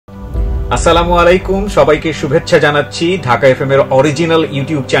আসসালামু আলাইকুম, সবাইকে শুভেচ্ছা জানাচ্ছি ঢাকা এফএম এর অরিজিনাল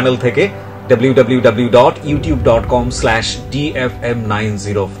ইউটিউব চ্যানেল থেকে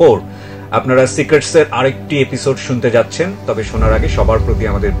www.youtube.com/dfm904। আপনারা সিক্রেটস এর আরেকটি এপিসোড শুনতে যাচ্ছেন। তবে শোনার আগে সবার প্রতি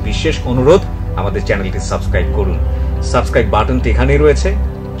আমাদের বিশেষ অনুরোধ, আমাদের চ্যানেলটি সাবস্ক্রাইব করুন। সাবস্ক্রাইব বাটনটি এখানেই রয়েছে,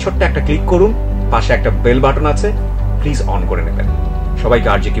 ছোট্ট একটা ক্লিক করুন, পাশে একটা বেল বাটন আছে, প্লিজ অন করে নেবেন। সবাইকে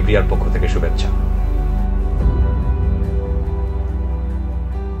আরজে কিবরিয়ার পক্ষ থেকে শুভেচ্ছা।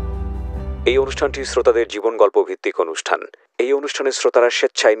 এই অনুষ্ঠানটি শ্রোতাদের জীবন গল্প ভিত্তিক অনুষ্ঠান। এই অনুষ্ঠানে শ্রোতারা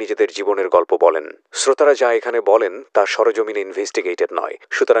স্বেচ্ছায় নিজেদের জীবনের গল্প বলেন। শ্রোতারা যা এখানে বলেন তা সরজমিনে ইনভেস্টিগেটেড নয়,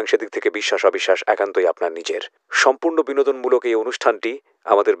 সুতরাং সেদিক থেকে বিশ্বাস অবিশ্বাস একান্তই আপনার নিজের। সম্পূর্ণ বিনোদনমূলক এই অনুষ্ঠানটি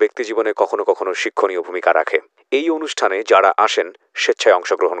আমাদের ব্যক্তি জীবনে কখনো কখনো শিক্ষণীয় ভূমিকা রাখে। এই অনুষ্ঠানে যারা আসেন স্বেচ্ছায়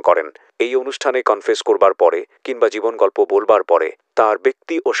অংশগ্রহণ করেন। এই অনুষ্ঠানে কনফেস করবার পরে কিংবা জীবন গল্প বলবার পরে তার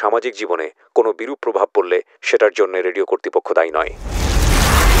ব্যক্তি ও সামাজিক জীবনে কোনো বিরূপ প্রভাব পড়লে সেটার জন্য রেডিও কর্তৃপক্ষ দায়ী নয়।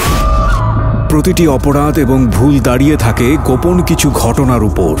 প্রতিটি অপরাধ এবং ভুল দাঁড়িয়ে থাকে গোপন কিছু ঘটনার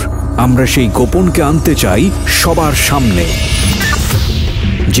উপর। আমরা সেই গোপনকে আনতে চাই সবার সামনে,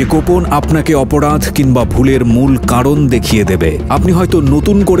 যে গোপন আপনাকে অপরাধ কিংবা ভুলের মূল কারণ দেখিয়ে দেবে। আপনি হয়তো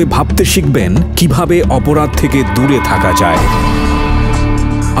নতুন করে ভাবতে শিখবেন কিভাবে অপরাধ থেকে দূরে থাকা যায়।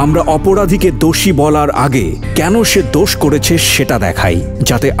 আমরা অপরাধীকে দোষী বলার আগে কেন সে দোষ করেছে সেটা দেখাই,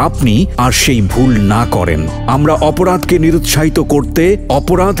 যাতে আপনি আর সেই ভুল না করেন। আমরা অপরাধকে নিরুৎসাহিত করতে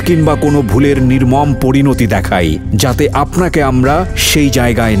অপরাধ কিংবা কোনো ভুলের নির্মম পরিণতি দেখাই, যাতে আপনাকে আমরা সেই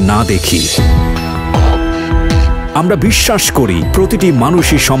জায়গায় না দেখি। আমরা বিশ্বাস করি প্রতিটি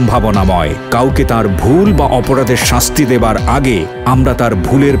মানুষই সম্ভাবনাময়। কাউকে তার ভুল বা অপরাধের শাস্তি দেবার আগে আমরা তার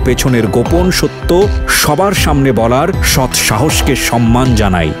ভুলের পেছনের গোপন সত্য সবার সামনে বলার সৎ সাহসকে সম্মান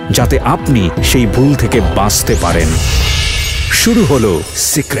জানাই, যাতে আপনি সেই ভুল থেকে বাঁচতে পারেন। শুরু হলো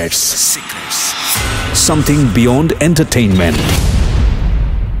সিক্রেটস, সামথিং বিয়ন্ড এন্টারটেইনমেন্ট।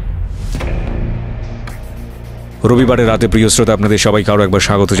 রবিবারের রাতে প্রিয় শ্রোতা, আপনাদের সবাইকে আরও একবার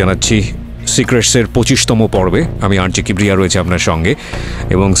স্বাগত জানাচ্ছি সিক্রেটসের 25তম পর্বে। আমি আরজে কিবরিয়া রয়েছে আপনার সঙ্গে,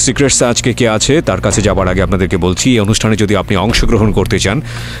 এবং সিক্রেটস আজকে কে আছে তার কাছে যাবার আগে আপনাদেরকে বলছি, এই অনুষ্ঠানে যদি আপনি অংশগ্রহণ করতে চান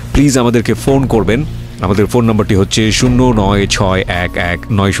প্লিজ আমাদেরকে ফোন করবেন। আমাদের ফোন নম্বরটি হচ্ছে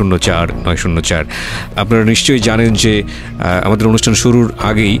 09611904 আপনারা নিশ্চয়ই জানেন যে আমাদের অনুষ্ঠান শুরুর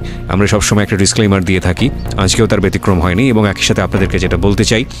আগেই আমরা সবসময় একটা ডিসক্লেইমার দিয়ে থাকি। আজকেও তার ব্যতিক্রম হয়নি, এবং একই সাথে আপনাদেরকে যেটা বলতে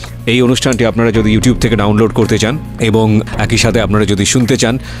চাই, এই অনুষ্ঠানটি আপনারা যদি ইউটিউব থেকে ডাউনলোড করতে চান এবং একই সাথে আপনারা যদি শুনতে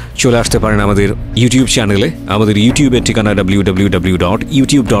চান, চলে আসতে পারেন আমাদের ইউটিউব চ্যানেলে। আমাদের ইউটিউবের ঠিকানা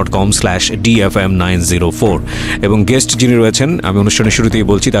www.youtube.com/dfm904। এবং গেস্ট যিনি রয়েছেন, আমি অনুষ্ঠানের শুরুতেই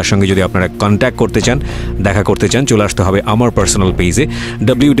বলছি, তার সঙ্গে যদি আপনারা কন্ট্যাক্ট করতে চান, দেখা করতে চান, চলে আসতে হবে আমার পার্সোনাল পেজে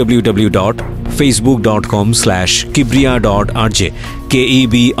www.facebook.com/kibria.rj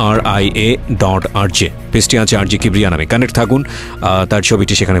KEBRIA.RJ। পেজটি আছে আরজে কিবরিয়া নামে। কানেক্ট থাকুন, তার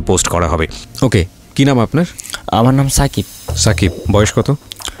ছবিটি সেখানে পোস্ট করা হবে। ওকে, কি নাম আপনার? আমার নাম সাকিব। সাকিব, বয়স কত?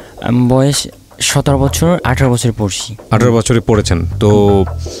 বয়স 17 বছর, 18 বছরে পড়ছি। 18 বছরে পড়েছেন তো।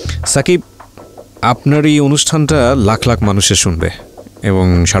 সাকিব, আপনার এই অনুষ্ঠানটা লাখ লাখ মানুষের শুনবে এবং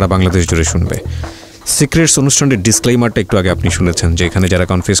সারা বাংলাদেশ জুড়ে শুনবে। সিক্রেটস অনুষ্ঠানের ডিসক্লেইমারটা একটু আগে আপনি শুনেছেন, যে এখানে যারা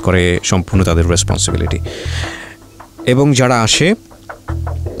কনফেস করে সম্পূর্ণ তাদের রেসপন্সিবিলিটি, এবং যারা আসে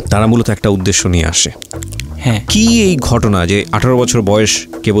তারা মূলত একটা উদ্দেশ্য নিয়ে আসে। হ্যাঁ, কি এই ঘটনা যে 18 বছর বয়স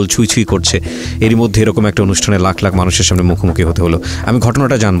কেবল ছুঁই ছুঁই করছে, এরই মধ্যে এরকম একটা অনুষ্ঠানে লাখ লাখ মানুষের সামনে মুখোমুখি হতে হলো? আমি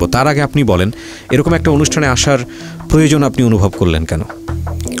ঘটনাটা জানবো, তার আগে আপনি বলেন এরকম একটা অনুষ্ঠানে আসার প্রয়োজন আপনি অনুভব করলেন কেন?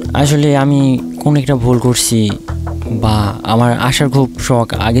 আসলে আমি কোন একটা ভুল করছি, বা আমার আসার খুব শখ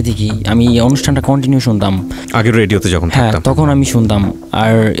আগে থেকেই। আমি এই অনুষ্ঠানটা কন্টিনিউ শুনতাম আগের রেডিওতে যখন থাকতাম, তখন আমি শুনতাম।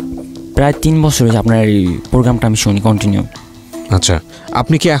 আর প্রায় 3 বছর হয়েছে আপনার এই প্রোগ্রামটা আমি শুনি কন্টিনিউ। আচ্ছা,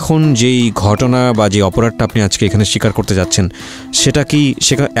 আপনি কি এখন যেই ঘটনা বা যে অপরাধটা আপনি আজকে এখানে স্বীকার করতে যাচ্ছেন, সেটা কি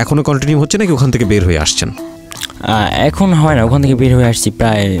এখনও কন্টিনিউ হচ্ছে নাকি ওখান থেকে বের হয়ে আসছেন? এখন হয় না, ওখান থেকে বের হয়ে আসছি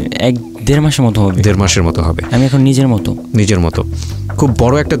প্রায় 1-1.5 মাসের মতো হবে। 1.5 মাসের মতো হবে। আমি এখন নিজের মতো খুব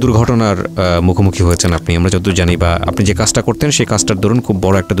বড় একটা দুর্ঘটনার মুখোমুখি হয়েছেন আপনি, আমরা যতদূর জানি, বা আপনি যে কাজটা করতেন সেই কাজটার দরুন খুব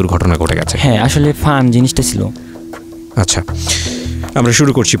বড় একটা দুর্ঘটনা ঘটে গেছে। হ্যাঁ, আসলে ফান জিনিসটা ছিল। আচ্ছা, আমরা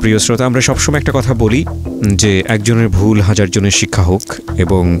শুরু করছি প্রিয় শ্রোতা। আমরা সবসময় একটা কথা বলি যে একজনের ভুল 1000 জনের শিক্ষা হোক,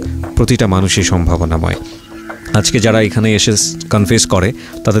 এবং প্রতিটা মানুষই সম্ভাবনাময়। আজকে যারা এখানে এসে কনফেস করে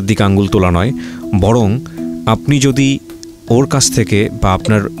তাদের দিকে আঙ্গুল তোলা নয়, বরং আপনি যদি ওর কাছ থেকে বা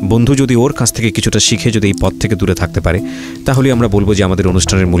আপনার বন্ধু যদি ওর কাছ থেকে কিছুটা শিখে যদি এই পথ থেকে দূরে থাকতে পারে, তাহলে আমরা বলবো যে আমাদের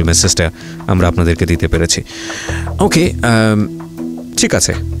অনুষ্ঠানের মূল মেসেজটা আমরা আপনাদেরকে দিতে পেরেছি। ওকে, ঠিক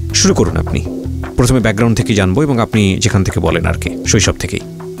আছে, শুরু করুন আপনি। প্রথমে ব্যাকগ্রাউন্ড থেকে জানবো, এবং আপনি যেখান থেকে বলেন আর কি, শৈশব থেকেই।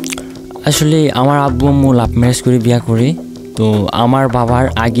 আসলে আমার আব্বু আম্মু লাভ ম্যারেজ করে বিয়ে করে, তো আমার বাবার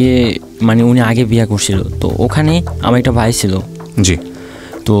আগে, মানে উনি আগে বিয়ে করছিল, তো ওখানে আমার একটা ভাই ছিল। জি।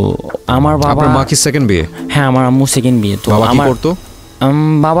 তো আমার বাবা, আপনার মা কি সেকেন্ড বিয়ে? হ্যাঁ আমার আম্মু সেকেন্ড বিয়ে। তো বাবা কি আমার করতো?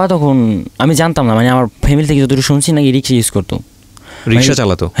 বাবা তখন আমি জানতাম না, মানে আমার ফ্যামিলি থেকে যতটুকু শুনছি নাকি রিক্সা ইউজ করতো, রিক্সা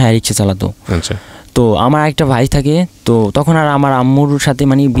চালাতো? হ্যাঁ রিক্সা চালাতো। আচ্ছা। তো আমার একটা ভাই থাকে, তো তখন আর আমার আম্মুর সাথে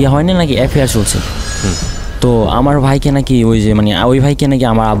মানে বিয়ে হয় না, নাকি অ্যাফেয়ার চলছে। তো আমার ভাইকে নাকি ওই যে মানে ওই ভাইকে নাকি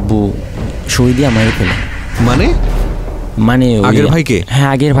আমার আব্বু সই দিয়ে মেরে ফেলে। মানে আগের ভাইকে? হ্যাঁ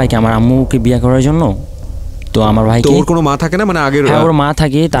আগের ভাইকে, আমার আম্মুকে বিয়ে করার জন্য। তো আমার ভাইকে, ওর কোনো মা থাকে না মানে আগের? হ্যাঁ ওর মা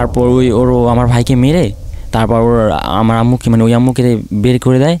থাকে। তারপর ওর আমার ভাইকে মেরে তারপর ওর আমার আম্মুকে মানে ওই আম্মুকে বের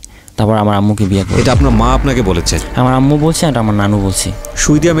করে দেয়, তারপর আমার আম্মুকে বিয়ে করে। এটা আপনার মা আপনাকে বলেছে? আমার আম্মু বলছে, এটা আমার নানু বলছে।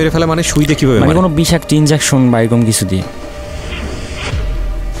 সুই দিয়ে মেরে ফেলা মানে? সুই দিয়ে কিভাবে? মানে কোনো বিষাক্ত ইনজেকশন বা এরকম কিছু দিয়ে।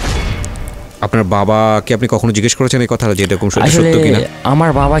 আপনার বাবাকে আপনি কখনো জিজ্ঞেস করেছেন এই কথাটা যে এরকম সত্য কিনা? আমার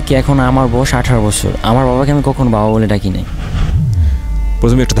বাবাকে, এখন আমার বয়স 18 বছর, আমার বাবাকে আমি কখনো বাবা বলে ডাকি নাই।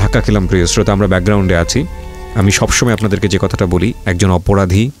 প্রথমে একটা ধাক্কা খেলাম প্রিয় শ্রোতা, আমরা ব্যাকগ্রাউন্ডে আছি। আমি সবসময় আপনাদেরকে যে কথাটা বলি, একজন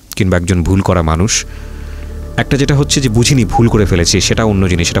অপরাধী কিংবা একজন ভুল করা মানুষ, একটা যেটা হচ্ছে যে বুঝিনি ভুল করে ফেলেছি, সেটা অন্য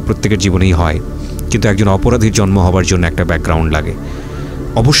জিনিস, সেটা প্রত্যেকের জীবনেই হয়। কিন্তু একজন অপরাধীর জন্ম হওয়ার জন্য একটা ব্যাকগ্রাউন্ড লাগে,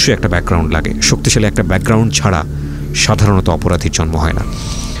 অবশ্যই একটা ব্যাকগ্রাউন্ড লাগে। শক্তিশালী একটা ব্যাকগ্রাউন্ড ছাড়া সাধারণত অপরাধীর জন্ম হয় না।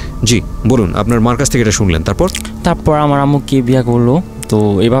 জি বলুন, আপনার মার কাছ থেকে এটা শুনলেন, তারপর আমার আম্মুকে বিয়ে করলো। তো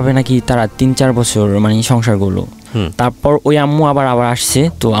এভাবে নাকি তারা 3-4 বছর মানে সংসার করলো। তারপর ওই আম্মু আবার আসছে।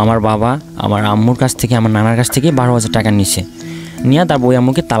 তো আমার বাবা আমার আম্মুর কাছ থেকে, আমার নানার কাছ থেকে 12,000 টাকা নিছে, নিয়ে তারপর ওই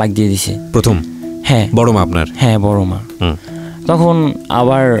আম্মুকে তালাক দিয়ে দিছে প্রথম। হ্যাঁ বড় মা আপনার? হ্যাঁ বড় মা। তখন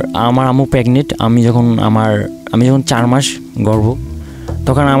আবার আমার আম্মু প্রেগনেন্ট। আমি যখন 4 মাস গর্ভ,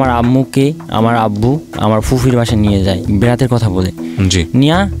 তখন আমার আম্মুকে আমার আব্বু আমার ফুফির বাসায় নিয়ে যায় বেড়াতের কথা বলে।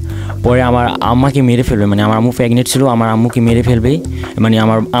 নিয়ে পরে আমার আম্মাকে মেরে ফেলবে, মানে আমার আম্মু প্রেগনেন্ট ছিল, আমার আম্মুকে মেরে ফেলবে, মানে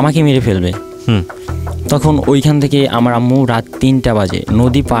আমাকে মেরে ফেলবে। তখন ওইখান থেকে আমার আম্মু রাত 3টা বাজে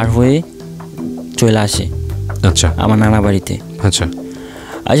নদী পার হয়ে চলে আসে। আচ্ছা। আমার নানা বাড়িতে। আচ্ছা।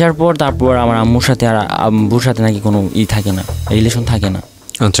 আসার পর তারপর আমার আম্মুর সাথে আর আব্বুর সাথে নাকি কোনো থাকে না, রিলেশন থাকে না।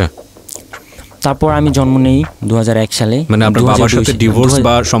 আচ্ছা। তারপর আমি জন্ম নেই 2001 সালে। মানে আপনার বাবার সাথে ডিভোর্স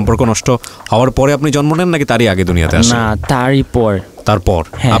বা সম্পর্ক নষ্ট হওয়ার পরে আপনি জন্ম নেন নাকি তারই আগে দুনিয়াতে আসেন? না, তারই পর। তারপর?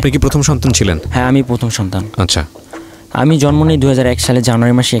 আপনি কি প্রথম সন্তান ছিলেন? হ্যাঁ আমি প্রথম সন্তান। আচ্ছা। আমি জন্ম নেই 2001 সালে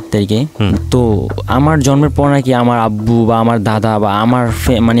জানুয়ারি মাসে 1 তারিখে। তো আমার জন্মের পর নাকি আমার আব্বু বা আমার দাদা বা আমার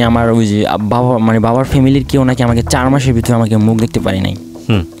মানে আমার ওই যে বাবা মানে বাবার ফ্যামিলির কেউ নাকি আমাকে 4 মাসের ভিতরে আমাকে মুখ দেখতে পারি নাই।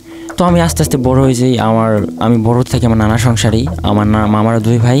 তো আমি আস্তে আস্তে বড় হয়ে যাই। আমি বড় থাকি আমার নানার সংসারেই। আমার মামারা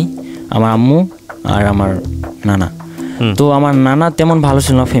 2 ভাই, আমার আম্মু আর আমার নানা। তো আমার নানা তেমন ভালো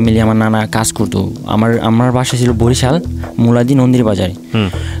ছিল না ফ্যামিলি। আমার নানা কাজ করতো। আমার বাসা ছিল বরিশাল মুলাদি নন্দির বাজারে।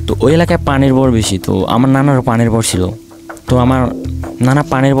 তো ওই এলাকায় পানের বর বেশি। তো আমার নানারও পানের বর ছিল। তো আমার নানা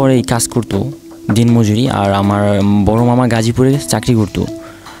পানের বরেই কাজ করতো দিনমজুরি। আর আমার বড় মামা গাজীপুরে চাকরি করতো।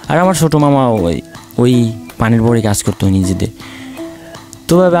 আর আমার ছোটো মামা ওই পানের বরে কাজ করতো নিজেদের।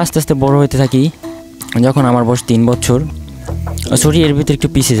 তো ভাবে আস্তে আস্তে বড় হতে থাকি। যখন আমার বয়স 3 বছর, সরি এর ভিতরে একটু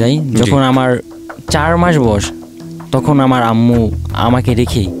পিছিয়ে যাই, যখন আমার 4 মাস বয়স, তখন আমার আম্মু আমাকে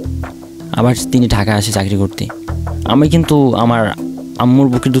রেখে আবার তিনি ঢাকা আসে চাকরি করতে। আমি কিন্তু আমার আম্মুর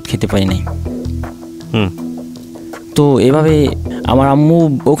বুকের দুধ খেতে পারি নাই। তো এভাবে আমার আম্মু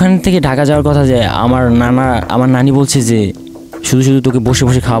ওখান থেকে ঢাকা যাওয়ার কথা, যে আমার নানি বলছে যে শুধু শুধু তোকে বসে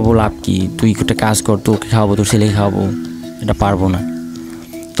বসে খাওয়াবো, লাভ কি, তুই একটা কাজ কর, তোকে খাওয়াবো, তোর ছেলেকে খাওয়াবো, এটা পারবো না।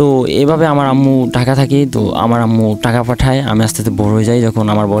 তো এভাবে আমার আম্মু ঢাকা থাকে। তো আমার আম্মু টাকা পাঠায়, আমি আস্তে আস্তে বড় হয়ে যাই। যখন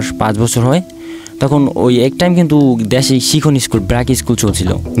আমার বয়স 5 বছর হয়, তখন ওই এক টাইম কিন্তু দেশে শিখন স্কুল ব্র্যাক স্কুল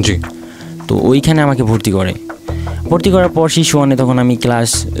চলছিল। জি। তো ওইখানে আমাকে ভর্তি করার পর শিশু ওয়ানে, তখন আমি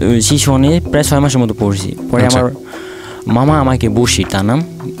শিশু ওয়ানে প্রায় 6 মাসের মতো পড়ছি। পরে আমার মামা আমাকে বসি, তার নাম,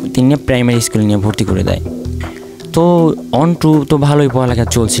 তিনি প্রাইমারি স্কুলে নিয়ে ভর্তি করে দেয়। তো 1-2 তো ভালোই পড়ালেখা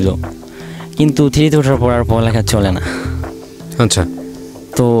চলছিল, কিন্তু 3-তে ওঠার পর আর পড়ালেখা চলে না। আচ্ছা।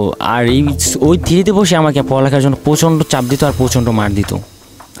 তো আর ওই 3-তে বসে আমাকে পড়ালেখার জন্য প্রচণ্ড চাপ দিত আর প্রচণ্ড মার দিত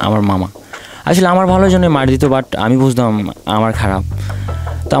আমার মামা। আসলে আমার ভালোর জন্য মার দিত, বাট আমি বুঝতাম আমার খারাপ।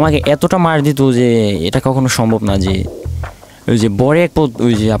 তো আমাকে এতটা মার দিত যে এটা কখনো সম্ভব না, যে ওই যে বরে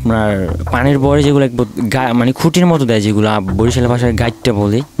ওই যে আপনার পানের বরে যেগুলো মানে খুঁটির মতো দেয়, যেগুলো বরিশালের ভাষায় গাইডটা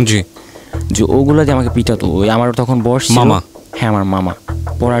বলে, জি, যে ওগুলো দিয়ে আমাকে পিটাতো। ওই আমার তখন বয়স মামা, হ্যাঁ আমার মামা,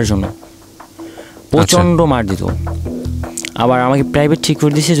 পড়ার জন্য প্রচণ্ড মার দিত। আবার আমাকে প্রাইভেট ঠিক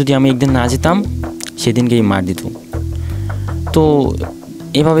করে দিয়েছে, যদি আমি একদিন না যেতাম সেদিনকেই মার দিত। তো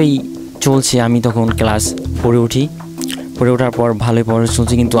এভাবেই চলছে। আমি তখন ক্লাস 4-এ উঠি। 4-এ ওঠার পর ভালোই পড়া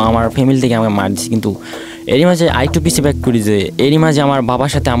চলছে, কিন্তু আমার ফ্যামিলি থেকে আমাকে মার দিচ্ছে। কিন্তু এরই মাঝে আরেকটু পিছিয়ে ব্যাক করি, যে এরই মাঝে আমার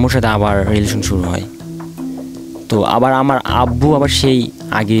বাবার সাথে আম্মুর সাথে আবার রিলেশন শুরু হয়। তো আবার আমার আব্বু আবার সেই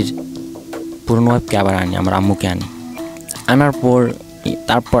আগের পুরনো ওয়াইফকে আবার আনি, আমার আম্মুকে আনার পর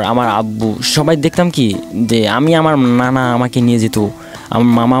তারপর আমার আব্বু সবাই দেখতাম কি, যে আমার নানা আমাকে নিয়ে যেত আমার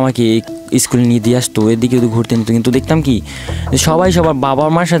মামা আমাকে স্কুলে নিয়ে দিয়ে আসতো, এদিকে ওদিকে ঘুরতে নিত। কিন্তু দেখতাম কি সবাই সবার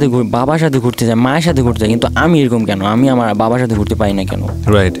বাবার সাথে ঘুরতে যায়, মায়ের সাথে ঘুরতে যায়, কিন্তু আমি এরকম কেন? আমি আমার বাবার সাথে ঘুরতে পারি না কেন?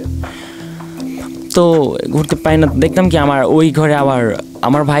 রাইট। তো ঘুরতে পারি না, দেখতাম কি আমার ওই ঘরে আবার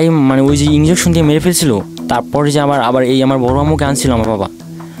আমার ভাই মানে ওই যে ইঞ্জেকশন দিয়ে মেরে ফেলছিল, তারপরে যে আবার এই আমার বড় আম্মুকে আনছিল আমার বাবা।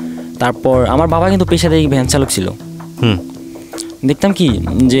 তারপর আমার বাবা কিন্তু পেশাদারি ভ্যান চালক ছিল। দেখতাম কি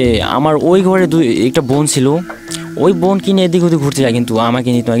যে আমার ওই ঘরে একটা বোন ছিল, ওই বোন কিনে এদিক ওদিক ঘুরতে যায়, কিন্তু আমাকে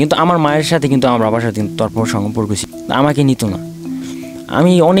নিত না। কিন্তু আমার মায়ের সাথে কিন্তু আমার বাবার সাথে কিন্তু তারপর সম্পর্ক ছিল, আমাকে নিত না।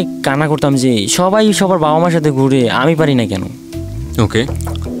 আমি অনেক কান্না করতাম যে সবাই সবার বাবা মার সাথে ঘুরে, আমি পারি না কেন? ওকে।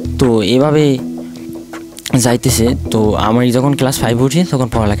 তো এভাবে যাইতেছে। তো আমার যখন ক্লাস 5 উঠি তখন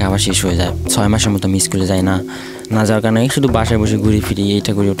পড়ালেখা আবার শেষ হয়ে যায়। 6 মাসের মতো আমি স্কুলে যাই না যাওয়ার কারণে শুধু বাসায় বসে ঘুরি ফিরি,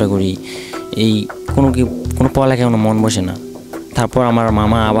 এইটা করি ওটা করি, এই কোনো পড়ালেখায় কোনো মন বসে না। তারপর আমার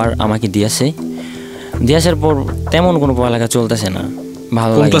মামা আবার আমাকে দিয়ে আসার পর তেমন কোনো পড়ালেখা চলতেছে না,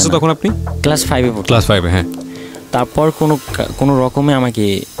 ভালো লাগে না। তখন আপনি ক্লাস 5-এ পড়ি। ক্লাস 5-এ, হ্যাঁ। তারপর কোনো রকমে আমাকে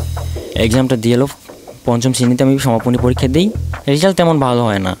এক্সামটা দিয়ে এলো। 5ম শ্রেণীতে আমি সমাপনী পরীক্ষা দিই, রেজাল্ট তেমন ভালো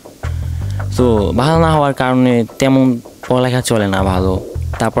হয় না। তো ভালো না হওয়ার কারণে তেমন পড়ালেখা চলে না ভালো।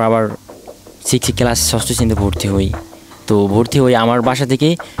 তারপর আবার 6 ক্লাস 6ষ্ঠ শ্রেণীতে ভর্তি হই। তো ভর্তি হই আমার বাসা থেকে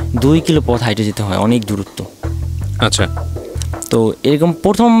 2 কিলো পথ হাইটে যেতে হয়, অনেক দূরত্ব। আচ্ছা। তো এরকম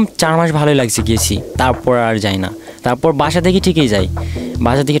প্রথম 4 মাস ভালোই লাগছে, গিয়েছি, তারপর আর যাই না। তারপর বাসা থেকে ঠিকই যাই,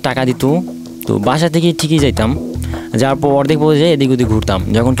 বাসা থেকে টাকা দিত, তো বাসা থেকে ঠিকই যাইতাম। যাওয়ার পর অর্ধেক পথে যাই, এদিক ওদিক ঘুরতাম।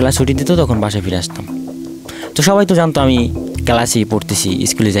 যখন ক্লাস ছুটি দিত তখন বাসায় ফিরে আসতাম। তো সবাই তো জানতো আমি ক্লাসেই পড়তেছি,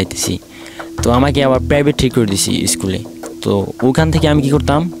 স্কুলে যাইতেছি। তো আমাকে আবার প্রাইভেট ঠিক করে দিছি স্কুলে। তো ওখান থেকে আমি কী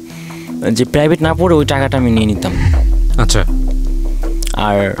করতাম, যে প্রাইভেট না পড়ে ওই টাকাটা আমি নিয়ে নিতাম। আচ্ছা।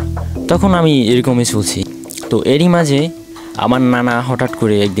 আর তখন আমি এরকমই চলছি। তো এরই মাঝে আমার নানা হঠাৎ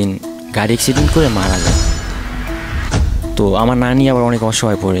করে একদিন গাড়ি অ্যাক্সিডেন্ট করে মারা যায়। তো আমার নানি আবার অনেক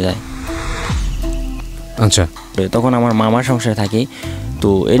অসহায় পড়ে যায়। আচ্ছা। তখন আমার মামার সংসারে থাকি। তো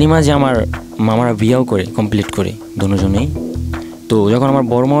এরই মাঝে আমার মামারা বিয়েও করে কমপ্লিট করে দুজনেই। তো যখন আমার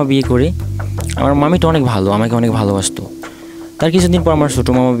বড় মামা বিয়ে করে, আমার মামিটা অনেক ভালো, আমাকে অনেক ভালোবাসতো। তার কিছুদিন পর আমার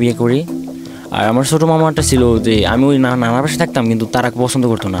ছোটো মামা বিয়ে করি। আর আমার ছোটো মামাটা ছিল যে আমি ওই নানার পাশে থাকতাম, কিন্তু তারা পছন্দ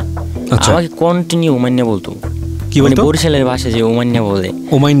করতো না, আমাকে কন্টিনিউ ওমান্যা বলতো। কি বলতো? বরিশালের ভাষা যে ওমান্যা বলে।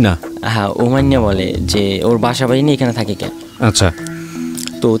 ওমান্যা? হ্যাঁ, ওমান্যা বলে, যে ওর বাসা বাড়ি নিয়ে এখানে থাকে কেন। আচ্ছা।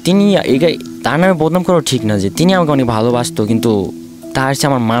 তো তিনি তার নামে বদনাম করা ঠিক না, যে তিনি আমাকে অনেক ভালোবাসতো, কিন্তু তার চেয়ে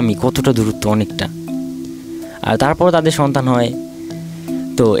আমার মামি কতটা দূরত্ব, অনেকটা। আর তারপর তাদের সন্তান হয়।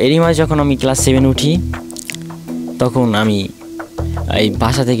 তো এরই মাঝে যখন আমি ক্লাস 7 উঠি, তখন আমি এই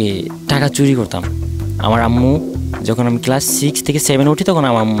বাসা থেকে টাকা চুরি করতাম। আমার আম্মু যখন আমি ক্লাস 6 থেকে 7 উঠি, তখন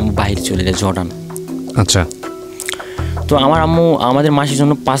আমার আম্মু বাইরে চলে যায়, জর্ডান। আচ্ছা। তো আমার আম্মু আমাদের মাসের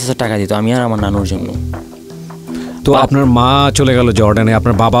জন্য 5,000 টাকা দিত, আমি আর আমার নানুর জন্য। তো আপনার মা চলে গেল জর্ডানে,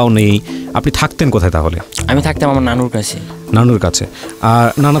 আপনার বাবাও নেই, আপনি থাকতেন কোথায় তাহলে? আমি থাকতাম আমার নানুর কাছে। নানুর কাছে? আর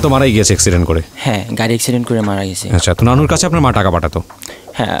নানা তো মারাই গিয়েছে অ্যাক্সিডেন্ট করে? হ্যাঁ, গাড়ি অ্যাক্সিডেন্ট করে মারা গেছে। আচ্ছা। তো নানুর কাছে আপনার মা টাকা পাঠাতো?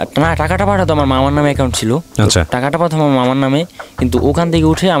 হ্যাঁ, না, টাকাটা পাঠাতো, আমার মামার নামে অ্যাকাউন্ট ছিল। আচ্ছা। টাকাটা পাঠাতো আমার মামার নামে, কিন্তু ওখান থেকে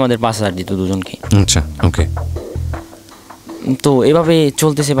উঠে আমাদের 5,000 দিত দুজনকে। আচ্ছা, ওকে। তো এভাবে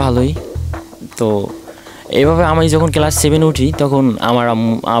চলতেছে ভালোই। তো এভাবে আমি যখন ক্লাস 7 উঠি, তখন আমার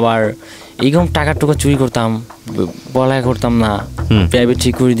আবার এইরকম টাকা টুকা চুরি করতাম, পড়ালেখা করতাম না, প্রাইভেট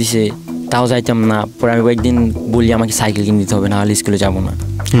ঠিক করে দিছে, তাও যাইতাম না। পরে আমি কয়েকদিন বলি আমাকে সাইকেল কিনে দিতে হবে, নাহলে স্কুলে যাব না।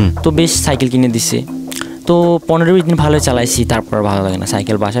 তো বেশ সাইকেল কিনে দিছে। তো 15-20 দিন ভালোই চালাইছি, তারপর ভালো লাগে না,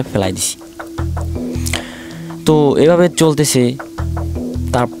 সাইকেল বাসায় ফেলাই দিছি। তো এভাবে চলতেছে।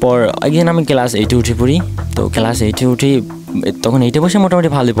 তারপর একদিন আমি ক্লাস 8-এ উঠে পড়ি। তো ক্লাস 8-এ উঠে তখন 8-এ বসে মোটামুটি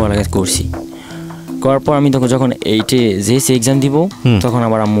ভালোই পড়ালেখা করছি। করার পর আমি যখন 8-এ যেসি এক্সাম দিব, তখন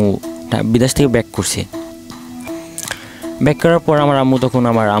আমার আম্মু বিদেশ থেকে ব্যাক করছে। ব্যাক করার পর আমার আম্মু তখন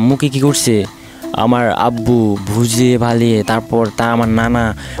আমার আম্মুকে কী করছে, আমার আব্বু বুঝিয়ে ভালিয়ে, তারপর আমার নানা,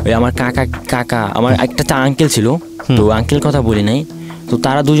 ওই আমার কাকা আমার একটা আঙ্কেল ছিল, তো আঙ্কেল কথা বলি নাই, তো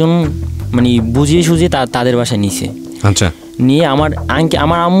তারা দুজন মানে বুঝিয়ে সুঝিয়ে তাদের বাসায় নিছে। আচ্ছা। নিয়ে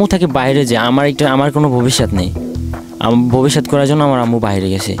আমার আম্মু থাকে বাইরে, যে আমার কোনো ভবিষ্যৎ নেই, ভবিষ্যৎ করার জন্য আমার আম্মু বাইরে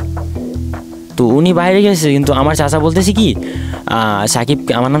গেছে। তো উনি বাইরে গেছে, কিন্তু আমার চাচা বলতেছি কি, সাকিব,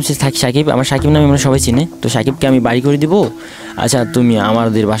 আমার নাম সাকিব, আমার সাকিব নামে আমরা সবাই চিনে, তো সাকিবকে আমি বাড়ি করে দিব, আচ্ছা তুমি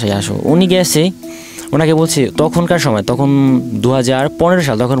আমাদের বাসায় আসো। উনি গেছে, ওনাকে বলছে তখনকার সময়, তখন 2015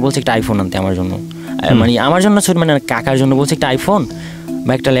 সাল, তখন বলছে একটা আইফোন আনতে আমার জন্য, মানে আমার জন্য মানে কাকার জন্য বলছে একটা আইফোন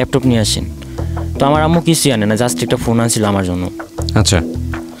বা একটা ল্যাপটপ নিয়ে আসেন। তো আমার আম্মু কিছুই আনে না, জাস্ট একটা ফোন আনছিল আমার জন্য। আচ্ছা।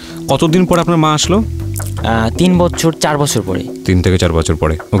 কতদিন পর আপনার মা আসলো? 4 বছর পরে। 3 থেকে 4 বছর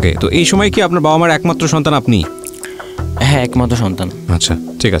পরে। ওকে। তো এই সময় কি আপনার বাবা মার একমাত্র সন্তান আপনি? হ্যাঁ, একমাত্র সন্তান। আচ্ছা,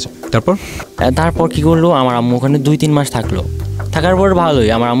 ঠিক আছে। তারপর কি করলো, আমার আম্মু ওখানে 2-3 মাস থাকলো। থাকার পর ভালোই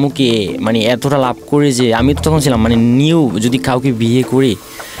আমার আম্মুকে মানে এতটা লাভ করে যে আমি তো তখন ছিলাম মানে নিউ যদি কাউকে বিয়ে করি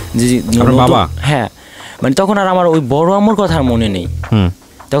যে বাবা হ্যাঁ মানে তখন আর আমার ওই বড় আম্মুর কথা আর মনে নেই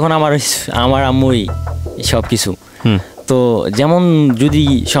তখন আমার আম্মুই সব কিছু তো যেমন যদি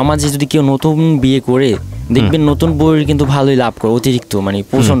সমাজে যদি কেউ নতুন বিয়ে করে দেখবেন নতুন বউয়ের কিন্তু ভালোই লাভ করে অতিরিক্ত মানে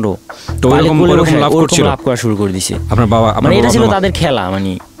প্রচন্ড লাভ করা শুরু করে দিছে আপনার বাবা মানে এটা ছিল তাদের খেলা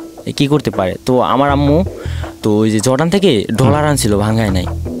মানে কি করতে পারে তো আমার আম্মু তো ওই যে জর্ডান থেকে ডলার আনছিল ভাঙায় নাই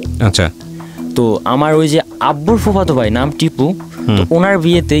আচ্ছা তো আমার ওই যে আব্বুর ফুফাতো ভাই নাম টিপু তো ওনার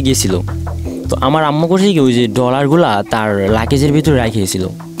বিয়েতে গেছিল তো আমার আম্মু করছে কি ওই যে ডলারগুলা তার লাকেজের ভিতরে রাখিয়েছিল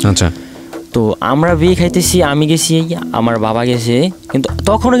আচ্ছা তো আমরা বিয়ে খাইতেছি আমি গেছি আমার বাবা গেছে কিন্তু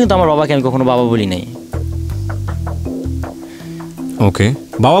তখনও কিন্তু আমার বাবাকে আমি কখনো বাবা বলি নাই ওকে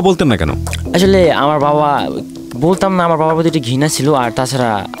বাবা বলতেন না কেন আসলে আমার বাবা বলতাম না আমার বাবার প্রতি একটু ঘৃণা ছিল আর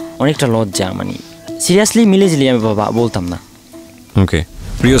তাছাড়া অনেকটা লজ্জা মানে সিরিয়াসলি মিলেজিলি আমি বাবা বলতাম না ওকে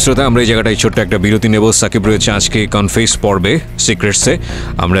প্রিয় শ্রোতা আমরা এই জায়গাটায় ছোট্ট একটা বিরতি নেব সাকিব রয়েছে আজকে কনফেস পর্বে সিক্রেটসে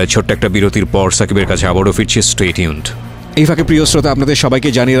আমরা ছোট্ট একটা বিরতির পর সাকিবের কাছে আবারও ফিরছি স্টে টিউনড এই ফাঁকে প্রিয় শ্রোতা আপনাদের সবাইকে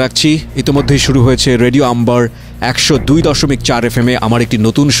জানিয়ে রাখছি ইতিমধ্যেই শুরু হয়েছে রেডিও আম্বার 102.4 FM আমার একটি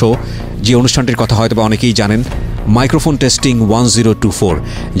নতুন শো যে অনুষ্ঠানটির কথা হয়তো বা অনেকেই জানেন মাইক্রোফোন টেস্টিং 1024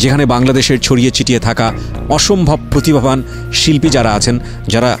 যেখানে বাংলাদেশের ছড়িয়ে ছিটিয়ে থাকা অসম্ভব প্রতিভাবান শিল্পী যারা আছেন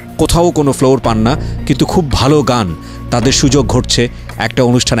যারা কোথাও কোনো ফ্লোর পান না কিন্তু খুব ভালো গান তাদের সুযোগ ঘটছে একটা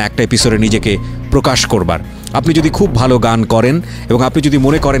অনুষ্ঠানে একটা এপিসোডে নিজেকে প্রকাশ করবার আপনি যদি খুব ভালো গান করেন এবং আপনি যদি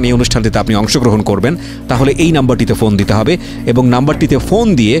মনে করেন এই অনুষ্ঠানটিতে আপনি অংশগ্রহণ করবেন তাহলে এই নাম্বারটিতে ফোন দিতে হবে এবং নাম্বারটিতে ফোন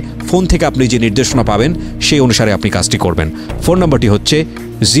দিয়ে ফোন থেকে আপনি যে নির্দেশনা পাবেন সেই অনুসারে আপনি কাজটি করবেন ফোন নাম্বারটি হচ্ছে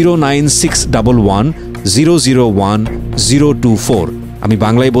 09611001024 আমি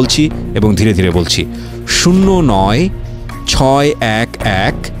বাংলায় বলছি এবং ধীরে ধীরে বলছি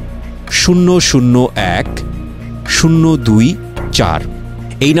 096101001024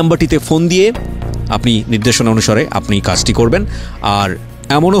 এই নাম্বারটিতে ফোন দিয়ে আপনি নির্দেশনা অনুসারে আপনি কাজটি করবেন আর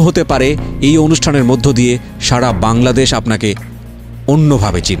এমনও হতে পারে এই অনুষ্ঠানের মধ্য দিয়ে সারা বাংলাদেশ আপনাকে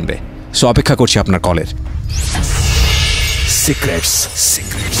অন্যভাবে চিনবে সো অপেক্ষা করছি আপনার কলের Secrets.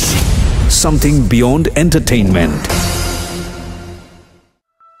 Something beyond entertainment.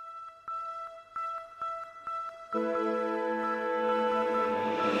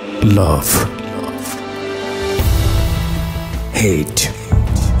 Love. Hate.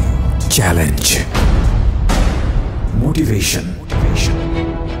 Challenge. Motivation.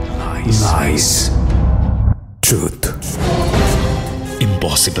 Lies. Truth.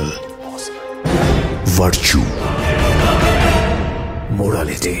 Impossible. Virtue.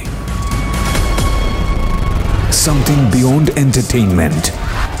 Morality. Something beyond entertainment.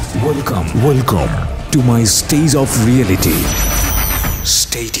 Welcome to my stage of reality.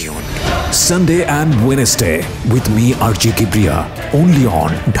 Stay tuned. Sunday and Wednesday with me RJ Kebria only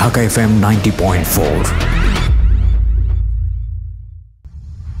on Dhaka FM 90.4.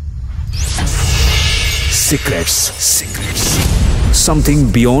 Secrets. Something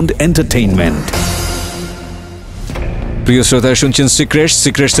beyond entertainment. প্রিয় শ্রোতা শুনছেন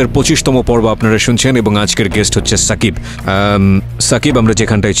সিক্রেটসের 25তম পর্ব আপনারা শুনছেন এবং আজকের guest হচ্ছে সাকিব আমরা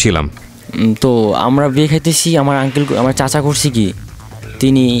যেখানটায় ছিলাম তো আমরা বিয়ে খাইতেছি আমার চাচা করছি কি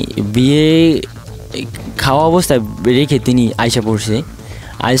তিনি বিয়ে খাওয়া অবস্থায় রেখে তিনি আইসা পড়ছে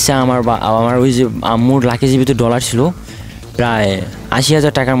আইসা আমার ওই যে আম্মুর লাকেজের ভিতরে ডলার ছিল প্রায়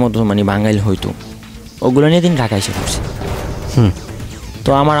 80,000 টাকার মতো মানে বাঙালি হয়তো ওগুলো নিয়ে তিনি ঢাকা এসে পড়ছে তো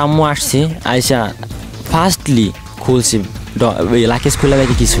আমার আম্মু আসছে আইসা ফার্স্টলি খুলছে লাকেজ খোলা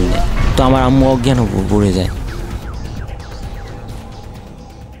দেখে কিছুই নেই তো আমার আম্মু অজ্ঞান পড়ে যায়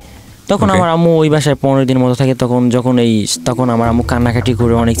তখন আমার আম্মু ওই বাসায় 15 দিন মতো থাকে তখন আমার আম্মু কান্নাকাটি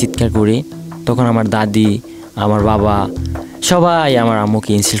করে অনেক চিৎকার করে তখন আমার দাদি আমার বাবা সবাই আমার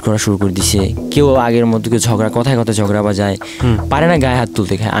আম্মুকে ইনসাল্ট করা শুরু করে দিছে কেউ আগের মতো কেউ কথায় ঝগড়া বাজায় পারে না গায়ে হাত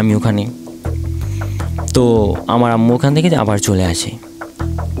তুলতে খায় আমি ওখানে তো আমার আম্মু ওখান থেকে আবার চলে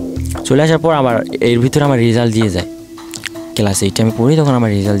আসার পর আবার এর ভিতরে আমার রেজাল্ট দিয়ে যায় ক্লাস 8 আমি পড়ি তখন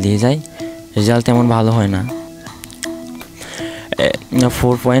আমার রেজাল্ট দিয়ে যায় রেজাল্ট তেমন ভালো হয় না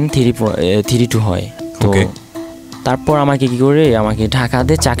 4.32 হয় তো তারপর আমাকে কি করে আমাকে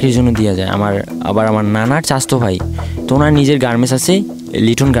ঢাকাতে চাকরির জন্য দিয়ে যায় আমার নানার চাচতো ভাই তো ওনার নিজের গার্মেন্টস আছে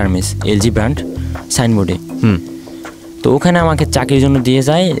লিটন গার্মেন্টস LG ব্র্যান্ড সাইনবোর্ডে তো ওখানে আমাকে চাকরির জন্য দিয়ে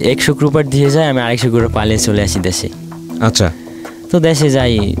যায় 100 রুপিয়া দিয়ে যায় আমি 150 রুপিয়া পালিয়ে চলে আসি দেশে আচ্ছা তো দেশে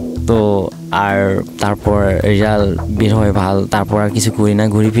যাই তো আর তারপর রেজাল্ট বের হয় ভালো তারপর আর কিছু করি না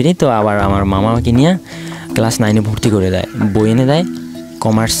ঘুরে ফিরি তো আবার আমার মামা আমাকে নিয়ে ক্লাস 9-এ ভর্তি করে দেয় বই এনে দেয়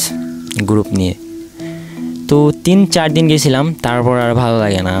কমার্স গ্রুপ নিয়ে তো 3-4 দিন গেছিলাম তারপর আর ভালো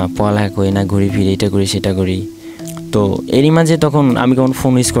লাগে না পড়ালেখা করি না ঘুরে ফিরি এটা করি সেটা করি তো এরই মাঝে তখন আমি যখন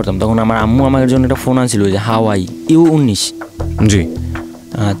ফোন ইউজ করতাম তখন আমার আম্মু আমার জন্য একটা ফোন আনছিল যে হাওয়াই U19 জি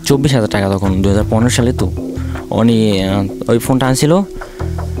 24,000 টাকা তখন 2015 সালে। তো উনি ওই ফোনটা আনছিল,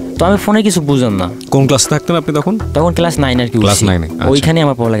 তো আমি ফোনে কিছু বুঝলাম না। কোন ক্লাস থাকতেন আপনি তখন? তখন ক্লাস 9 আর কি, ক্লাস 9 ওইখানে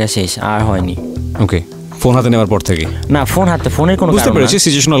আমার পড়ালেখা শেষ, আর হয়নি। ওকে, ফোন হাতে নেওয়ার পর থেকে? না, ফোন হাতে, ফোনের কোনো বুঝতে পেরেছি,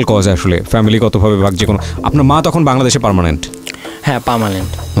 সিচুয়েশনাল কজ আসলে ফ্যামিলিগতভাবে ভাগ যে কোনো। আপনার মা তখন বাংলাদেশে পার্মানেন্ট? হ্যাঁ,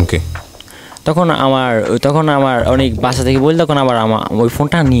 পার্মানেন্ট। ওকে, তখন আমার অনেক বাসা থেকে বলল, তখন আবার আমার ওই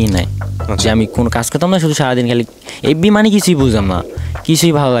ফোনটা নিয়ে নেয় যে আমি কোনো কাজ করতাম না, শুধু সারাদিন খালি এফবি মানে কিছুই বুঝলাম না,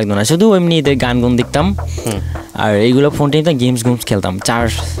 কিছুই ভালো লাগতো না, শুধু এমনি গান গুন দেখতাম আর এইগুলো ফোনটা নিতাম, গেমস খেলতাম,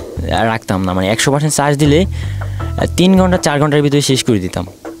 চার্জ রাখতাম না, মানে 100% চার্জ দিলে 3 ঘন্টা 4 ঘন্টার ভিতরে শেষ করে দিতাম।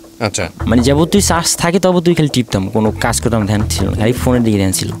 আচ্ছা, মানে যাবতীয় চার্জ থাকে তবুই খালি টিপতাম, কোনো কাজ করতাম ধ্যান ছিল না, খালি ফোনের দিকে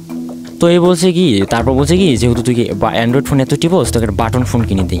ধ্যান ছিল। তো এই বলছে কি, তারপর বলছে কি, যেহেতু তুই অ্যান্ড্রয়েড ফোন এত টিপোস, তোকে একটা বাটন ফোন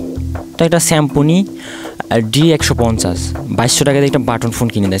কিনে দিই। তো একটা স্যাম্পুনি D150 2200 টাকা দিয়ে একটা বাটন ফোন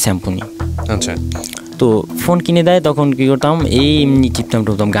কিনে দেয় স্যাম্পুনি। আচ্ছা, তো ফোন কিনে দেয়, তখন কী করতাম, এই এমনি টিপতাম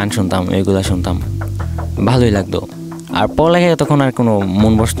টুপতাম, গান শুনতাম, এগুলো শুনতাম, ভালোই লাগতো। আর পড়ালেখা তখন আর কোনো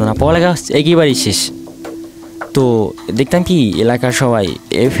মন বসতো না, পড়ালেখা একেবারেই শেষ। তো দেখতাম কি এলাকার সবাই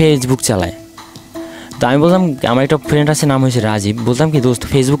ফেসবুক চালায়, তো আমি বলতাম, আমার একটা ফ্রেন্ড আছে, নাম হয়েছে রাজীব, বলতাম কি দোস্ত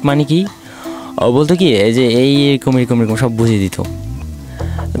ফেসবুক মানে কি? ও বলতো কি এই যে এরকম সব বুঝিয়ে দিত।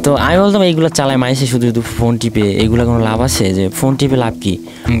 তো আমি বলতাম এইগুলো চালায় মাইসে শুধু ফোন টিপে, এগুলো কোনো লাভ আছে? যে ফোন টিপে লাভ কি?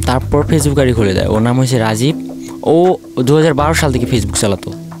 তারপর ফেসবুক আইডি খুলে দেয়, ওর নাম হয়েছে রাজীব, ও 2012 সাল থেকে ফেসবুক চালাতো।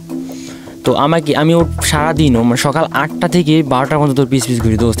 তো আমি ওর সারাদিনও মানে সকাল 8টা থেকে 12টা পর্যন্ত তোর পিস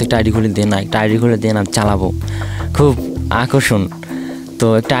ঘুরি, দোস্ত একটা আইডি খুলে দে না, একটা আইডি খুলে দে না, চালাবো, খুব আকর্ষণ। তো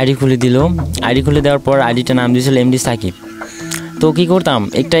একটা আইডি খুলে দিল, আইডি খুলে দেওয়ার পর আইডিটার নাম দিয়েছিল MD সাকিব। তো কী করতাম,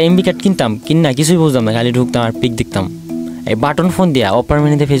 একটা MB কার্ড কিনতাম, না কিছুই বুঝতাম না, খালি ঢুকতাম আর পিক দেখতাম, এই বাটন ফোন দিয়া অপার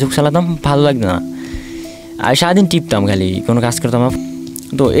মিনিটে ফেসবুক চালাতাম, ভালো লাগতো না, আর সারাদিন টিপতাম, খালি কোনো কাজ করতাম না।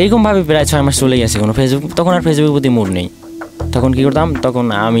 তো এইরকমভাবে প্রায় 6 মাস চলে গেছে, কোনো ফেসবুক, তখন আর ফেসবুকের প্রতি মুড নেই। তখন কী করতাম, তখন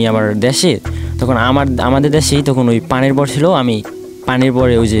আমি আমার দেশে, তখন আমাদের দেশেই তখন ওই পানের বর ছিল, আমি পানের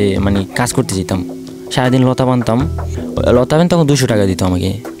বরে ওই যে মানে কাজ করতে যেতাম, সারাদিন লতা বানতাম, তখন 200 টাকা দিত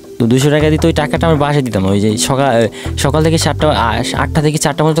আমাকে। তো 200 টাকা দিত, ওই টাকাটা আমার বাসায় দিতাম, ওই যে সকাল থেকে 8টা থেকে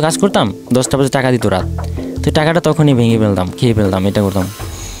 4টা পর্যন্ত কাজ করতাম, 10টা পর্যন্ত টাকা দিত রাত। তো টাকাটা তখনই ভেঙে ফেলতাম, খেয়ে ফেলতাম, এটা করতাম।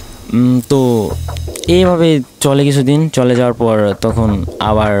 তো এইভাবে চলে কিছুদিন, চলে যাওয়ার পর তখন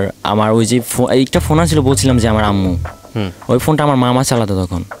আবার আমার ওই যে একটা ফোন ছিল, বলছিলাম যে আমার আম্মু, ওই ফোনটা আমার মামা চালাতো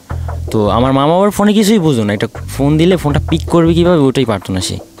তখন। তো আমার মামা ওর ফোনে কিছুই বুঝতো না, একটা ফোন দিলে ফোনটা পিক করবে কীভাবে ওটাই পারতো না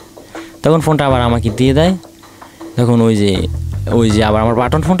সে। তখন ফোনটা আবার আমাকে দিয়ে দেয়, তখন ওই যে আবার আমার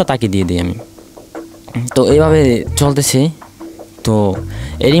বাটন ফোনটা তাকে দিয়ে দিই আমি। তো এইভাবে চলতেছে। তো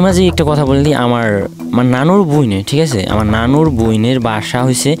এরই মাঝে একটা কথা বলে দিই, আমার নানুর বইনে, ঠিক আছে, আমার নানুর বইনের বাসা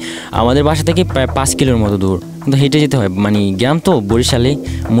হয়েছে আমাদের বাসা থেকে প্রায় 5 কিলোর মতো দূর, কিন্তু হেঁটে যেতে হয়, মানে গ্রাম তো, বরিশালে,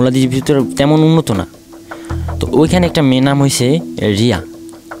 মুলাদির ভিতরে তেমন উন্নত না। তো ওইখানে একটা মেয়ের নাম হয়েছে রিয়া।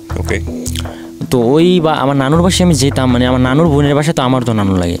 ওকে, তো আমার নানুর বাসায় আমি যেতাম, মানে আমার নানুর বোনের বাসায়, তো আমার তো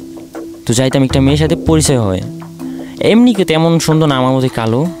নানু লাগে, তো যাইতাম, একটা মেয়ের সাথে পরিচয় হয়, এমনি তেমন সুন্দর না, আমার মধ্যে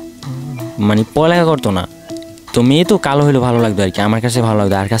কালো, মানে পড়ালেখা করতো না, তো মেয়ে তো কালো হলে ভালো লাগতো আর কি, আমার কাছে ভালো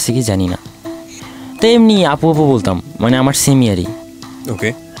লাগতো, আর কাছে কি জানি না। তো এমনি আপু বলতাম, মানে আমার সিনিয়রই। ওকে,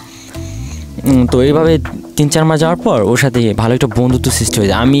 তো এইভাবে 3-4 মাস যাওয়ার পর ওর সাথে ভালো একটা বন্ধুত্ব সৃষ্টি হয়ে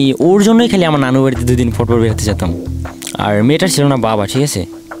যায়। আমি ওর জন্যই খালি আমার নানু বাড়িতে 2 দিন ফটো বেরোতে যেতাম। আর মেয়েটার ছিল না বাবা, ঠিক আছে,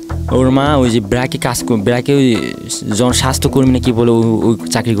 ওর মা ওই যে ব্র্যাকে ওই স্বাস্থ্যকর্মী না কি বলে ওই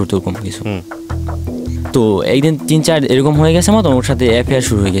চাকরি করতো, ওরকম কিছু। তো একদিন 3-4 এরকম হয়ে গেছে মতো, ওর সাথে অ্যাফেয়ার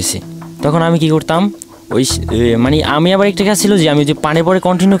শুরু হয়ে গেছে। তখন আমি কি করতাম, ওই মানে আমি আবার একটা কাজ ছিল যে আমি যে পানে পরে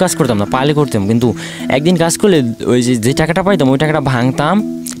কন্টিনিউ কাজ করতাম না, পালে করতাম, কিন্তু একদিন কাজ করলে ওই যে টাকাটা পাইতাম, ওই টাকাটা ভাঙতাম,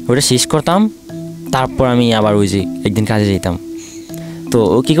 ওটা শেষ করতাম, তারপর আমি আবার ওই যে একদিন কাজে যেতাম। তো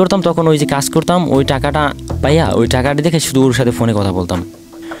কী করতাম, তখন ওই যে কাজ করতাম, ওই টাকাটা পাইয়া ওই টাকাটা দেখে শুধু ওর সাথে ফোনে কথা বলতাম,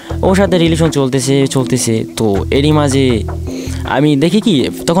 ওর সাথে রিলেশন চলতেছে। তো এরই মাঝে আমি দেখি কি,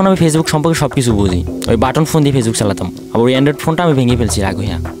 তখন আমি ফেসবুক সম্পর্কে সব কিছু বুঝি, ওই বাটন ফোন দিয়ে ফেসবুক চালাতাম, আবার ওই অ্যান্ড্রয়েড ফোনটা আমি ভেঙে ফেলছি রাগ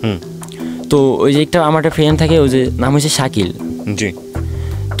হইয়া। তো ওই যে আমার একটা ফ্রেন্ড থাকে, ওই যে নাম হয়েছে শাকিল। জি।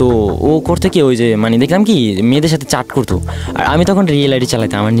 তো ও করতে কি, ওই যে মানে দেখলাম কি মেয়েদের সাথে চাট করতো, আর আমি তখন রিয়েল আইডি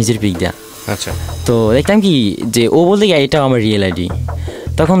চালাতাম, আমার নিজের পিক দেয়া। আচ্ছা। তো দেখতাম কি যে ও বলতে কি এটাও আমার রিয়েল আইডি,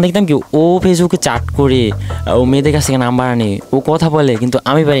 তখন দেখতাম কি ও ফেসবুকে চাট করে, ও মেয়েদের কাছ থেকে নাম্বার আনে, ও কথা বলে, কিন্তু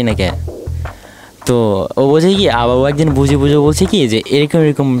আমি পারি না কে। তো ও বোঝে কি, আবার ও একদিন বুঝে বলছে কি যে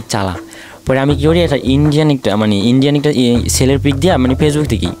এরকম চালা। পরে আমি কী করি, একটা ইন্ডিয়ান একটা সেলের পিক দিয়া, মানে ফেসবুক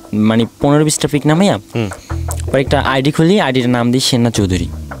থেকেই মানে 15-20টা পিক নামাইয়া, পরে একটা আইডি খুলি, আইডিটার নাম দিই সেন্না চৌধুরী।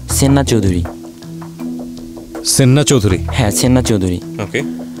 হ্যাঁ, সেন্না চৌধুরী। ওকে।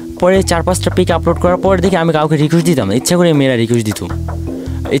 পরে 4-5টা পিক আপলোড করার পর দেখি আমি কাউকে রিকোয়েস্ট দিতাম না, ইচ্ছা করে মেয়েরা রিকোয়েস্ট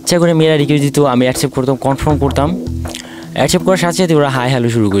দিত, আমি অ্যাকসেপ্ট করতাম, কনফার্ম করতাম, অ্যাকসেপ্ট করার সাথে সাথে ওরা হাই হ্যালো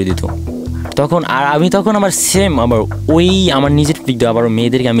শুরু করে দিত। তখন আমি আবার সেম আবার ওই আমার নিজের পিক দিয়ে আবার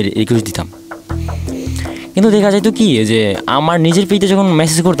মেয়েদেরকে আমি রিকোয়েস্ট দিতাম। কিন্তু দেখা যেত কি যে আমার নিজের পিকতে যখন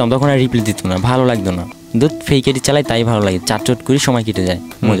মেসেজ করতাম তখন আর রিপ্লাই দিত না, ভালো লাগতো না, ফেক আইডি চালাই তাই ভালো লাগে, চাট করি সময় কেটে যায়,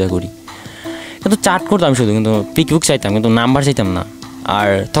 মজা করি। কিন্তু চাট করতাম শুধু, কিন্তু পিক চাইতাম, কিন্তু নাম্বার চাইতাম না। আর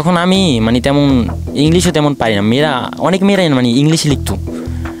তখন আমি তেমন ইংলিশও তেমন পারি না, অনেক মেয়েরাই ইংলিশে লিখতো।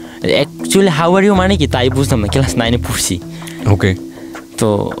 অ্যাকচুয়ালি হাউ আর ইউ কি তাই বুঝতাম না, ক্লাস 9-এ পড়ছি। ওকে। তো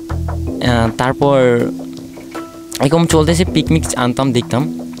তারপর এরকম চলতেছে, পিকনিক আনতাম, দেখতাম।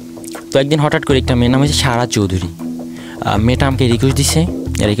 তো একদিন হঠাৎ করে একটা মেয়ের নাম হচ্ছে সারা চৌধুরী, মেয়েটা আমাকে রিকোয়েস্ট দিচ্ছে,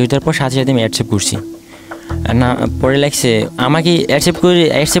 রিকোয়েস্ট দেওয়ার পর সাথে সাথে আমি অ্যাকসেপ্ট করছি না। পরে লাগছে আমাকে অ্যাকসেপ্ট করে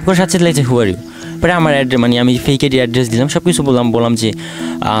সাথে সাথে লাগছে হু আর ইউ। পরে আমার আমি ফেক আইডি অ্যাড্রেস দিলাম, সব কিছু বললাম যে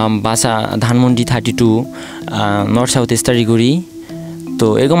বাসা ধানমন্ডি 32 নর্থ সাউথ স্টাডিগুড়ি। তো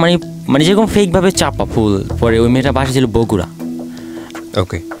এরকম যেরকম ফেকভাবে চাপা ফুল। পরে ওই মেয়েটার বাসা ছিল বগুড়া।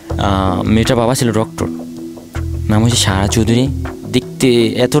 ওকে। মেয়েটার বাবা ছিল ডক্টর, নাম হচ্ছে সারা চৌধুরী। দেখতে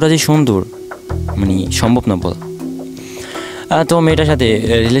এতটা যে সুন্দর সম্ভব না বল। তো মেয়েটার সাথে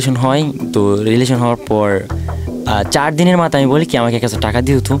রিলেশন হয়। তো রিলেশন হওয়ার পর 4 দিনের মাথায় আমি বলি কি আমাকে 1000 টাকা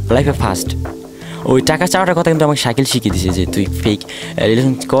দিয়ে হতো, লাইফে ফার্স্ট। ওই টাকা চাওয়াটার কথা কিন্তু আমাকে সাইকেল শিখিয়ে দিয়েছে যে তুই ফেক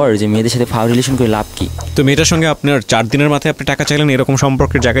রিলেশন কর, যে মেয়েদের সাথে ফাও রিলেশন করে লাভ কি। তো মেয়েটার সঙ্গে আপনার 4 দিনের মাথায় আপনি টাকা চাইলেন, এরকম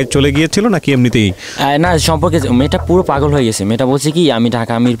সম্পর্কের জায়গায় চলে গিয়েছিল নাকি এমনিতেই? না, সম্পর্কে মেয়েটা পুরো পাগল হয়ে গেছে। মেয়েটা বলছে কি আমি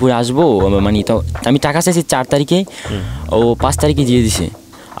ঢাকা মিরপুরে আসবো, তো আমি টাকা চাইছি 4 তারিখে, ও 5 তারিখে দিয়ে দিছে।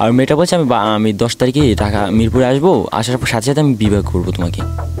 আর মেয়েটা বলছে আমি 10 তারিখে ঢাকা মিরপুরে আসবো, আসার পর সাথে সাথে আমি বিবাহ করবো তোমাকে।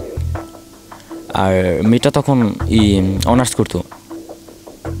 আর মেয়েটা তখন অনার্স করতো।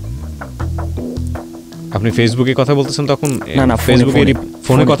 আপনি ফেসবুকে কথা বলতেছেন তখন? না, ফেসবুকে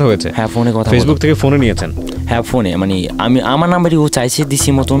ফোনে কথা হয়েছে? হ্যাঁ, ফোনে কথা। ফেসবুক থেকে ফোনে নিয়েছেন? হ্যাঁ, ফোনে আমি আমার নাম্বারই ও চাইছে দিছি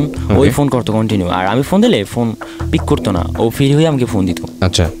মতন, ওই ফোন করতো কন্টিনিউ। আর আমি ফোন দিলে ফোন পিক করতো না, ও ফ্রি হয়ে আমাকে ফোন দিত।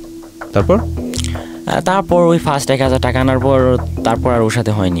 আচ্ছা, তারপর ওই ফার্স্ট 1000 টাকা আনার পর তারপর আর ওর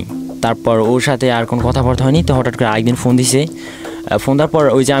সাথে হয়নি। তারপর ওর সাথে আর কোনো কথাবার্তা হয়নি। তো হঠাৎ করে আরেকদিন ফোন দিছে। ফোন দেওয়ার পর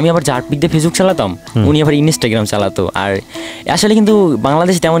ওই যে আমি আবার যার পিক দিয়ে ফেসবুক চালাতাম, উনি আবার ইনস্টাগ্রাম চালাতো। আর আসলে কিন্তু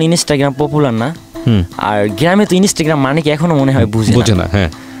বাংলাদেশে তেমন ইনস্টাগ্রাম পপুলার না। আর গ্রামে তো ইনস্টাগ্রাম কি এখনো মনে হয় বুঝে না। হ্যাঁ।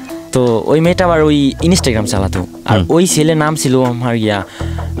 তো ওই মেয়েটা আবার ওই ইনস্টাগ্রাম চালাতো। আর ওই ছেলের নাম ছিল আমার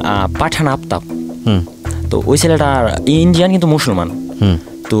পাঠান আফতাব। তো ওই ছেলেটা ইন্ডিয়ান কিন্তু মুসলমান।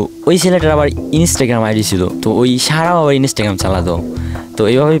 তো ওই ছেলেটার আবার ইনস্টাগ্রাম আইডি ছিল। তো ওই সারাও আবার ইনস্টাগ্রাম চালাতো। তো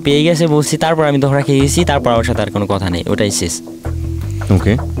এইভাবে পেয়ে গেছে বলছি। তারপর আমি ধরা খেয়ে গেছি। তারপর ওর সাথে আর কোনো কথা নেই, ওটাই শেষ।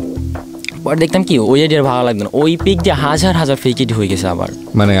 ওকে। পরে দেখতাম কি ওই আইডি আর ভালো লাগতো না, ওই পিক দিয়ে হাজার ফেক আইডি হয়ে গেছে আবার।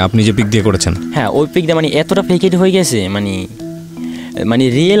 আপনি যে পিক দিয়ে করেছেন? হ্যাঁ, ওই পিক দিয়ে এতটা ফেক আইডি হয়ে গেছে,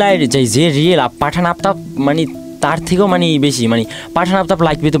 রিয়েল আইডি যে রিয়েল পাঠান আফতাব তার থেকেও বেশি পাঠান আফতাব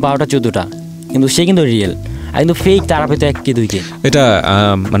লাইক পেতো 12টা-14টা, কিন্তু সে কিন্তু রিয়েল। আর কিন্তু ফেক তারা পেতো 1-2কে। এটা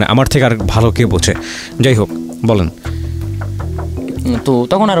আমার থেকে আর ভালো কে বোঝে। যাই হোক, বলেন। তো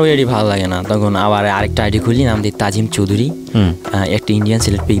তখন আর ওই আইডি ভালো লাগে না। তখন আবার আরেকটা আইডি খুলি, নাম দিই তাজিম চৌধুরী। একটা ইন্ডিয়ান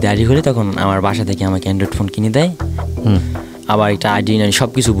ছেলের পিক দিয়ে আইডি খুলি। তখন আমার বাসা থেকে আমাকে অ্যান্ড্রয়েড ফোন কিনে দেয়। আবার একটা আইডি সব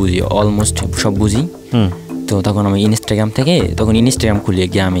কিছু বুঝি, অলমোস্ট সব বুঝি। তো তখন আমি ইনস্টাগ্রাম খুলি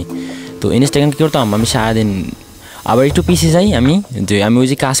গ্রামে। তো ইনস্টাগ্রাম কী করতাম আমি সারাদিন, আবার একটু পিছিয়ে যাই আমি ওই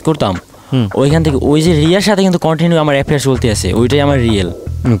যে কাজ করতাম ওইখান থেকে ওই যে রিয়ার সাথে কিন্তু কন্টিনিউ আমার অ্যাফেয়ার চলতে আছে, ওইটাই আমার রিয়েল।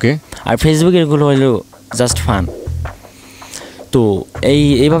 ওকে। আর ফেসবুকের গুলো হলো জাস্ট ফান। তো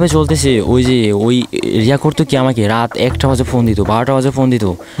এইভাবে চলতেছে। ওই রিয়া করতো কি আমাকে রাত 1টা বাজে ফোন দিত, 12টা বাজে ফোন দিত।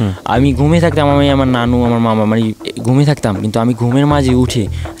 আমি ঘুমিয়ে থাকতাম, আমার নানু আমার মামা ঘুমিয়ে থাকতাম, কিন্তু আমি ঘুমের মাঝে উঠে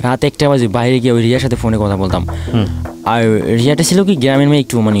রাত 1টা বাজে বাইরে গিয়ে ওই রিয়ার সাথে ফোনে কথা বলতাম। আর রিয়াটা ছিল কি গ্রামের মেয়ে,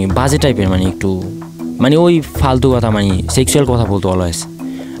 একটু বাজে টাইপের, একটু ওই ফালতু কথা সেক্সুয়াল কথা বলতো অলওয়েজ।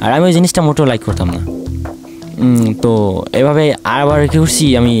 আর আমি ওই জিনিসটা মোটেও লাইক করতাম না। তো এভাবে আবার কি করছি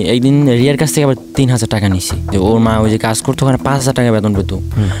আমি, একদিন রিয়ার কাছ থেকে আবার 3000 টাকা নিছি। যে ওর মা ওই যে কাজ করতো ওখানে 5000 টাকা বেতন পেতো।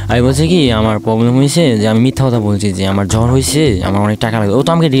 আমি বলছি কি আমার প্রবলেম হয়েছে, যে আমি মিথ্যা কথা বলছি যে আমার জ্বর হয়েছে, আমার অনেক টাকা লাগবে। ও তো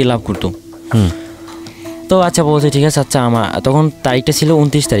আমাকে রিয়েল লাভ করতো। তো আচ্ছা বলছে ঠিক আছে। আচ্ছা আমার তখন তারিখটা ছিল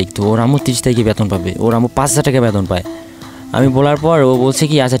 29 তারিখ। তো ওর আম্মু 30 তারিখে বেতন পাবে, ওর আম্মু 5000 টাকা বেতন পায়। আমি বলার পর ও বলছে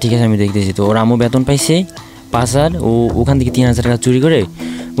কি আচ্ছা ঠিক আছে আমি দেখতেছি। তো ওর আম্মু বেতন পাইছে 5000, ও ওখান থেকে 3000 টাকা চুরি করে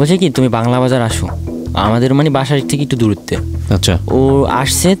বলছে কি তুমি বাংলা বাজার আসো, আমাদের বাসার থেকে একটু দূরত্বে। আচ্ছা। ও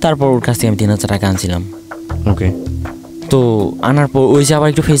আসছে, তারপর ওর কাছ থেকে আমি 3000 টাকা আনছিলাম। ওকে। তো আনার পর ওই যে আবার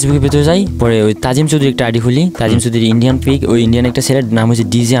একটু ফেসবুকের ভেতরে যাই। পরে ওই তাজিম চৌধুরী একটা আইডি খুলি, তাজিম চৌধুরী ইন্ডিয়ান পিক। ওই ইন্ডিয়ান একটা ছেলের নাম হচ্ছে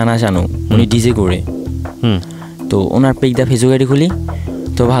ডিজে আনাস আনু, উনি ডিজে করে। তো ওনার পিক দা ফেসবুক আইডি খুলি।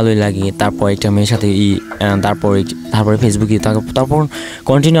 তো তো ভালোই লাগে। তারপর একটা মেয়ের সাথে তারপরে ফেসবুকে তারপর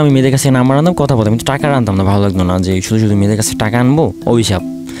কন্টিনিউ আমি মেয়েদের কাছে নাম্বার আনতাম, কথা বলতাম, কিন্তু টাকা আনতাম না, ভালো লাগতো না যে শুধু শুধু মেয়েদের কাছে টাকা আনবো অভিশাপ।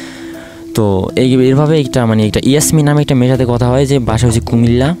 তো এইভাবে একটা ইয়াসমিন নামে একটা মেয়ের সাথে কথা হয়, যে বাসা হচ্ছে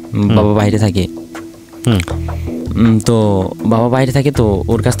কুমিল্লা, বাবা বাইরে থাকে। তো বাবা বাইরে থাকে, তো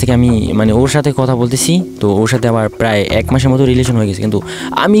ওর কাছ থেকে আমি ওর সাথে কথা বলতেছি। তো ওর সাথে আবার প্রায় 1 মাসের মতো রিলেশন হয়ে গেছে, কিন্তু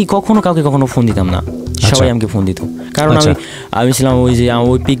আমি কাউকে কখনো ফোন দিতাম না, সবাই আমাকে ফোন দিত। কারণ আমি ছিলাম ওই যে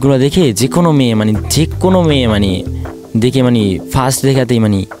ওই পিকগুলো দেখে যে কোনো মেয়ে দেখে ফার্স্ট দেখাতেই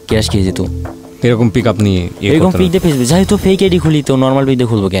ক্র্যাশ খেয়ে যেত। এরকম পিক আপনি এরকম পিক দিয়ে ফেসবুক যেহেতু ফেক আইডি খুলি, তো নর্মাল পিক দিয়ে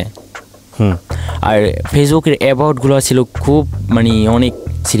খুলবো কে? আর ফেসবুকের অ্যাবাউটগুলো ছিল খুব অনেক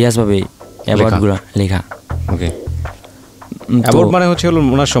সিরিয়াসভাবে অ্যাবাউটগুলো লেখা। ওকে, অ্যাবাউট হচ্ছে হলো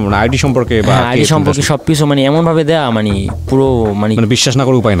ওনার সম্পর্কে, আইডি সম্পর্কে বা আইডি সম্পর্কে সবকিছু এমন ভাবে দেয়া পুরো বিশ্বাস না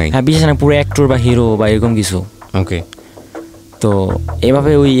করার উপায় নাই। হ্যাঁ, বিশ্বাস না, পুরো অ্যাক্টর বা হিরো বা এরকম কিছু। ওকে, তো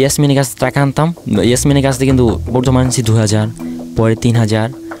এভাবে ওই ইয়াসমিনের কাছে টাকা আনতাম। ইয়াসমিনের কাছ থেকে কিন্তু প্রথম আনছি 2000, পরে 3000,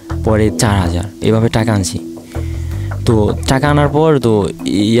 পরে 4000, এভাবে টাকা আনছি। তো টাকা আনার পর তো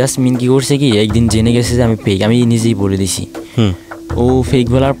ইয়াসমিন কি করছে কি, একদিন জেনে গেছে যে আমি ফেক, আমি নিজেই বলে দিছি। ও ফেক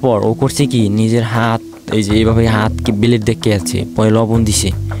বলার পর ও করছে কি, নিজের হাত এই যে এইভাবে হাতকে ব্লেড দেখে আছে, পরে লবণ দিছে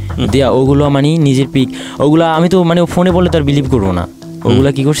দেয়া, ওগুলো নিজের পিক, ওগুলা আমি তো ফোনে বললে তো আর বিলিভ করবো না। ওগুলা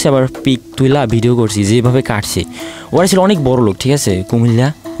কি করছে, আবার পিক তুইলা ভিডিও করছি যেভাবে কাটছে। ওরা ছিল অনেক বড় লোক, ঠিক আছে, কুমিল্লা,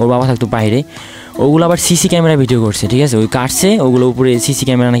 ওর বাবা থাকতো বাইরে। ওগুলো আবার সিসি ক্যামেরা ভিডিও করছে, ঠিক আছে, ওই কাটছে, ওগুলো উপরে সিসি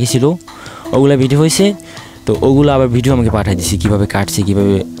ক্যামেরা নাকি ছিল, ওগুলা ভিডিও হয়েছে। তো ওগুলো আবার ভিডিও আমাকে পাঠিয়ে দিছি, কীভাবে কাটছে,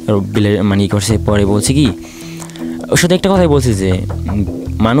 কীভাবে করছে। পরে বলছে কি, ওর সাথে একটা কথাই বলছে যে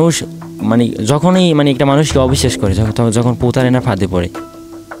মানুষ যখনই একটা মানুষকে অবিশ্বাস করে, যখন প্রতারণার ফাঁদে পড়ে।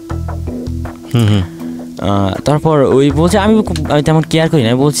 তারপর ওই বলছে আমি তেমন কেয়ার করি না,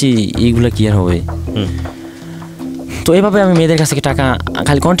 আমি বলছি এইগুলো কেয়ার হবে। তো এইভাবে আমি মেয়েদের কাছ থেকে টাকা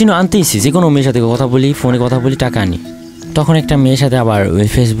খালি কন্টিনিউ আনতেইছি, যে কোনো মেয়ের সাথে কথা বলি, ফোনে কথা বলি, টাকা আনি। তখন একটা মেয়ের সাথে আবার ওই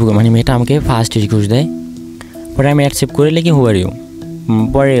ফেসবুকে মেয়েটা আমাকে ফার্স্ট রিকোয়েস্ট দেয়, পরে আমি অ্যাকসেপ্ট করে লিখি হু আর ইউ।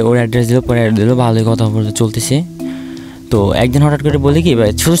 পরে ওর অ্যাড্রেস দিল, ভালোই কথা বলতে চলতেছে। তো একদিন হঠাৎ করে বলি কি,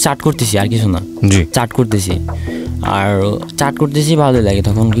 শুধু চাট করতেছি আর কিছু না, চাট করতেছি ভালোই লাগে।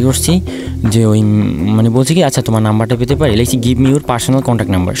 তখন কি করছি যে ওই বলছি কি, আচ্ছা তোমার নাম্বারটা পেতে পারি, লিখছি give me your personal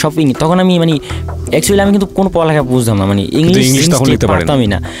contact number, সব ইংলিশ। তখন আমি অ্যাকচুয়ালি আমি কিন্তু কোনো পড়ালেখা বুঝতাম না, ইংলিশ পারতামই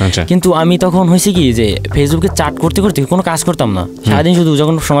না। কিন্তু আমি তখন হয়েছে কি যে ফেসবুকে চাট করতে করতে কোনো কাজ করতাম না, সারাদিন শুধু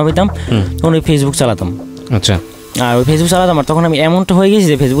যখন সময় পেতাম তখন ওই ফেসবুক চালাতাম। আচ্ছা, আর ওই ফেসবুক চালাতাম। আর তখন আমি এমনটা হয়ে গেছি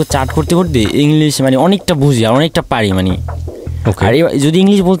যে ফেসবুক চাট করতে করতে ইংলিশ অনেকটা বুঝি আর অনেকটা পারি। আর যদি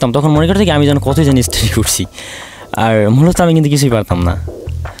ইংলিশ বলতাম তখন মনে করতে কি আমি যেন কতই জানি স্টাডি করছি, আর মূলত আমি কিন্তু কিছুই পারতাম না।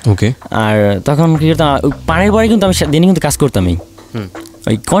 ওকে, আর তখন কি করতাম, পানের পরে কিন্তু আমি দিনে কিন্তু কাজ করতামই,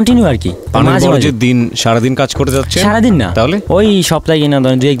 ওই কন্টিনিউ আর কি। সারাদিন কাজ করতে যাচ্ছে, সারাদিন না, তাহলে ওই সপ্তাহে কিনা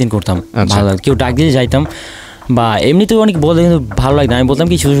 2-1 দিন করতাম। ভালো লাগে, কেউ ডাক দিয়ে যাইতাম, বা এমনিতেও অনেক বলতে কিন্তু ভালো লাগতো। আমি বলতাম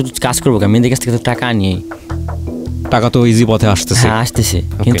কি শুধু শুধু কাজ করবো, মেয়েদের কাছ থেকে টাকা নিয়ে, টাকা তো ইজি পথে আসতেছে,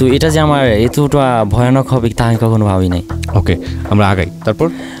 কিন্তু এটা যে আমার এতটা ভয়ানক হবে তা আমি কখনো ভাবি নাই। ওকে, আমরা আগাই।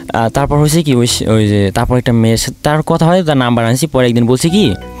 তারপর হয়েছে কি, ওই যে তারপর একটা মেয়ের সাথে তার কথা হয়, তার নাম্বার আনছি। পরে একদিন বলছি কি,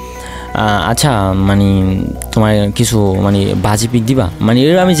 আচ্ছা তোমার কিছু বাজি পিক দিবা,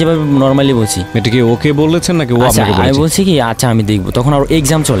 আমি যেভাবে নর্মালি বলছি। এটা কি ওকে বলেছেন নাকি ও আপনাকে বলেছে? আমি বলছি কি, আচ্ছা আমি দেখবো। তখন আর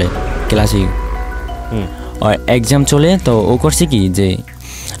এক্সাম চলে ক্লাসে, এক্সাম চলে। তো ও করছে কি যে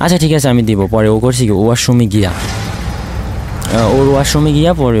আচ্ছা ঠিক আছে আমি দিব। পরে ও করছে কি, ওয়াশরুমে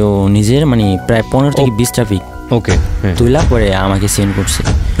গিয়া পরে ও নিজের প্রায় 15 থেকে 20টা পিক তুইলা পরে আমাকে সেন্ড করছে।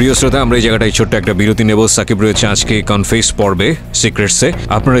 প্রিয় শ্রোতা, আমরা এই জায়গাটায় ছোট্ট একটা বিরতি নেব। সাকিব রয়েছে আজকে কনফেস পর্বে সিক্রেটসে।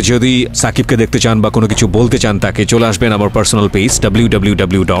 আপনারা যদি সাকিবকে দেখতে চান বা কোনো কিছু বলতে চান, তাকে চলে আসবেন আমার পার্সোনাল পেজ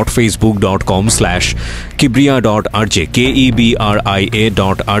www.facebook.com/kebria.rj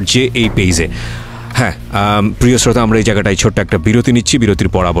KEBRIA.RJ এই পেজে। হ্যাঁ প্রিয় শ্রোতা, আমরা এই জায়গাটায় ছোট্ট একটা বিরতি নিচ্ছি, বিরতির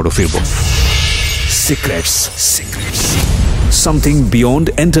পর আবারও ফিরব। Secrets. Something beyond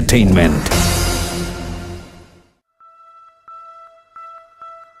entertainment.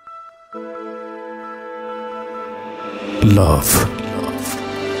 Love.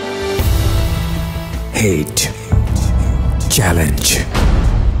 Hate. Challenge.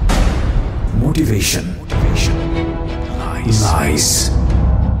 Motivation. Lies.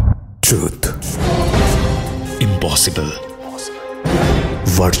 Truth. Impossible.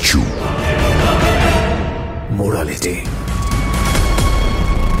 Virtue. Morality.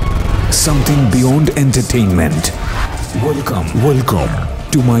 Something beyond entertainment. Welcome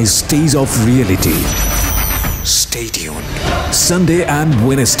to my stage of reality. Stay tuned. Sunday and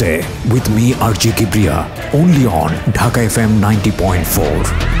Wednesday with me RJ Kebria, only on Dhaka FM 90.4.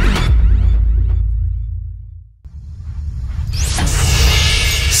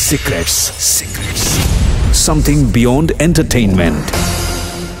 Secrets. Something beyond entertainment.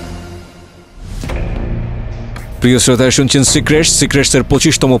 প্রিয় শ্রোতা, শুনছেন সিক্রেটসের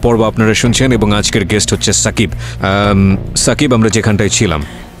 25তম পর্ব আপনারা শুনছেন, এবং আজকের guest হচ্ছে সাকিব। সাকিব, আমরা যেখানটায় ছিলাম,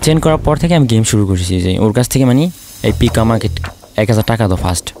 চেঞ্জ করার পর থেকে আমি গেম শুরু করেছি যে ওর কাছ থেকে মানে এই পিক আমাকে 1000 টাকা দাও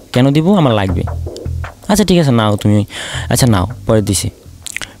ফার্স্ট। কেন দিব? আমার লাগবে। আচ্ছা ঠিক আছে নাও তুমি, আচ্ছা নাও, পরে দিছি।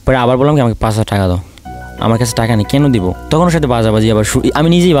 পরে আবার বললাম কি আমাকে 5000 টাকা দাও, আমার কাছে টাকা নেই। কেন দিব? তখন ওর সাথে বাজাবাজি আবার আমি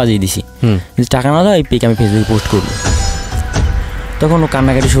নিজেই বাজিয়ে দিছি, টাকা না দাও এই পিক আমি ফেসবুকে পোস্ট করবো। তখন ও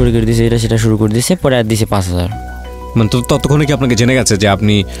কান্নাকাটি শুরু করে দিয়েছে, এটা সেটা শুরু করে দিয়েছে। পরে আর দিছে 5000। মানে ততক্ষণে কি আপনাকে জেনে গেছে যে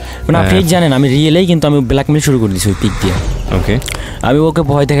আপনি না ফেক জানেন আমি রিয়েলেই, কিন্তু আমি ব্ল্যাকমেল শুরু করে দিয়েছি ওই পিক দিয়ে। ওকে, আমি ওকে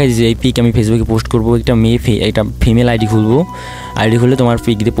ভয় দেখাই দিয়েছি এই পিক আমি ফেসবুকে পোস্ট করবো, একটা একটা ফিমেল আইডি খুলবো, আইডি খুলে তোমার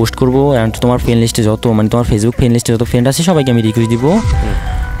পিক দিয়ে পোস্ট করবো, অ্যান্ড তোমার ফ্রেন্ড লিস্টে যত মানে তোমার ফেসবুক ফ্রেন্ড লিস্টে যত ফ্রেন্ড আছে সবাইকে আমি রিকোয়েস্ট দিব।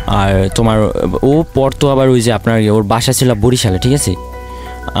 আর তোমার ও পড়তো আবার ওই যে আপনার ওর বাসা ছিল বরিশালে, ঠিক আছে,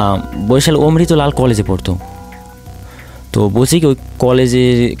 বরিশাল অমৃতলাল কলেজে পড়তো। তো বলছি কি ওই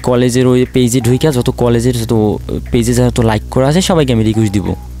কলেজের ওই পেজে ঢুকে যত কলেজের যত পেজে যত লাইক করা আছে সবাইকে আমি রিকোয়েস্ট দিব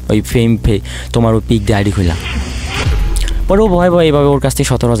ওই তোমার ওই পিক দিয়ে আইডি খুলা। পরে ও ভয় এভাবে ওর কাছ থেকে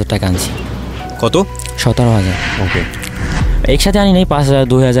 17,000 টাকা আনছি। কত? 17,000। ওকে, একসাথে আনি নাই, 5,000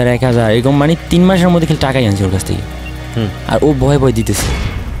 2,000 1,000 এরকম, মানে 3 মাসের মধ্যে খালি টাকাই আনছি ওর কাছ থেকে। আর ও ভয় দিতেছে।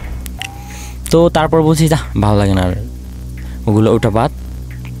 তো তারপর বলছি যা ভালো লাগে না আর ওটা বাদ।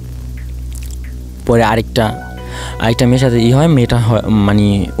 পরে আরেকটা মেয়ের সাথে হয়, মেয়েটা মানে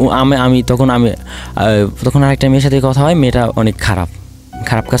আমি তখন আরেকটা মেয়ের সাথে কথা হয়, মেয়েটা অনেক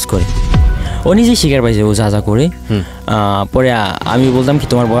খারাপ কাজ করে, ও নিজেই স্বীকার পাইছে ও যা করে। পরে আমি বলতাম কি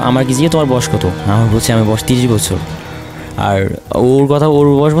আমার কি তোমার বয়স কত? আমার বলছে আমি বয়স 30 বছর। আর ওর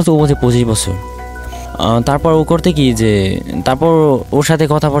বয়স বলছে, ও বলছে 25 বছর। তারপর ও করতে কি যে তারপর ওর সাথে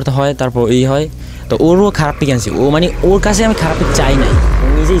কথাবার্তা হয়, তারপর এই হয়। তো ওরও খারাপ পিক আনছি, ও মানে ওর কাছে আমি খারাপ পিক চাই নাই, ও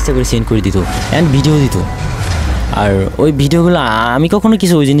নিজে ইচ্ছা করে সেন্ড করে দিত অ্যান্ড ভিডিও দিত। আর ওই ভিডিওগুলো আমি কখনো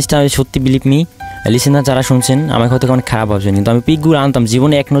কিছু ওই জিনিসটা সত্যি বিলিভ মি লিসেনার যারা শুনছেন আমাকে হয়তো অনেক খারাপ ভাবছেন, কিন্তু আমি পিকগুলো আনতাম,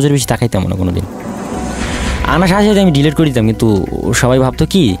 জীবনে এক নজর বেশি তাকাইতাম না কোনো দিন। আনার সাথে সাথে আমি ডিলিট করে দিতাম, কিন্তু সবাই ভাবতো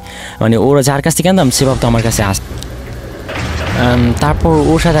কি মানে ওরা যার কাছ থেকে আনতাম সে ভাবতো আমার কাছে তারপর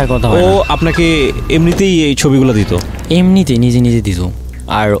ওর সাথে আর কথা হয় না। ও আপনাকে এমনিতেই এই ছবিগুলো দিত? এমনিতে নিজে দিত।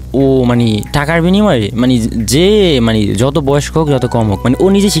 আর ও মানে টাকার বিনিময়ে মানে যে মানে যত বয়স্ক হোক যত কম হোক, মানে ও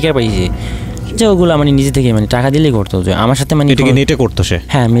নিজে স্বীকার পাইছে যে ওগুলো মানে নিজে থেকে মানে টাকা দিলেই করতো যে আমার সাথে, মানে এটাকে নেটে করতো সে?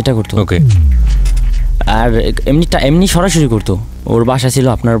 হ্যাঁ মেয়েটা করতো। ওকে। আর এমনি সরাসরি করতো। ওর বাসা ছিল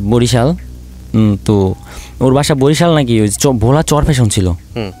আপনার বরিশাল, তো ওর বাসা বরিশাল নাকি ওই ভোলা চর ফ্যাশন ছিল,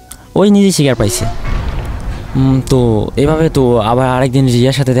 ওই নিজে স্বীকার পাইছে। তো এভাবে তো আবার আরেকদিন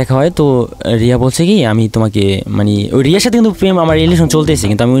রিয়ার সাথে দেখা হয়। তো রিয়া বলছে কি আমি তোমাকে মানে ওই রিয়ার সাথে কিন্তু প্রেম আমার রিলেশন চলতেছে,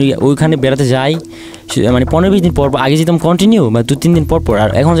 কিন্তু আমি ওইখানে বেড়াতে যাই মানে 15-20 দিন পর, আগে যেতাম কন্টিনিউ বা 2-3 দিন পর, আর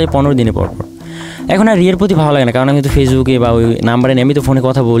এখন যাই 15 দিনে পর। এখন আর রিয়ার প্রতি ভালো লাগে না, কারণ আমি তো ফেসবুকে বা ওই নাম্বারে আমি তো ফোনে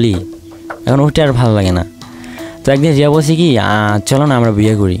কথা বলি, এখন ওইটা আর ভালো লাগে না। তো একদিন রিয়া বলছে কি চলো না আমরা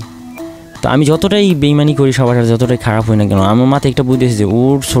বিয়ে করি। তো আমি যতটাই বেইমানি করি সবার সাথে, যতটাই খারাপ হই না কেন, আমার মাথায় একটা বুদ্ধি এসেছে,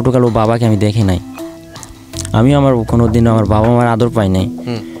 ওর ছোটোকাল ওর বাবাকে আমি দেখি নাই, আমি আমার কোনো দিন আমার বাবা মার আদর পাই নাই।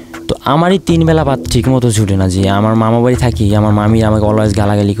 তো আমারই 3 বেলা ভাত ঠিক মতো ছুটে না, যে আমার মামা বাড়ি থাকি, আমার মামি আমাকে অলওয়েজ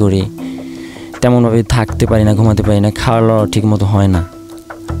গালাগালি করে, তেমনভাবে থাকতে পারি না, ঘুমাতে পারি না, খাওয়া দাওয়া ঠিক মতো হয় না।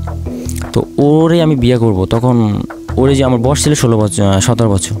 তো ওরে আমি বিয়ে করব, তখন ওরে যে আমার বয়স ছিল 17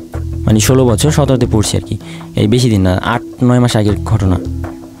 বছর, মানে 16 বছর 17তে পড়ছি আর কি, এই বেশি দিন না, 8-9 মাস আগের ঘটনা।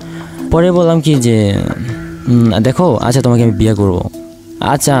 পরে বললাম কি যে দেখো আচ্ছা তোমাকে আমি বিয়ে করব।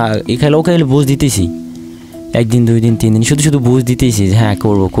 আচ্ছা এখানে ওকে বুঝ দিতেছি, 1 দিন 2 দিন 3 দিন শুধু বুঝ দিতেছি যে হ্যাঁ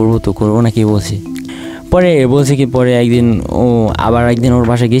করবো না কি বলছি। পরে বলছে কি পরে একদিন একদিন ওর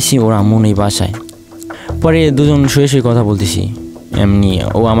বাসায় গেছি, ওর আম্মু নেই বাসায়। পরে দুজন শুয়ে কথা বলতেছি এমনি,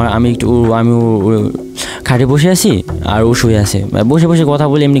 আমি খাটে বসে আছি আর ও শুয়ে আছে, বসে কথা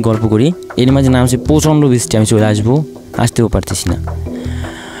বলে এমনি গল্প করি। এর মাঝে নামছে প্রচণ্ড বৃষ্টি, আমি চলে আসতেও পারতেছি না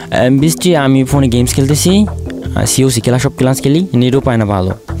বৃষ্টি। আমি ফোনে গেমস খেলতেছি, সিওসি ক্লাস খেলি, নেটও পায় না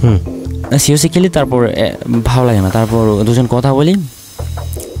ভালো, সিওসি খেলি। তারপর ভালো লাগে না, তারপর দুজন কথা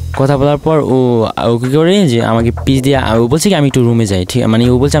বলার পর ও কী করে যে আমাকে পিস দিয়ে ও বলছে কি আমি একটু রুমে যাই, ঠিক মানে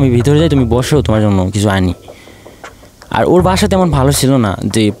ও বলছে আমি ভিতরে যাই, তুমি বসো, তোমার জন্য কিছু আনি। আর ওর বাসা তেমন ভালো ছিল না,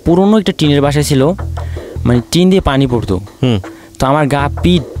 যে পুরনো একটা টিনের বাসা ছিল, মানে টিন দিয়ে পানি পড়তো। তো আমার গা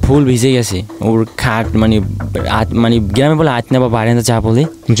পিঠ ফুল ভিজে গেছে, ওর খাট মানে গ্রামে বলে আতনা বা বারান্দা চা বলে,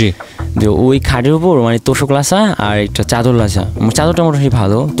 জি, যে ওই খাটের উপর মানে তোষক লাসা আর একটা চাদর লাসা, চাদরটা মোটামুটি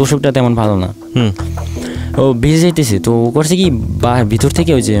ভালো, তোষকটা তেমন ভালো না। ও ভিজে যাইতেছে। তো ও করছে কি ভিতর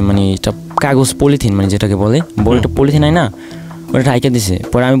থেকে ওই যে মানে একটা কাগজ পলিথিন মানে যেটাকে বলে বড় একটা পলিথিন হয় না, ওটা ঢাইকা দিছে।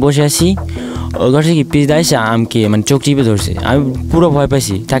 পরে আমি বসে আছি, ও করছে কি পিস দাইছে আমাকে মানে চোখ চিপে ধরছে, আমি পুরো ভয়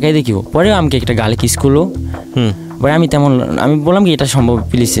পাইছি, তাকাই দেখিও। পরে আমাকে একটা গালে কিস করলো। পরে আমি বললাম কি এটা সম্ভব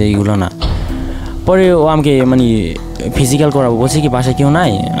প্লিজ এইগুলো না। পরে ও আমাকে মানে ফিজিক্যাল করাবো বলছে কি বাসায় কেউ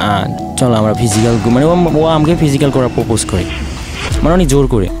নাই, চলো আমরা ফিজিক্যাল, মানে ও আমাকে ফিজিক্যাল করার প্রপোজ করে, মানে অনেক জোর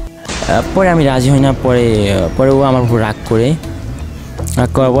করে। পরে আমি রাজি হই না। পরে ও আমার উপর রাগ করার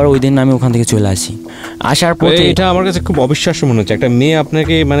পর ওই দিন আমি ওখান থেকে চলে আসি। আসার পর এটা আমার কাছে খুব অবিশ্বাস্য মনে হচ্ছে, একটা মেয়ে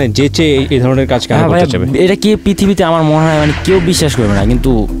আপনাকে মানে যেচে এই ধরনের কাজ কেন করতে চাইবে? এটা কি পৃথিবীতে আমার মনে হয় মানে কেউ বিশ্বাস করবে না।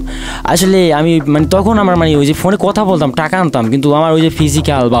 কিন্তু আসলে আমি মানে তখন আমার মানে ওই যে ফোনে কথা বলতাম, টাকা আনতাম, কিন্তু আমার ওই যে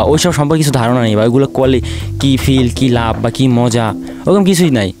ফিজিক্যাল বা ওইসব সম্পর্কে কিছু ধারণা নেই, বা ওইগুলো করলে কী ফিল, কী লাভ বা কী মজা, ওরকম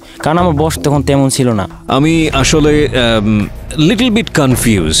কিছুই নাই, কারণ আমার বয়স তখন তেমন ছিল না। আমি আসলে লিটল বিট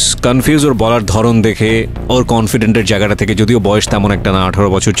কনফিউজ ওর বলার ধরন দেখে, ওর কনফিডেন্টের জায়গাটা থেকে, যদিও বয়স তেমন একটা না, 18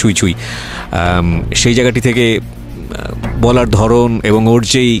 বছর ছুঁই, সেই জায়গাটি থেকে বলার ধরন এবং ওর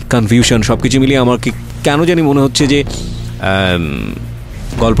যেই কনফিউশন সব কিছু মিলিয়ে আমার কেন জানি মনে হচ্ছে যে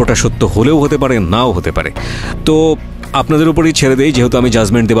গল্পটা সত্য হলেও হতে পারে, নাও হতে পারে। তো আপনাদের উপরেই ছেড়ে দেই, যেহেতু আমি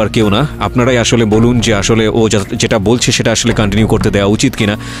জাজমেন্ট দেবার কেউ না। আপনারাই আসলে বলুন যে আসলে ও যেটা বলছে সেটা আসলে কন্টিনিউ করতে দেওয়া উচিত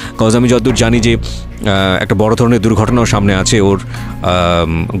কিনা। কজ আমি যতদূর জানি যে একটা বড় ধরনের দুর্ঘটনাও সামনে আছে ওর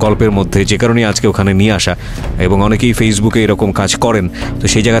গল্পের মধ্যে, যে কারণেই আজকে ওখানে নিয়ে আসা, এবং অনেকেই ফেসবুকে এরকম কাজ করেন। তো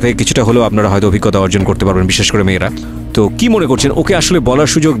সেই জায়গা থেকে কিছুটা হলেও আপনারা হয়তো অভিজ্ঞতা অর্জন করতে পারবেন, বিশেষ করে মেয়েরা। তো কি মনে করছেন, ওকে আসলে বলার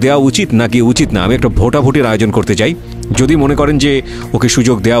সুযোগ দেওয়া উচিত নাকি উচিত না? আমি একটা ভোটাভুটির আয়োজন করতে চাই। যদি মনে করেন যে ওকে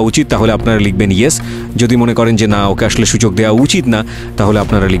সুযোগ দেওয়া উচিত তাহলে আপনারা লিখবেন ইয়েস, যদি মনে করেন যে না ওকে আসলে সুযোগ দেওয়া উচিত না তাহলে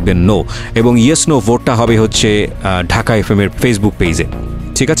আপনারা লিখবেন নো। এবং ইয়েস নো ভোটটা হবে হচ্ছে ঢাকা এফএম এর ফেসবুক পেজে।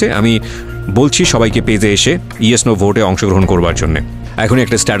 ঠিক আছে, আমি বলছি সবাইকে পেজে এসে ইয়েস নো ভোটে অংশগ্রহণ করবার জন্য। এখনই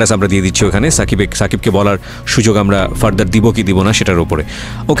একটা স্ট্যাটাস আমরা দিয়ে দিচ্ছি ওখানে, সাকিবকে বলার সুযোগ আমরা ফার্দার দিব কি দিব না সেটার উপরে।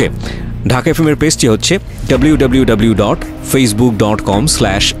 ওকে, ঢাকা এফএম এর পেজটি হচ্ছে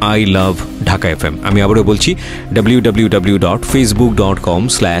www.facebook.com/ilovedhakafm। আমি আবারও বলছি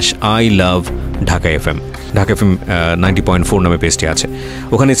www.facebook.com/ilovedhakafm। ঢাকা এফএম 90.4 নামে পেজটি আছে,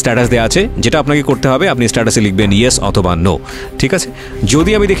 ওখানে স্ট্যাটাস দেওয়া আছে। যেটা আপনাকে করতে হবে, আপনি স্ট্যাটাসে লিখবেন ইয়েস অথবা নো। ঠিক আছে,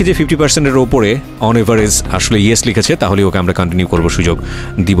 যদি আমি দেখি যে 50%-এর ওপরে অন এভারেজ আসলে ইয়েস লিখেছে, তাহলে ওকে আমরা কন্টিনিউ করবো, সুযোগ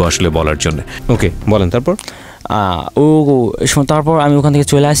দিব আসলে বলার জন্য। ওকে, বলেন তারপর। তারপর আমি ওখান থেকে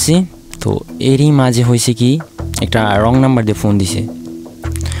চলে আসছি। তো এরই মাঝে হয়েছে কি, একটা রং নাম্বার দিয়ে ফোন দিছে।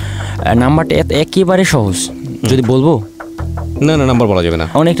 নাম্বারটা একেবারে সহজ, যদি বলবো না নাম্বার বলা যাবে না,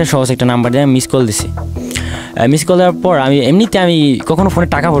 অনেকটা সহজ একটা নাম্বার দিয়ে মিস কল দিছে। মিস কল দেওয়ার পর আমি কখনো ফোনে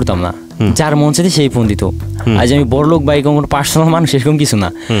টাকা ভরতাম না, যার মন চাইতে সেই ফোন দিত। আজ আমি বড় লোক বা কোনো পার্সোনাল মানুষ এরকম কিছু না,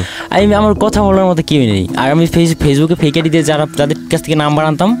 আমার কথা বলার মতো কেউ নেই। আর আমি ফেসবুকে ফেক আইডি দিয়ে যাদের কাছ থেকে নাম্বার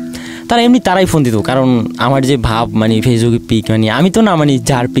আনতাম তারাই ফোন দিত। কারণ আমার যে ভাব মানে ফেসবুকে পিক, মানে আমি তো না মানে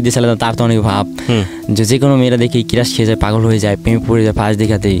যার পিক দিয়ে চালাতাম তার তো অনেক ভাব, যে কোনো মেয়েরা দেখে কিরাস খেয়ে যায়, পাগল হয়ে যায়, প্রেমে পড়ে যায় ফার্স্ট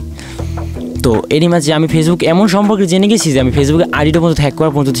দেখাতেই। তো এরই মাঝে আমি ফেসবুক এমন সম্পর্কে জেনে গেছি যে আমি ফেসবুকে আইডিটা পর্যন্ত হ্যাক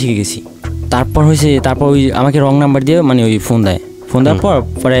করার পর্যন্ত শিখে গেছি। তারপর ওই আমাকে রং নাম্বার দিয়ে মানে ওই ফোন দেওয়ার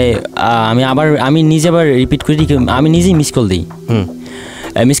পরে আমি নিজে আবার রিপিট করি, আমি নিজেই মিস কল দিই।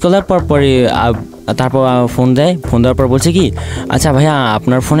 মিস কল দেওয়ার পরে তারপর ফোন দেওয়ার পর বলছে কি, আচ্ছা ভাইয়া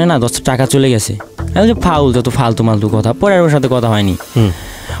আপনার ফোনে না 10 টাকা চলে গেছে। যত ফালতু কথা। পরে আর ওর সাথে কথা হয়নি।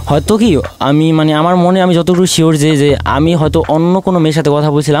 হয়তো কি আমার মনে আমি যতটুকু শিওর যে আমি হয়তো অন্য কোনো মেয়ের সাথে কথা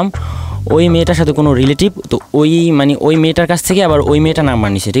বলছিলাম, ওই মেয়েটার সাথে কোনো রিলেটিভ, তো ওই মেয়েটার কাছ থেকে আবার ওই মেয়েটার নাম্বার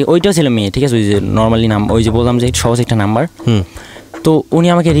নিছে। ঠিক, ওইটাও ছিল মেয়ে। ঠিক আছে, ওই যে নর্মালি ওই যে বললাম যে সহজ একটা নাম্বার। তো উনি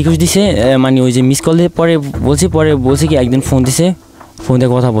আমাকে রিকোয়েস্ট দিছে, ওই যে মিস কল দিয়ে পরে বলছে কি একদিন ফোন দিছে, ফোন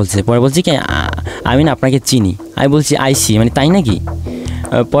দিয়ে কথা বলছে। পরে বলছি কি আমি না আপনাকে চিনি। আমি বলছি আইসি, তাই নাকি?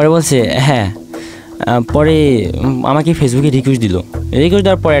 পরে বলছে হ্যাঁ। পরে আমাকে ফেসবুকে রিকোয়েস্ট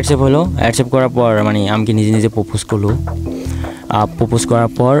দেওয়ার পর অ্যাকসেপ্ট করার পর আমাকে নিজে প্রপোজ করলো। প্রপোজ করার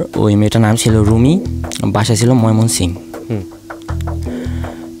পর ওই মেয়েটার নাম ছিল রুমি, বাসা ছিল ময়মনসিং।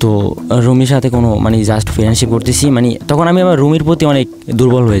 তো রুমির সাথে কোনো জাস্ট ফ্রেন্ডশিপ করতেছি। তখন আমি আমার রুমির প্রতি অনেক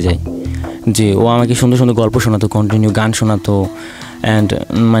দুর্বল হয়ে যাই, যে ও আমাকে সুন্দর সুন্দর গল্প শোনাতো, কন্টিনিউ গান শোনাতো, অ্যান্ড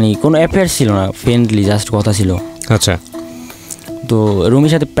কোনো অ্যাফেয়ার ছিল না, ফ্রেন্ডলি জাস্ট কথা ছিল। আচ্ছা, তো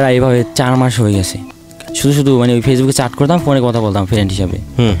রুমির সাথে প্রায় এভাবে 4 মাস হয়ে গেছে। শুধু ওই ফেসবুকে চ্যাট করতাম, ফোনে কথা বলতাম ফ্রেন্ড হিসাবে।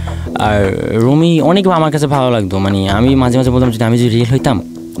 আর রুমি অনেক আমার কাছে ভালো লাগতো। আমি মাঝে মাঝে বলতাম যদি আমি যদি রিয়েল হইতাম,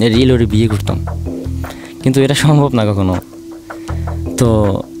 রিয়েল ওরে বিয়ে করতাম, কিন্তু এটা সম্ভব না কখনো। তো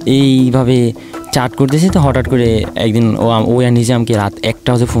এইভাবে চ্যাট করতেছি। তো হঠাৎ করে একদিন ও নিজে আমাকে রাত 1টা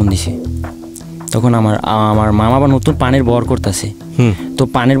বাজে ফোন দিছে। তখন আমার মামা আবার নতুন পানের বর করতেছে। তো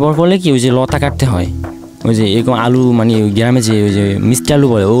পানের বর করলে কি, ওই যে লতা কাটতে হয়, ওই যে এরকম আলু ওই গ্রামে যে ওই যে মিষ্টি আলু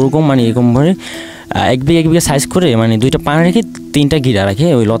বলে, ওরকম এরকম ভাবে 1 বিঘা সাইজ করে 2টা পান রেখে 3টা গিরা রাখে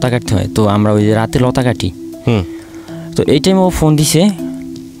ওই লতা কাটতে হয়। তো আমরা ওই যে রাতে লতা কাটি। তো এই টাইমে ও ফোন দিছে।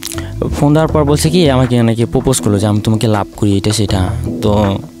 ফোন দেওয়ার পর বলছে কি আমাকে নাকি প্রপোজ করলো যে আমি তোমাকে লাভ করি এটা সেটা। তো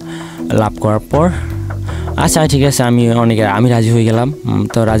লাভ করার পর আচ্ছা ঠিক আছে আমি রাজি হয়ে গেলাম।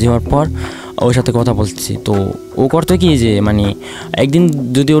 তো রাজি হওয়ার পর ওর সাথে কথা বলছি। তো ও করতো কি যে মানে একদিন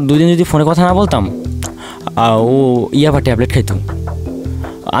যদি ওর 2 দিন যদি ফোনে কথা না বলতাম ও ইয়াবা ট্যাবলেট খাইতো।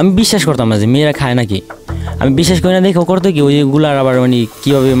 আমি বিশ্বাস করতাম না যে মেয়েরা খায় নাকি, আমি বিশ্বাস করি না দেখে ও করতো কি ওইগুলার আবার মানে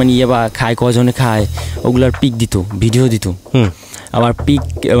কীভাবে মানে ইয়াবা খায়, কজনে খায় ওগুলার পিক দিত, ভিডিও দিত। আবার পিক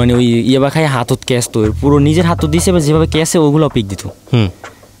মানে ওই ইয়াবা খায় হাতত ক্যাসতো, পুরো নিজের হাতত দিছে বা যেভাবে ক্যাসে ওগুলো পিক দিত,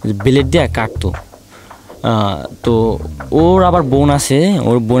 ব্লেড দিয়ে কাটতো। তো ওর আবার বোন আছে,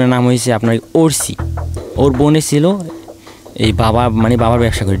 ওর বোনের নাম হয়েছে আপনার ওরসি। ওর বোনে ছিল এই বাবার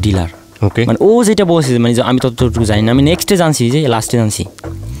ব্যবসা করে ডিলার। মানে ও যেটা বলছে মানে আমি ততটুকু জানি না, আমি নেক্সটে জানছি যে লাস্টে জানছি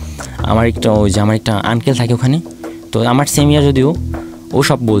আমার একটা আঙ্কেল থাকে ওখানে। তো আমার সেমিয়ার যদিও ও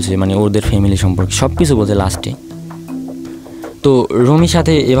সব বলছে মানে ওদের ফ্যামিলি সম্পর্কে সব কিছু বলছে লাস্টে। তো রুমির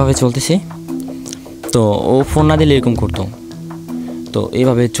সাথে এভাবে চলতেছে। তো ও ফোন না দিলে এরকম করতো। তো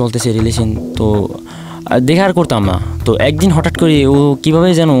এইভাবে চলতেছে রিলেশন। তো দেখার করতাম না। তো একদিন হঠাৎ করে ও কীভাবে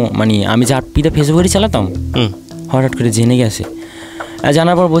যেন মানে আমি যার পিতা ফেসবুকে চালাতাম হঠাৎ করে জেনে গেছে।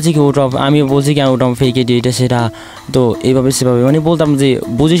 জানার পর বলছি কি আমি বলছি কি ওটা ফেক আইডি এটা সেটা। তো এইভাবে সেভাবে মানে বলতাম যে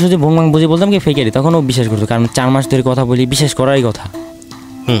বুঝে সুঝে ভোংভাং বুঝে বলতাম কি ফেক আইডি, তখন ও বিশ্বাস করতো, কারণ 4 মাস ধরে কথা বলি, বিশ্বাস করারই কথা।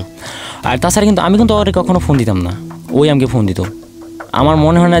 আর তাছাড়া কিন্তু আমি কিন্তু ওরে কখনো ফোন দিতাম না, ওই আমাকে ফোন দিত। আমার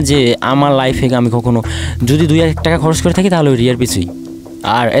মনে হয় না যে আমার লাইফে আমি কখনো যদি 2-1 টাকা খরচ করে থাকি তাহলে ওই রিয়ার পিছুই।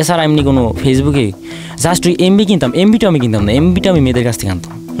 আর এছাড়া এমনি কোনো ফেসবুকে জাস্ট ওই এমবি কিনতাম, এমবিটা আমি কিনতাম না, এমবিটা আমি মেয়েদের কাছ থেকে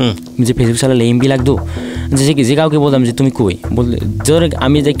আনতাম। যে ফেসবুক চালালে এমবি লাগতো, যে কাউকে বলতাম যে তুমি কই, বলতে ধরে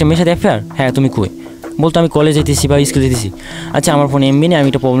আমি যে একটা মেয়ের সাথে অ্যাফেয়ার, হ্যাঁ তুমি কই, বলতো আমি কলেজ যেতেছি বা স্কুলে যেতেছি। আচ্ছা আমার ফোনে এমবি নেই, আমি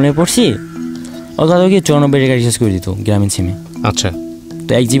একটা প্রবলেমে পড়ছি, ও কথা কি 94 টাকা রিচার্জ করে দিত গ্রামীণ সিমে। আচ্ছা,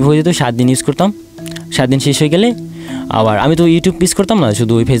 তো 1 GB হয়ে যেত, 7 দিন ইউজ করতাম, 7 দিন শেষ হয়ে গেলে আবার আমি তো ইউটিউব ইউজ করতাম না,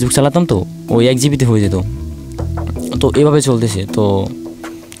 শুধু ওই ফেসবুক চালাতাম, তো ওই 1 GB হয়ে যেত। তো এভাবে চলতেছে। তো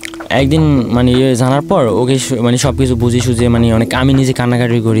একদিন মানে জানার পর ওকে মানে সব কিছু বুঝে সুঝে মানে অনেক আমি নিজে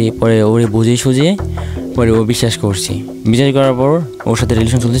কান্নাকাটি করি, পরে ওরে বুঝে সুঝে পরে ও বিশ্বাস করছি। বিশ্বাস করার পর ওর সাথে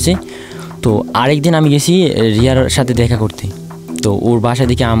রিলেশন চলতেছে। তো আরেকদিন আমি গেছি রিয়ার সাথে দেখা করতে। তো ওর বাসা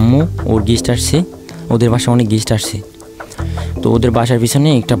দেখে আম্মু ওর গেস্ট আসছে, ওদের বাসা অনেক গেস্ট আসছে। তো ওদের বাসার পিছনে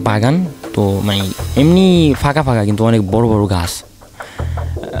একটা বাগান, তো মানে এমনি ফাঁকা ফাঁকা কিন্তু অনেক বড় বড় গাছ,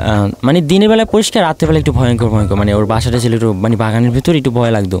 মানে দিনের বেলায় পরিষ্কার, রাত্রেবেলা একটু ভয়ঙ্কর মানে ওর বাসাটা ছিল একটু মানে বাগানের ভিতর একটু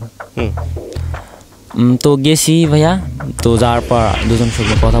ভয় লাগতো। তো গেছি ভাইয়া। তো যাওয়ার পর দুজন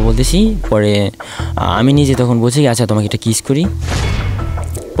সঙ্গে কথা বলতেছি, পরে আমি নিজে তখন বলছি আচ্ছা তোমাকে একটা কিস করি,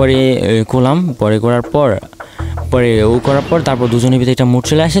 পরে করলাম। পরে করার পর ও করার পর তারপর দুজনের ভিতরে একটা মুড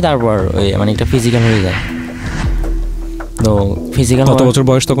চলে আসে, তারপর মানে একটা ফিজিক্যাল হয়ে যায়। তো ফিজিক্যাল কত বছর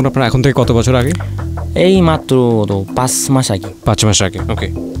বয়স তখন আপনার? এখন থেকে কত বছর আগে? এই মাত্র তো 5 মাস আগে। 5 মাস আগে, ওকে।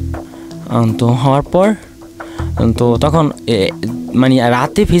 তো হওয়ার পর তো তখন মানে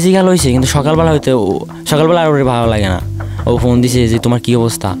রাতে ফিজিক্যাল হয়েছে, কিন্তু সকালবেলা আর ওর ভালো লাগে না। ও ফোন দিছে যে তোমার কী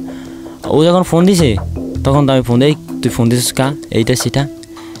অবস্থা। ও যখন ফোন দিছে তখন তো আমি ফোন দিই, তুই ফোন দিছিস কা, এইটা সেটা,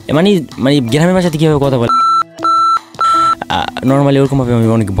 মানে গ্রামের ভাষাতে কীভাবে কথা বলে নর্মালি ওরকমভাবে আমি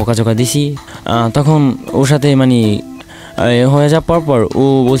অনেক বকাঝকা দিছি। তখন ওর সাথে মানে হয়ে যাওয়ার পর ও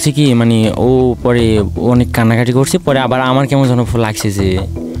বলছে কি মানে ও পরে অনেক কান্নাকাটি করছে। পরে আবার আমার কেমন যেন লাগছে যে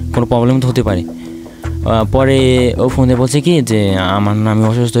কোনো প্রবলেম তো হতে পারে। পরে ও ফোনে বলছে কি যে আমি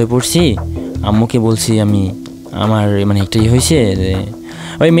অসুস্থ হয়ে পড়ছি, আম্মুকে বলছি আমার মানে একটাই হয়েছে যে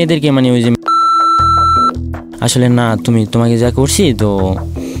ওই মেয়েদেরকে মানে ওই যে আসলে না তোমাকে যা করছি, তো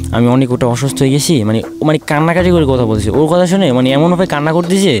আমি অনেক ওটা অসুস্থ হয়ে গেছি, মানে কান্নাকাটি করে কথা বলছে। ওর কথা শুনে মানে এমনভাবে কান্না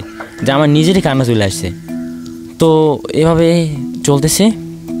করতেছে যে আমার নিজেরই কান্না চলে আসছে। তো এভাবে চলতেছে।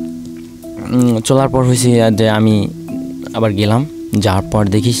 চলার পর হয়েছে যে আমি আবার গেলাম, যাওয়ার পর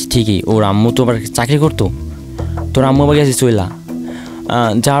দেখিস ঠিকই ওর আম্মু তো আবার চাকরি করতো, তোর আম্মু আবার গেছে চইলা।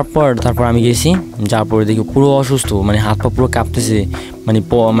 যাওয়ার পর তারপর আমি গেছি, যাওয়ার পরে দেখি পুরো অসুস্থ, মানে হাত পা পুরো কাঁপতেছে, মানে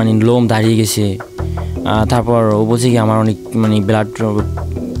লোম দাঁড়িয়ে গেছে। তারপর ও বলছে কি আমার অনেক মানে ব্লাড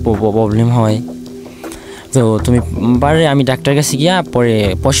প্রবলেম হয়, তো তুমি পারে আমি ডাক্তারের কাছে গিয়া পরে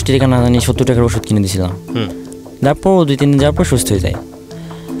 65 টাকা না জানি 70 টাকার ওষুধ কিনে দিয়েছিলাম। তারপর 2-3 দিন যাওয়ার পর সুস্থ হয়ে যায়।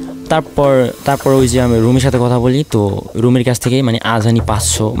 তারপর ওই যে আমি রুমের সাথে কথা বলি, তো রুমের কাছ থেকে মানে আজানি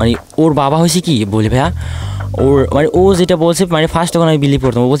 500, মানে ওর বাবা হয়েছে কি বলি ভাইয়া, ওর মানে ও যেটা বলছে মানে ফার্স্ট তখন আমি বিলিভ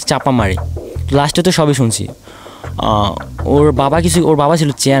করতাম, ও বলছে চাপা মারে, লাস্টে তো সবই শুনছি। ওর বাবা ছিল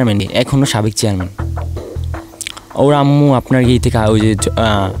চেয়ারম্যান, এখনও সাবেক চেয়ারম্যান। ওর আম্মু আপনার গিয়ে থেকে ওই যে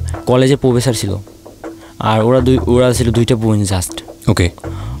কলেজের প্রফেসর ছিল। আর ওরা ছিল 2টা বোন জাস্ট, ওকে।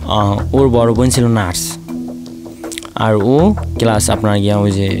 ওর বড় বোন ছিল নার্স, আর ও ক্লাস আপনার গিয়া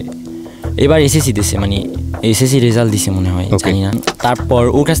ওই যে এবার এসএসসি দিছে, মানে এসএসসি রেজাল্ট দিছে মনে হয়, জানি না। তারপর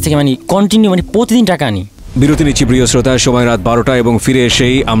ওর কাছ থেকে মানে কন্টিনিউ মানে প্রতিদিন টাকা আনি। বিরতি নিচ্ছি প্রিয় শ্রোতা, সময় রাত 12টা এবং ফিরে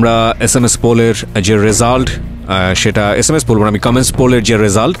এসেই আমরা SMS পোলের যে রেজাল্ট, সেটা SMS পোল আমি কমেন্টস পোলের যে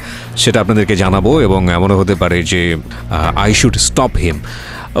রেজাল্ট সেটা আপনাদেরকে জানাবো, এবং এমনও হতে পারে যে আই শুড স্টপ হিম।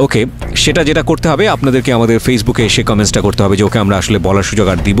 ওকে, সেটা যেটা করতে হবে আপনাদেরকে আমাদের ফেসবুকে এসে কমেন্টসটা করতে হবে যে ওকে আমরা আসলে বলার সুযোগ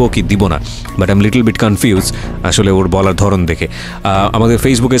আর দিব কি দিব না, but I am little bit confuse আসলে ওর বলার ধরন দেখে। আমাদের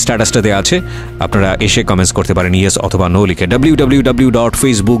ফেসবুকে স্ট্যাটাসটা দেওয়া আছে, আপনারা এসে কমেন্টস করতে পারেন ইয়েস অথবা নো লিখে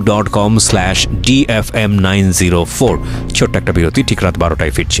www.facebook.com/dfm904। ছোট্ট একটা বিরতি, ঠিক রাত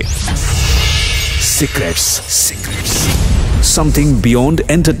 12টায় ফিরছি। Secrets. Something beyond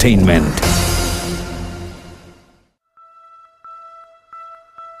entertainment.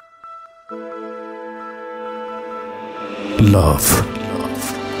 Love.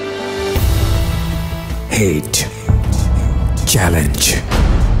 Hate. Challenge.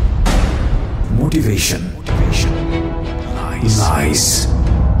 Motivation. Lies.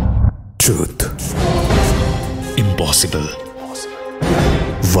 Truth. Impossible.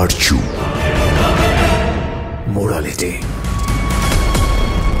 Virtue. Morality.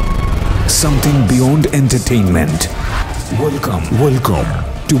 Something beyond entertainment. Welcome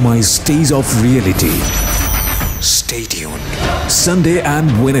to my stage of reality. Stay tuned. Sunday and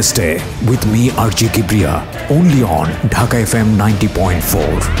Wednesday with me RJ Kebria, only on Dhaka FM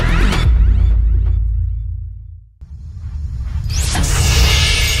 90.4.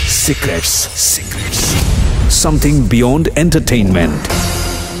 Secrets. Something beyond entertainment.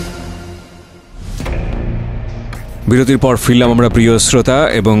 বিরতির পর ফিরলাম আমরা প্রিয় শ্রোতা,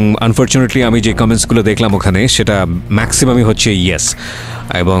 এবং unfortunately আমি যে কমেন্টসগুলো দেখলাম ওখানে সেটা ম্যাক্সিমামই হচ্ছে ইয়েস,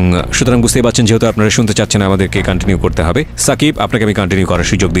 এবং সুতরাং বুঝতেই পারছেন যেহেতু আপনারা শুনতে চাচ্ছেন আমাদেরকে কন্টিনিউ করতে হবে। সাকিব, আপনাকে আমি কন্টিনিউ করার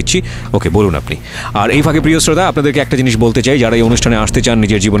সুযোগ দিচ্ছি, ওকে বলুন আপনি। আর এই ফাঁকে প্রিয় শ্রোতা আপনাদেরকে একটা জিনিস বলতে চাই, যারা এই অনুষ্ঠানে আসতে চান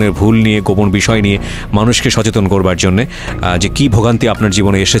নিজের জীবনের ভুল নিয়ে, গোপন বিষয় নিয়ে মানুষকে সচেতন করবার জন্যে, যে কী ভোগান্তি আপনার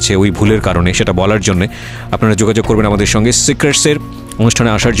জীবনে এসেছে ওই ভুলের কারণে সেটা বলার জন্যে, আপনারা যোগাযোগ করবেন আমাদের সঙ্গে। সিক্রেটসের অনুষ্ঠানে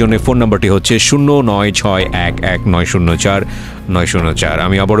আসার জন্য ফোন নাম্বারটি হচ্ছে 09611904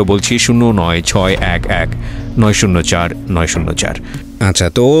 আমি আবারও বলছি 09611904। আচ্ছা,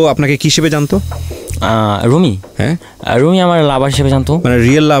 তো আপনাকে কি হিসেবে জানতো? রুমি। হ্যাঁ, রুমি আমার লাভার হিসেবে জানতো, মানে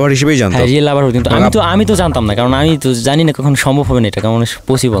রিয়েল লাভার হিসেবেই জানতো? হ্যাঁ, রিয়েল লাভার। কিন্তু আমি তো জানতাম না, কারণ আমি তো জানি না কখন সম্ভব হবে না, এটা কেমন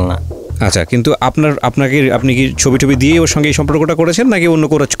পসিবল না। আচ্ছা, কিন্তু আপনি কি ছবি দিয়ে ওর সঙ্গে এই সম্পর্কটা করেছেন, নাকি অন্য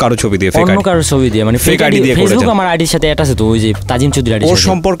কারো ছবি দিয়ে? অন্য কারো ছবি দিয়ে, মানে ফেক আইডি দিয়ে করেছেন? ফেসবুক আমার আইডির সাথে অ্যাটাচ আছে, তো ওই যে তাজিম চৌধুরী আইডি। ওর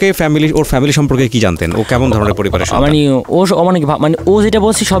সম্পর্কে ওর ফ্যামিলি সম্পর্কে কি জানতেন? ও কেমন ধরনের পরিবারের সন্তান? মানে ও যেটা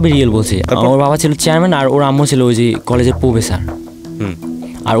বলছে সবই রিয়েল বলছে। ওর বাবা ছিল চেয়ারম্যান, আর ওর আম্মু ছিল ওই যে কলেজের প্রফেসর,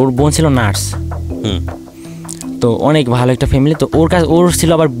 আর ওর বোন ছিল নার্স। তো অনেক ভালো একটা ফ্যামিলি। তো ওর ছিল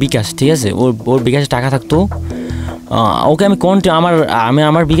আবার বিকাশ, ঠিক আছে, ওর বিকাশে টাকা থাকতো। ওকে আমি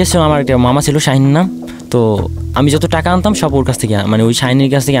আমার বিকাশ ছিল, আমার একটা মামা ছিল শাহিন নাম। তো আমি যত টাকা আনতাম সব ওর কাছ থেকে, মানে ওই শাহিনের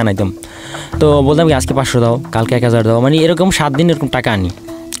কাছ থেকে আনাইতাম। তো বলতাম কি আজকে 500 দাও, কালকে 1000 দাও, মানে এরকম 7 দিন এরকম টাকা আনি,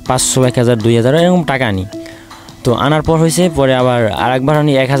 500, 1000, 2000 এরকম টাকা আনি। তো আনার পর হয়েছে, পরে আবার আরেকবার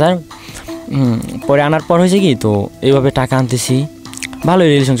আনি 1000, পরে আনার পর হয়েছে কি, তো এইভাবে টাকা আনতেছি, ভালোই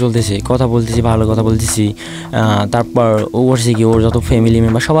রিলেশন চলতেছে, কথা বলতেছি, ভালো কথা বলতেছি। তারপর ও করছে কি, ওর যত ফ্যামিলি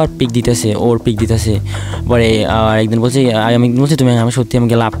মেম্বার সবার পিক দিতেছে, ওর পিক দিতেছে। পরে একদিন বলছে, আমি বলছি তুমি আমি সত্যি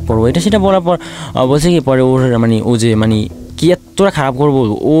আমাকে লাভ করবো, এটা সেটা বলার পর বলছে কি, পরে ওর মানে ও যে মানে কি এতটা খারাপ করবো,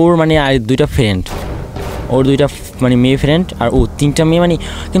 ওর মানে আর 2টা ফ্রেন্ড, ওর 2টা মানে মেয়ে ফ্রেন্ড, আর ও 3টা মেয়ে, মানে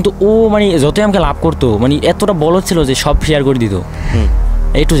কিন্তু ও মানে যতই আমাকে লাভ করতো, মানে এতটা বলদ ছিল যে সব শেয়ার করে দিত,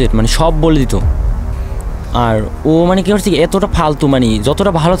 A to Z, মানে সব বলে দিত। আর ও মানে কি করছে, এতটা ফালতু, মানে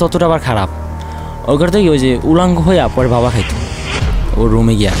যতটা ভালো ততটা আবার খারাপ। ওই করতে কি, ওই যে উলাঙ্গ হয়ে পরে বাবা খাইতো ওর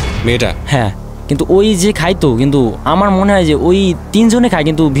রুমে গিয়া, মেয়েটা। হ্যাঁ, কিন্তু ওই যে খাইতো, কিন্তু আমার মনে হয় যে ওই 3 জনে খায়,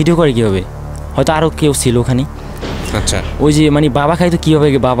 কিন্তু ভিডিও করে কীভাবে, হয়তো আরও কেউ ছিল ওখানে। আচ্ছা, ওই যে মানে বাবা খাইতো কীভাবে,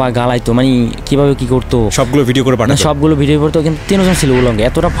 বাবা গালাইতো, মানে কীভাবে কী করতো, সবগুলো ভিডিও করে পাঠাতো, সবগুলো ভিডিও করতো। কিন্তু 3 জন ছিল উলঙ্গ,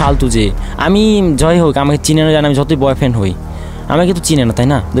 এতটা ফালতু যে আমি জয় হোক আমাকে চিনে না, জানি আমি যতই বয়ফ্রেন্ড হই আমাকে কিন্তু চিনে না, তাই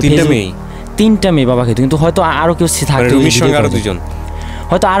না? 3টা মেয়ে বাবা খাইতো, কিন্তু হয়তো আরও কেউ থাকতো,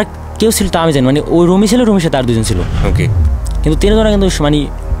 হয়তো আর কেউ ছিল তা আমি জানি, মানে ওই রুমি ছিল, রুমির সাথে আর 2জন ছিল। ওকে, কিন্তু 3 জনে কিন্তু মানে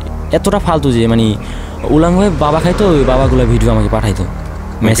এতটা ফালতু যে মানে উলাঙ্গ হয়ে বাবা খাইতো, ওই বাবাগুলো ভিডিও আমাকে পাঠাইতো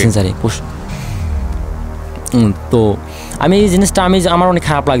মেসেঞ্জারে। তো আমি এই জিনিসটা আমার অনেক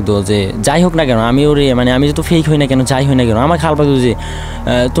খারাপ লাগতো, যে যাই হোক না কেন আমি ওরে, মানে আমি যত ফেক হই না কেন, যাই হই না কেন, আমার খারাপ লাগতো যে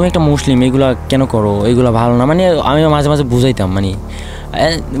তুমি একটা মুসলিম, এগুলো কেন করো, এগুলো ভালো না। মানে আমি মাঝে মাঝে বুঝাইতাম,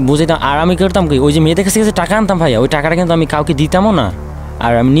 আর আমি করতাম কি, ওই যে মেয়েদের কাছে টাকা আনতাম ভাইয়া, ওই টাকাটা কিন্তু আমি কাউকে দিতামও না,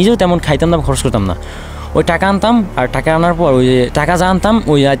 আর আমি নিজেও তেমন খাইতাম না, খরচ করতাম না। ওই টাকা আনতাম, আর টাকা আনার পর ওই যে টাকা যা আনতাম,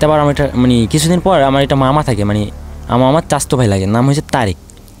 ওই আবার আমার একটা মানে কিছুদিন পর আমার একটা মামা থাকে, মানে আমার চাচাতো ভাই লাগে, নাম হয়েছে তারিক।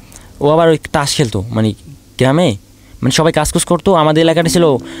 ও আবার ওই তাস খেলতো, মানে গ্রামে মানে সবাই কাজ করতো। আমাদের এলাকাটা ছিল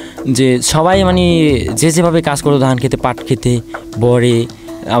যে সবাই মানে যে যেভাবে কাজ করতো, ধান খেতে, পাট খেতে, বড়ে,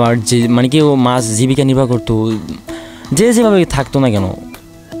 আবার যে মানে কেউ মাছ জীবিকা নির্বাহ করতো, যে যেভাবে থাকতো না কেন,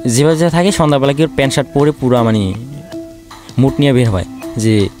 যেভাবে যে থাকে সন্ধ্যাবেলা কেউ প্যান্ট শার্ট পরে পুরো মানে মুট নিয়ে বের হয়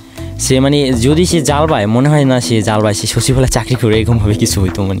যে সে মানে যদি সে জাল পায় মনে হয় না সে জাল পায়, সে সচিবালয় চাকরি করে, এরকমভাবে কিছু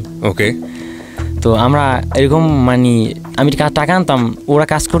হইতো মানে। ওকে। তো আমরা এরকম মানে আমি টাকা আনতাম, ওরা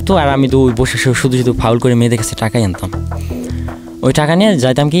কাজ করতো আর আমি তো ওই বসে শুধু শুধু ফাউল করে মেয়েদের কাছে টাকাই আনতাম। ওই টাকা নিয়ে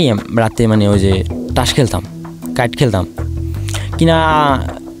যাইতাম কি রাতে মানে ওই যে তাস খেলতাম, কার্ড খেলতাম, কিনা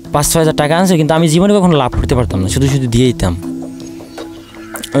 5-6 হাজার টাকা আনছে, কিন্তু আমি জীবনে কখনো লাভ করতে পারতাম না, শুধু শুধু দিয়ে দিতাম।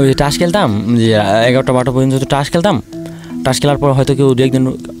 ওই টাস খেলতাম যে 11টা-12টা পর্যন্ত টাস খেলতাম। টাস খেলার পর হয়তো কেউ 2 একদিন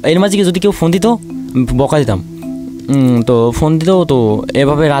এর মাঝে যদি কেউ ফোন দিত বকা দিতাম। তো ফোন দিত, তো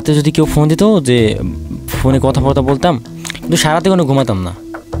এভাবে রাতে যদি কেউ ফোন দিত যে ফোনে কথাবার্তা বলতাম, কিন্তু সারাতে কোনো ঘুমাতাম না।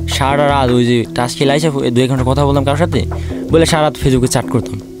 সারা রাত ওই যে টাস খেলে এসে 2 ঘন্টা কথা বলতাম কারোর সাথে, বলে সারা রাত ফেসবুকে চ্যাট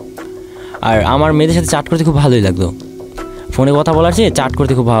করতাম। আর আমার মেয়েদের সাথে চ্যাট করতে খুব ভালোই লাগতো, ফোনে কথা বলার চেয়ে চ্যাট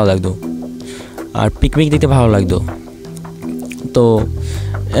করতে খুব ভালো লাগতো, আর পিকনিক দেখতে ভালো লাগতো। তো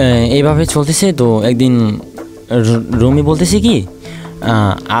এইভাবে চলতেছে। তো একদিন রুমি বলতেছে কি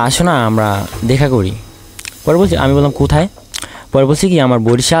আসো না আমরা দেখা করি। পরে বলছি, আমি বললাম কোথায়? পরে বলছি কি আমার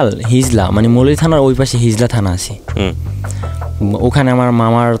বরিশাল হিজলা মানে মৌলভী থানার ওই পাশে হিজলা থানা আছে, ওখানে আমার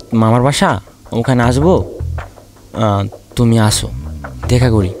মামার বাসা, ওখানে আসবো, তুমি আসো দেখা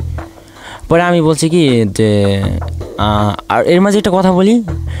করি। পরে আমি বলছি কি যে আর এর মাঝে একটা কথা বলি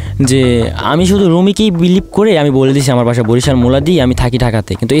যে আমি শুধু রুমিকেই বিলিভ করে আমি বলে দিয়েছি আমার বাসা বরিশাল মোলাদি, আমি থাকি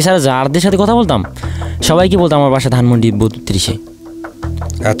ঢাকাতে, কিন্তু এছাড়া যারদের সাথে কথা বলতাম সবাইকে বলতাম আমার বাসা ধানমন্ডি 32-এ।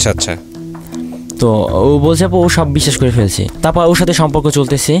 আচ্ছা আচ্ছা। তো ও বলছে ও সব বিশ্বাস করে ফেলছে। তারপর ওর সাথে সম্পর্ক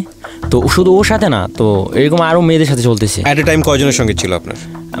চলতেছে, তো শুধু ওর সাথে না, তো এরকম আরও মেয়েদের সাথে চলতেছে। অ্যাট এ টাইম কয়জনের সঙ্গে ছিল আপনার?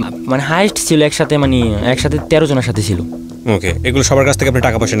 মানে হাইস্ট ছিল একসাথে, মানে একসাথে 13 জনের সাথে ছিল। ওকে। এগুলো সবার কাছ থেকে আপনি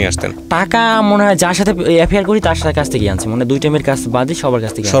টাকা পয়সা নিয়ে আসতেন? টাকা মনে হয় যার সাথে অ্যাফেয়ার করি তার সাথে কাছ থেকে আনছি, মানে 2 টাইমের কাছ বাদে সবার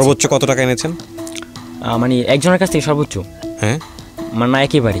কাছ থেকে। সর্বোচ্চ কত টাকা এনেছেন? মানে একজনের কাছ থেকে সর্বোচ্চ? হ্যাঁ, মানে না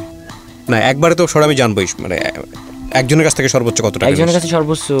একেবারে না, একবারে তো সর আমি জানবোই, মানে একজনের কাছ থেকে সর্বোচ্চ কত টাকা? একজনের কাছে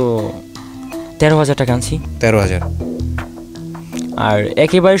সর্বোচ্চ 13,000 টাকা আনছি। 13,000। আর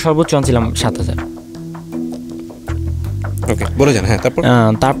একেবারে সর্বোচ্চ আনছিলাম 7,000। ওকে, বলে যান। হ্যাঁ,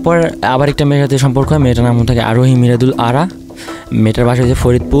 তারপর আবার একটা মেয়ের সাথে সম্পর্ক হয়, মেয়েটার নাম থাকে আরোহী মিরাদুল আরা, মেয়েটার বাসা হচ্ছে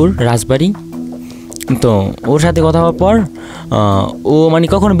ফরিদপুর রাজবাড়ি। তো ওর সাথে কথা হওয়ার পর ও মানে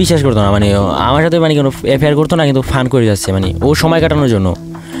কখনো বিশ্বাস করতো না, মানে আমার সাথে মানে কোনো অ্যাফেয়ার করতো না, কিন্তু ফান করে যাচ্ছে মানে ও সময় কাটানোর জন্য।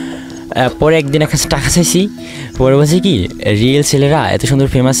 পরে একদিন একটা টাকা চাইছি, পরে বলছি কি রিয়েল ছেলেরা, এত সুন্দর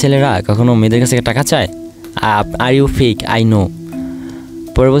ফেমাস ছেলেরা কখনো মেয়েদের কাছ থেকে টাকা চায়? Are you fake, I know.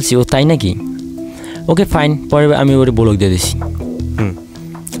 পরে বলছি ও তাই নাকি, ওকে ফাইন। পরে আমি ওর ব্লক দিয়ে দিছি।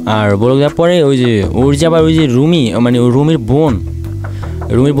 আর ব্লক দেওয়ার পরে ওই যে ওর যে আবার ওই যে রুমি, মানে ওই রুমির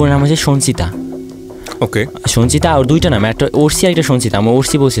বোনের নাম হচ্ছে সঞ্চিতা। ওকে। সঞ্চিতা আর 2টা নাম, একটা ওরসি আর একটা সঞ্চিতা, আমি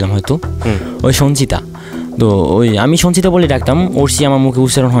ওরসি বলছিলাম হয়তো, ওই সঞ্চিতা। তো ওই আমি সঞ্চিতা বলে ডাকতাম, ওরসি আমার মুখে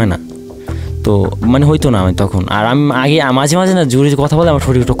উচ্চারণ হয় না, তো মানে হইতো না আমি তখন। আর আমি আগে মাঝে মাঝে না জোরে কথা বলে আমার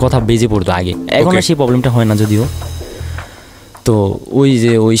শরীরে কথা বেজে পড়তো আগে, এখন আর সেই প্রবলেমটা হয় না যদিও। তো ওই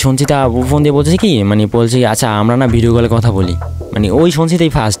যে ওই সঞ্চিতা ফোন দিয়ে বলছে কি, মানে বলছে আচ্ছা আমরা না ভিডিও কলে কথা বলি, মানে ওই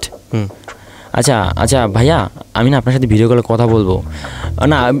সঞ্চিতাই ফার্স্ট। আচ্ছা ভাইয়া আমি না আপনার সাথে ভিডিও কলে কথা বলবো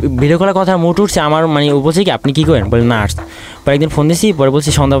না, ভিডিও কলের কথা মোট উঠছে আমার, মানে ও বলছে কি আপনি কী করেন? বলে নার্স। পরে একদিন ফোন দিয়েছি, পরে বলছি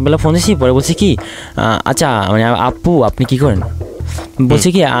সন্ধ্যাবেলা ফোন দিয়েছি, পরে বলছি কি আচ্ছা মানে আপু আপনি কী করেন? বলছে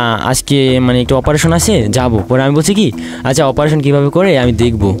কি আজকে মানে একটু অপারেশন আছে যাবো। পরে আমি বলছি কি আচ্ছা অপারেশন কীভাবে করে আমি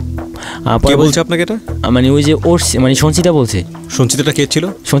দেখবো। কে বলছে আপনাকে এটা? মানে ওই যে ওর মানে সঞ্চিতা বলছে। সঞ্চিতাটা কে ছিল?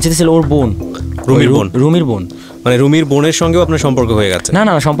 সঞ্চিতা ছিল ওর বোন, রুমির বোন। মানে রুমির বোনের সঙ্গেও আপনার সম্পর্ক হয়ে গেছে?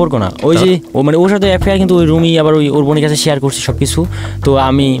 না সম্পর্ক না, ওই যে ও মানে ওর সাথে অ্যাফেয়ার, কিন্তু ওই রুমি আবার ওর বোনের কাছে শেয়ার করছে সব কিছু। তো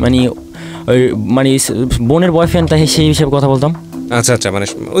আমি মানে ওই মানে বোনের বয়ফ্রেন্ড, তাই সেই হিসেবে কথা বলতাম। আচ্ছা আচ্ছা, মানে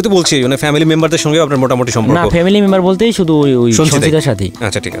ওই তো বলছি মানে ফ্যামিলি মেম্বারদের সঙ্গে আপনার মোটামুটি সম্পর্ক? না, ফ্যামিলি মেম্বার বলতেই শুধু ওই সঞ্চিতার সাথেই।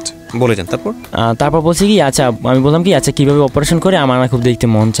 আচ্ছা ঠিক আছে, বলে যান। তারপর বলছি কি আচ্ছা আমি বললাম কি আচ্ছা কীভাবে অপারেশন করে আমার খুব দেখতে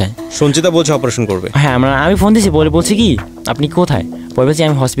মন চায়। সঞ্চিতা বলছে অপারেশন করবে? হ্যাঁ, আমি ফোন দিয়েছি, বলছি কি আপনি কোথায়? পরে বলছি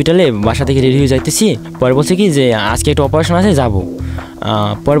আমি হসপিটালে, বাসা থেকে রেডি হয়ে যাইতেছি। পরে বলছি কি যে আজকে একটা অপারেশন আছে যাবো।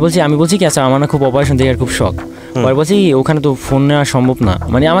 পরে আমি বলছি কি আচ্ছা আমার না খুব অপারেশন দেখার খুব শখ। পরে বলছি ওখানে তো ফোন নেওয়া সম্ভব না,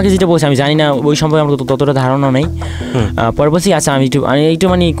 মানে আমাকে যেটা বলছে আমি জানি না ওই সম্পর্কে আমার ততটা ধারণা নেই। পরে বলছি আচ্ছা আমি একটু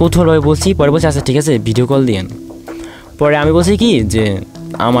মানে কৌতূহলভাবে বলছি। পরে বলছি আচ্ছা ঠিক আছে ভিডিও কল দিয়েন। পরে আমি বলছি কি যে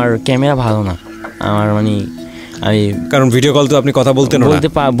আমার ক্যামেরা ভালো না, আমার মানে আমি কারণ ভিডিও কল তো আপনি কথা বলতে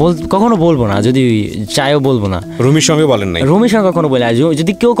কখনো বলবো না, যদি চাইও বলবো না। রুমির সঙ্গে বলেন নাই? রুমির সঙ্গে কখনো বলি,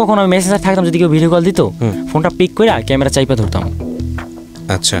 যদি কেউ কখনো আমি মেসেঞ্জার থাকতাম, যদি কেউ ভিডিও কল দিত ফোনটা পিক করে ক্যামেরা চাইপা ধরতাম।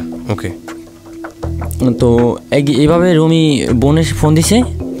 আচ্ছা ওকে। তো এইভাবে রুমি বোনের ফোন দিছে,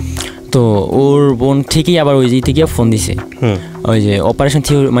 তো ওর বোন ঠিকই আবার ওই দিক থেকে ফোন দিছে, ওই যে অপারেশন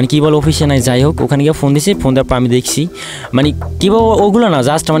থিওরি মানে কী বলে অফিসে নাই যাই হোক ওখানে গিয়ে ফোন দিছে। ফোন দেওয়ার পর আমি দেখছি মানে কী বল ওগুলো না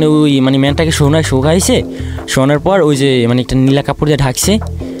জাস্ট মানে ওই মানে ম্যানটাকে শোকাইছে, শোনার পর ওই যে মানে একটা নীলা কাপড় দিয়ে ঢাকছে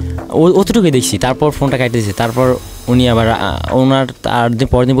অতটুকুই দেখছি। তারপর ফোনটা কাটতেছে। তারপর উনি আবার ওনার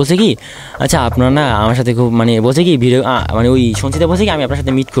পরের দিন বলছে কি আচ্ছা আপনার না আমার সাথে খুব মানে বলছে কি ভিডিও মানে ওই সঞ্চিতা বলছে কি আমি আপনার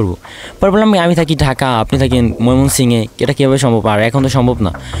সাথে মিট করবো। পরে বললাম আমি থাকি ঢাকা, আপনি থাকেন ময়মনসিংহে, এটা কীভাবে সম্ভব? আর এখন তো সম্ভব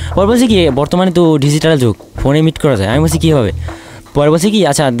না। পরে বলছে কি বর্তমানে তো ডিজিটাল যুগ, ফোনে মিট করা যায়। আমি বলছি কীভাবে? পরে বলছে কি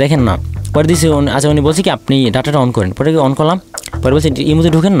আচ্ছা দেখেন না, পরে দিয়েছে আচ্ছা উনি বলছে কি আপনি ডাটাটা অন করেন। পরে অন করলাম, পরে বলছে এই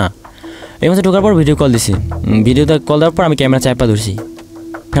মধ্যে ঢুকেন না। এই মধ্যে ঢোকার পর ভিডিও কল দিছি। ভিডিওতে কল দেওয়ার পর আমি ক্যামেরা চাপা ধরছি।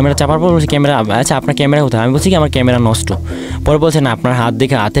 ক্যামেরা চাপার পর বলছি ক্যামেরা, আচ্ছা আপনার ক্যামেরা কোথায়? আমি বলছি কি আমার ক্যামেরা নষ্ট। পরে বলছে না আপনার হাত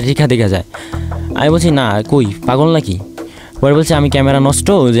দেখে হাতের রেখা দেখা যায়। আমি বলছি না কই পাগল নাকি? পরে বলছে আমি ক্যামেরা নষ্ট,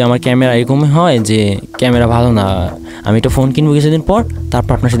 যে আমার ক্যামেরা এরকমই হয় যে ক্যামেরা ভালো না, আমি একটা ফোন কিনবো কিছুদিন পর,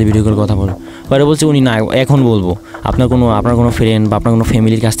 তারপর আপনার সাথে ভিডিও কল কথা বলবো। পরে বলছে উনি না এখন বলবো, আপনার কোনো ফ্রেন্ড বা আপনার কোনো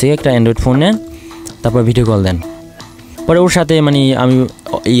ফ্যামিলির কাছ থেকে একটা অ্যান্ড্রয়েড ফোন নেন, তারপর ভিডিও কল দেন। পরে ওর সাথে মানে আমি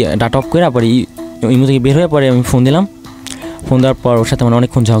ডাটা অফ করে পরে ইমো থেকে বের হয়ে পরে আমি ফোন দিলাম। ফোন দেওয়ার পর ওর সাথে মানে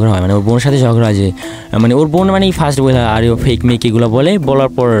অনেকক্ষণ ঝগড়া হয়, মানে ওর বোনের সাথে ঝগড়া হয় যে মানে ওর বোন মানে ফার্স্ট বলে আর ও ফেক মেক এগুলো বলার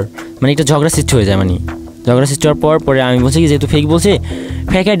পর মানে একটা ঝগড়া সৃষ্টি হয়ে যায়। মানে ঝগড়া সৃষ্টি হওয়ার পরে আমি বলছি কি যেহেতু ফেক বলছে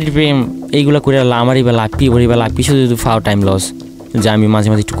ফেক আইডি প্রেম এইগুলো করে আমারই বা লাভ কি করি বা লাভ কি, শুধু ফাও টাইম লস, যে আমি মাঝে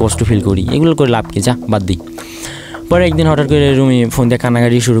মাঝে একটু কষ্ট ফিল করি, এগুলো করে লাভ কি, যা বাদ দিই। পরে একদিন হঠাৎ করে রুমি ফোন দিয়ে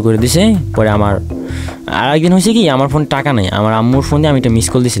কান্নাকাটি শুরু করে দিছে। পরে আমার আর একদিন হয়েছে কি আমার ফোন টাকা নেই, আমার আম্মুর ফোন দিয়ে আমি একটা মিস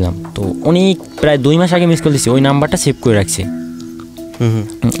কল দিয়েছিলাম। তো উনি প্রায় 2 মাস আগে মিস কল দিচ্ছে, ওই নাম্বারটা সেভ করে রাখছে।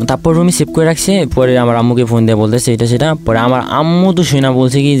 তারপর রুমি সেভ করে রাখছে। পরে আমার আম্মুকে ফোন দিয়ে বলতেছে এটা সেটা। পরে আমার আম্মু তো শুনে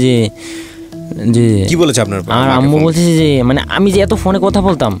বলছে কি যে কি বলেছে আপনার? আমার আম্মু বলছে যে মানে আমি যে এত ফোনে কথা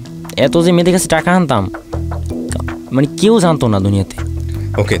বলতাম, এত যে মেয়েদের কাছে টাকা আনতাম, মানে কেউ জানতো না দুনিয়াতে।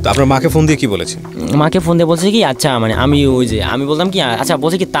 ওকে, তো আপনার মাকে ফোন দিয়ে কি বলেছে? মাকে ফোন দিয়ে বলছে কি আচ্ছা মানে আমি বললাম কি আচ্ছা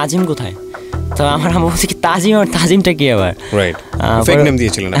বলছে কি তাজিম কোথায়? তো আমার আম্মু বলছে কি তাজিমটা কি আবার? রাইট, ফেক নেম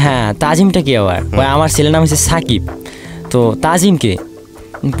দিয়েছিলেন। হ্যাঁ তাজিমটা কি আবার? আমার ছেলের নাম হচ্ছে সাকিব, তো তাজিমকে।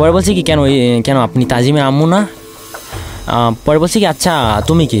 পরে বলছে কি কেন আপনি তাজিমের আম্মু না? পরে বলছে কি আচ্ছা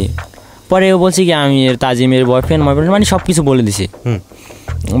তুমি কি? পরে ও বলছে কি আমি তাজিমের বয়ফ্রেন্ড মানে সব কিছু বলে দিছে।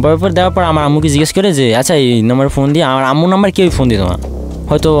 বয়ফ্রেন্ড দেওয়ার পর আমার আম্মুকে জিজ্ঞেস করে যে আচ্ছা এই নাম্বারে ফোন দিয়ে, আমার আম্মুর নাম্বার কেউই ফোন দিত না,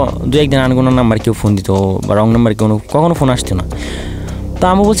 হয়তো 2-1 দিন আনগুনো নাম্বার কেউ ফোন দিত বা রং নাম্বার কখনো ফোন আসতো না। তো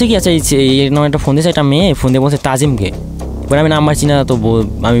আম্মু বলছে কি আচ্ছা এই নাম্বারটা ফোন দিয়েছে একটা মেয়ে, ফোন দিয়ে বলছে তাজিমকে। পরে আমি নাম্বার চিনা, তো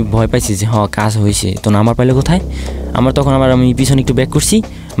আমি ভয় পাইছি যে কাজ হয়েছে, তো নাম্বার পাইলে কোথায়? আমি পিছনে একটু ব্যাক করছি,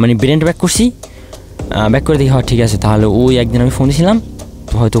 মানে ব্রেন্ড ব্যাক করছি, ব্যাক করে দেখি ঠিক আছে, তাহলে ওই একদিন আমি ফোন দিয়েছিলাম,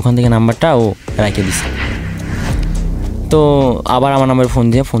 তো হয়তো ওখান থেকে নাম্বারটা ও রেখে দিছে। তো আবার আমার নাম্বারে ফোন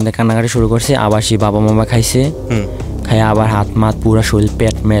দিয়ে কান্নাকাটি শুরু করছে। আবার সে বাবা মামা খাইছে, খাইয়া আবার হাত মাত পুরা শরীর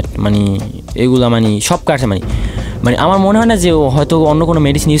পেট ম্যাট মানে এগুলো মানে সব কাটছে। মানে আমার মনে হয় না যে ও হয়তো অন্য কোনো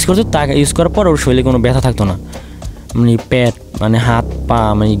মেডিসিন ইউজ করতো, তা ইউজ করার পর ওর শরীরে কোনো ব্যথা থাকতো না, মানে পেট মানে হাত পা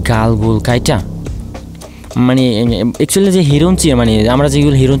মানে গাল গোল কাইটা, মানে অ্যাকচুয়ালি যে হিরোঞ্চি মানে আমরা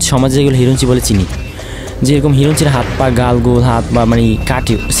যেগুলো সমাজে যেগুলো হিরোঞ্চি বলে চিনি, যেরকম হিরোঞ্চির হাত পা গাল গোল হাত বা মানে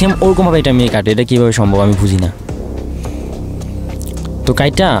কাটে সেম ওরকমভাবে এটা মেয়ে কাটে। এটা কীভাবে সম্ভব আমি বুঝি না। তো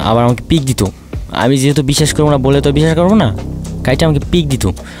কাইটা আবার আমাকে পিক দিত, আমি যেহেতু বিশ্বাস করবো না বলে তো বিশ্বাস করবো না, কাইটা আমাকে পিক দিত।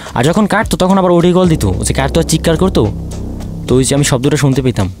 আর যখন কাটতো তখন আবার ওডি কল দিত, যে কাটতো আর চিৎকার করতো, তো ওই যে আমি শব্দটা শুনতে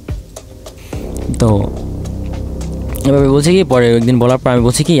পেতাম। তো এভাবে বলছে কি, পরে একদিন বলার পর আমি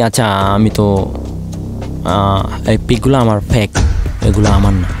বলছি কি আচ্ছা আমি তো এই পিকগুলো আমার ফেক, এগুলো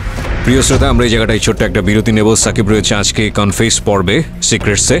আমার না। প্রিয় শ্রোতা, আমরা এই জায়গাটায় ছোট্ট একটা বিরতি নেব। সাকিব রয়েছে আজকে কনফেস পর্বে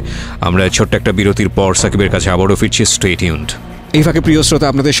সিক্রেটসে। আমরা ছোট্ট একটা বিরতির পর সাকিবের কাছে আবারও ফিরছি। Stay tuned. এই ফাঁকে প্রিয় শ্রোতা,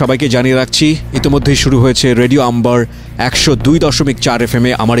 আপনাদের সবাইকে জানিয়ে রাখছি ইতিমধ্যেই শুরু হয়েছে রেডিও আম্বার 102.4 FM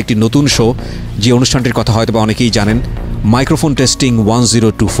আমার একটি নতুন শো, যে অনুষ্ঠানটির কথা হয়তো বা অনেকেই জানেন, মাইক্রোফোন টেস্টিং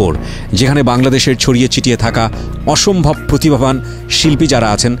 1024, যেখানে বাংলাদেশের ছড়িয়ে ছিটিয়ে থাকা অসম্ভব প্রতিভাবান শিল্পী যারা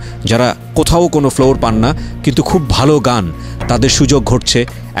আছেন, যারা কোথাও কোনো ফ্লোর পান না কিন্তু খুব ভালো গান, তাদের সুযোগ ঘটছে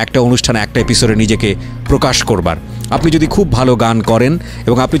একটা অনুষ্ঠানে একটা এপিসোডে নিজেকে প্রকাশ করবার। আপনি যদি খুব ভালো গান করেন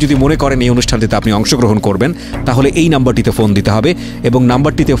এবং আপনি যদি মনে করেন এই অনুষ্ঠানটিতে আপনি অংশগ্রহণ করবেন, তাহলে এই নাম্বারটিতে ফোন দিতে হবে এবং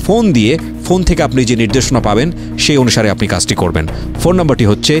নাম্বারটিতে ফোন দিয়ে ফোন থেকে আপনি যে নির্দেশনা পাবেন সেই অনুসারে আপনি কাজটি করবেন। ফোন নাম্বারটি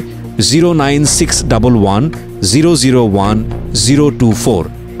হচ্ছে 09611001024।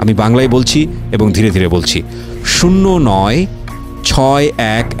 আমি বাংলায় বলছি এবং ধীরে ধীরে বলছি,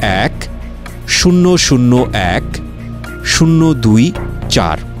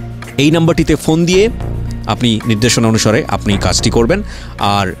 096101001024। এই নাম্বারটিতে ফোন দিয়ে আপনি নির্দেশনা অনুসারে আপনি কাজটি করবেন।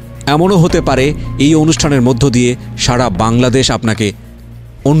 আর এমনও হতে পারে এই অনুষ্ঠানের মধ্য দিয়ে সারা বাংলাদেশ আপনাকে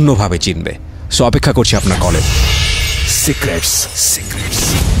অন্যভাবে চিনবে। সো অপেক্ষা করছি আপনার কলে। Secrets,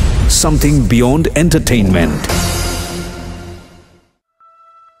 something beyond entertainment.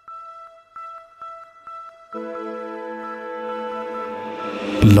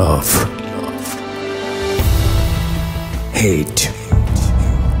 Love, hate,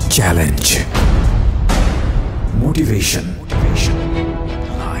 challenge, motivation,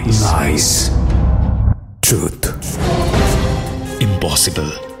 lies, truth,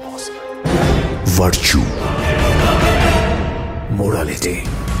 impossible, virtue, morality,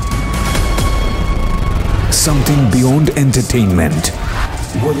 something beyond entertainment.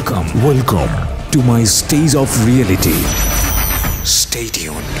 Welcome to my stage of reality. Stay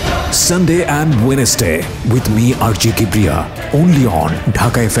tuned. Sunday and Wednesday with me RJ Kebria, only on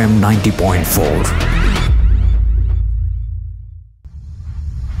Dhaka FM 90.4.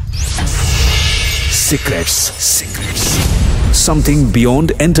 Secrets, something beyond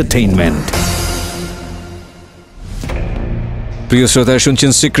entertainment. প্রিয় শ্রোতা,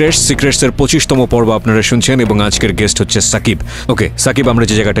 শুনছেন সিক্রেটসের 25তম পর্ব আপনারা শুনছেন এবং আজকের guest হচ্ছে সাকিব। ওকে সাকিব, আমরা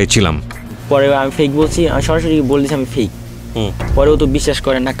যে জায়গাটায় ছিলাম, পরে আমি ফেক বলছি, আমি সরাসরি বলে দিয়েছি আমি ফেক। পরেও তো বিশ্বাস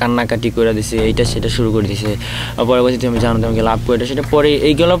করে না, কান্নাকাটি করে দিছে, এইটা সেটা শুরু করে দিছে। পরে বলছি তুমি জানো তোমাকে লাভ করে সেটা। পরে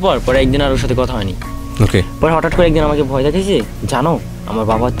এই গেল পরে একদিন আর ওর সাথে কথা হয়নি। ওকে, পরে হঠাৎ করে একদিন আমাকে ভয় দেখাইছে, জানো আমার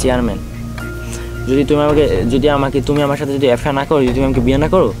বাবা চেয়ারম্যান, যদি তুমি আমার সাথে যদি অ্যাফেয়ার না করো, যদি তুমি আমাকে বিয়ে না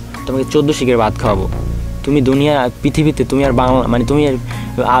করো, তোমাকে 14 শিখের ভাত খাওয়াবো। তুমি দুনিয়া পৃথিবীতে তুমি আর বাংলা মানে তুমি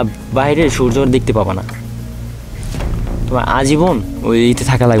আর বাইরের সূর্য দেখতে পাবা না, তোমার আজীবন ওইতে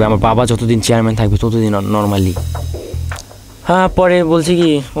থাকা লাগবে। আমার বাবা যতদিন চেয়ারম্যান থাকবে ততদিন নর্মালি। হ্যাঁ, পরে বলছি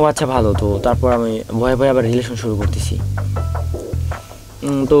কি ও আচ্ছা ভালো। তো তারপর আমি ভয়ে আবার রিলেশন শুরু করতেছি।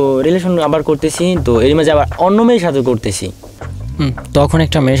 তো রিলেশন আবার করতেছি, তো এর মাঝে আবার অন্য মেয়ের সাথে করতেছি। তখন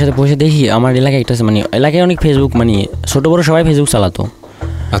একটা মেয়ের সাথে বসে দেখি আমার এলাকায় একটা মানে এলাকায় অনেক ফেসবুক মানে ছোটো বড়ো সবাই ফেসবুক চালাতো।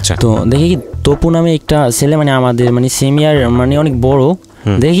 আচ্ছা, তো দেখি কি তপু নামে একটা ছেলে মানে আমাদের মানে সিনিয়র মানে অনেক বড়,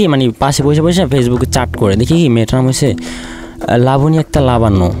 দেখি মানে পাশে বসে ফেসবুকে চ্যাট করে। দেখি কি মেয়েটার নাম হচ্ছে লাবণী একটা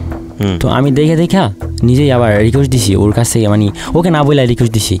লাবান্য। তো আমি দেখা নিজেই আবার রিকোয়েস্ট দিছি ওর কাছ থেকে, মানে ওকে না বলে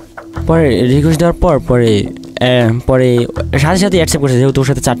রিকোয়েস্ট দিছি। পরে রিকোয়েস্ট দেওয়ার পরে সাথে অ্যাকসেপ্ট করছে, যেহেতু ওর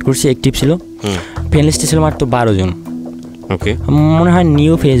সাথে চ্যাট করছি, অ্যাক্টিভ ছিল। ফ্রেন্ড লিস্টে ছিল মাত্র 12 জন। ওকে, মনে হয়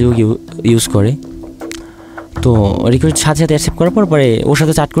নিউ ফেসবুক ইউজ করে। তো রিকোয়েস্ট সাথে অ্যাকসেপ্ট করার পরে ওর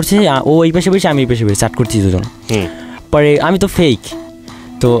সাথে চ্যাট করছে, ও এই পাশে বসে আমি এই পাশে বসে চ্যাট করছি দুজন। পরে আমি তো ফেক,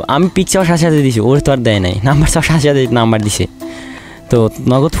 তো আমি পিক চাওয়ার সাথে দিছি, ওর তো আর দেয় নাই, নাম্বার চাওয়ার সাথে নাম্বার দিছে। তো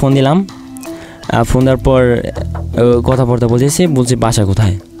নগদ ফোন দিলাম, ফোন দেওয়ার পর কথাবার্তা বলছে বাসা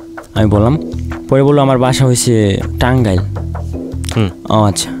কোথায়, আমি বললাম। পরে বললো আমার বাসা হয়েছে টাঙ্গাইল। ও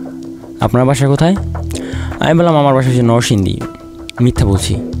আচ্ছা, আপনার বাসা কোথায়? আমি বললাম আমার বাসা হচ্ছে নরসিংদী। মিথ্যা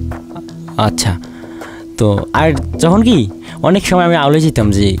বলছি। আচ্ছা, তো আর যখন কি অনেক সময় আমি আউলে যেতাম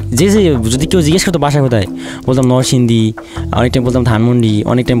যে যদি কেউ জিজ্ঞেস করতো বাসা কোথায়, বলতাম নরসিংদী, অনেক টাইম বলতাম ধানমন্ডি,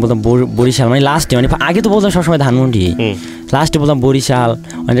 অনেক টাইম বলতাম বরিশাল, মানে লাস্টে মানে আগে তো বলতাম সবসময় ধানমন্ডি, লাস্টে বলতাম বরিশাল,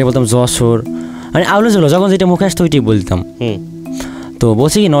 অনেক টাইম বলতাম যশোর, মানে আউলে ছিল যখন যেটা মুখে আসতো ওইটাই বলতাম। তো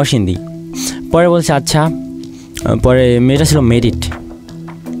বলছে কি নরসিংদী। পরে বলছে আচ্ছা। পরে মেয়েটা ছিল মেরিট,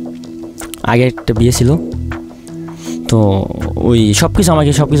 আগে একটা বিয়ে ছিল। তো ওই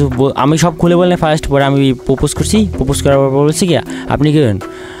আমি সব খুলে বললে ফার্স্ট। পরে আমি প্রপোজ করার পর বলছি কি আপনি কি করেন?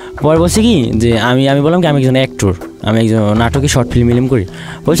 পরে বলছি কি যে আমি বললাম কি আমি একজন অ্যাক্টর, আমি একজন নাটকে শর্ট ফিল্ম করি।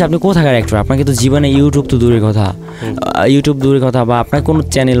 বলছি আপনি কোথাকার অ্যাক্টর? আপনাকে তো জীবনে ইউটিউব দূরের কথা বা আপনার কোনো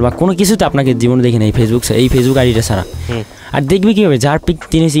চ্যানেল বা কোনো কিছুতে আপনাকে জীবনে দেখি না এই ফেসবুক আইডিটা ছাড়া। আর দেখবি কীভাবে, যার পিক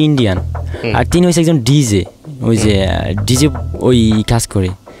তিনি হচ্ছে ইন্ডিয়ান, আর তিনি হচ্ছে একজন ডিজে, ওই যে ডিজে ওই কাজ করে।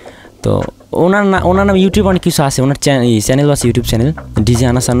 তো ওনার নাম ইউটিউব অনেক কিছু আছে, ওনার চ্যানেল আছে, ইউটিউব চ্যানেল ডিজে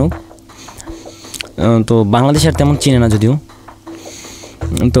আনাসানু। তো বাংলাদেশে আর তেমন চিনে না যদিও।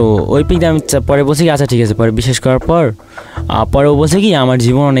 তো ওই পিকটা আমি পরে বলছি কি আচ্ছা ঠিক আছে। পরে বিশেষ করার পরেও বলছে কি আমার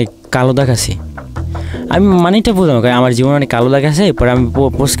জীবন অনেক কালো দাগ আছে। আমি মানেটা বললাম আমার জীবন অনেক কালো দাগ আছে। পরে আমি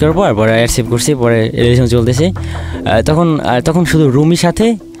পোস্ট করার পরে অ্যাকসেপ্ট করছি। পরে রিলেশন চলতেছে। তখন শুধু রুমির সাথে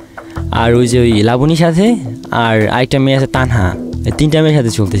আর ওই যে ওই লাবণীর সাথে আর আরেকটা মেয়ে আছে তানহা, 3টা মেয়ের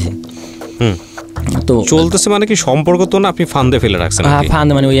সাথে চলতেছে। তো চলতেছে মানে কি সম্পর্ক তো না, আপনি ফান্দে ফেলে রাখছেন? হ্যাঁ,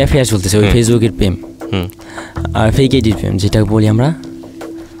 ফান্দে মানে ওই অ্যাফেয়ার চলতেছে, ওই ফেসবুকের প্রেম আর ফেক আইডির প্রেম যেটা বলি আমরা।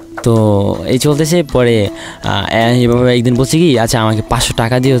 তো এই চলতেছে। পরে এভাবে একদিন বলছি কি আচ্ছা আমাকে 500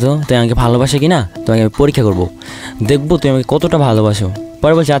 টাকা দিও, তো তুই আমাকে ভালোবাসে কি না, তোমাকে আমি পরীক্ষা করবো, দেখবো তুমি আমাকে কতটা ভালোবাসো।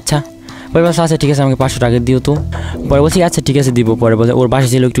 পরে বলছি আচ্ছা। পরে বলছে আচ্ছা ঠিক আছে আমাকে 500 টাকা দিও তো। পরে বলছি আচ্ছা ঠিক আছে দিব। পরে বলছে ওর বাসা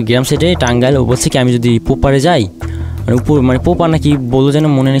ছিল একটু গ্রাম সাইডে টাঙ্গাইল। ও বলছে কি আমি যদি পোপারে যাই মানে মানে পোপা নাকি বললো যেন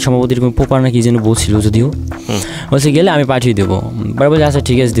মনে নেই সম্ভবত এরকম পোপা নাকি যেন বলছিল যদিও বলছে গেলে আমি পাঠিয়ে দেবো পরে বলছে আচ্ছা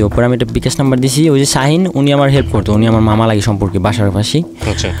ঠিক আছে দিও পরে আমি একটা বিকাশ নাম্বার দিছি ওই যে শাহিন উনি আমার হেল্প করতো উনি আমার মামা লাগে সম্পর্কে বাসার পাশে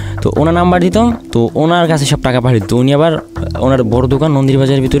তো ওনার নাম্বার দিতাম তো ওনার কাছে সব টাকা পাঠিয়ে দিত উনি আবার ওনার বড় দোকান নন্দির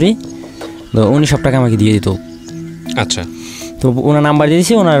বাজারের ভিতরে তো উনি সব টাকা আমাকে দিয়ে দিত আচ্ছা তো ওনার নাম্বার দিয়ে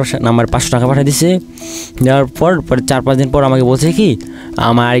দিয়েছি ওনার নাম্বার 500 টাকা পাঠিয়ে দিছে দেওয়ার পর পরে 4-5 দিন পর আমাকে বলছে কি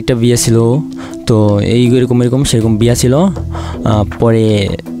আমার আরেকটা বিয়ে ছিল তো এরকম সেরকম বিয়ে ছিল পরে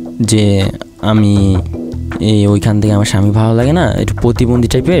যে আমি ওইখান থেকে আমার স্বামী ভালো লাগে না একটু প্রতিবন্ধী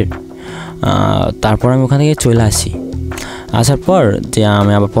টাইপের তারপর আমি ওখান থেকে চলে আসি আসার পর যে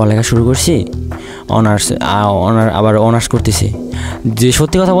আমি আবার পড়ালেখা শুরু করছি অনার্স করতেছি যে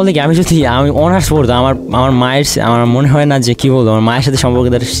সত্যি কথা বলতে কি আমি যদি আমি অনার্স পড়তাম আমার মায়ের আমার মনে হয় না যে কী বলবো আমার মায়ের সাথে সম্পর্ক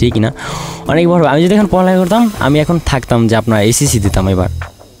তার শিখি না অনেক বড় আমি যদি এখন পড়ালেখা করতাম আমি এখন থাকতাম যে আপনার এসএসসি দিতাম এবার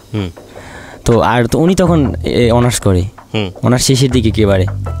তো আর তো উনি তখন অনার্স করে অনার্স শেষের দিকে একেবারে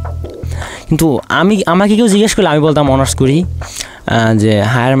কিন্তু আমাকে কেউ জিজ্ঞেস করলে আমি বলতাম অনার্স করি যে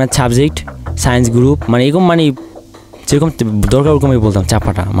higher math subject science group মানে এরকম মানে যেরকম দরকার ওরকমই বলতাম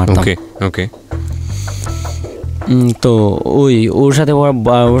চাপাটা মারতাম ওকে তো ওর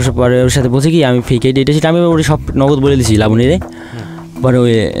সাথে বলছে কি আমি ফেক আইডি এটা সেটা আমি ওর সব নগদ বলে দিছি লাবণীরে পরে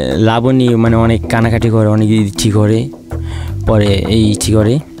ওই লাবণী মানে অনেক কানাকাটি করে অনেক ঠিক করে পরে ঠিক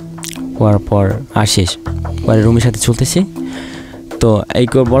করে পর আর শেষ পরে রুমের সাথে চলতেছে তো এই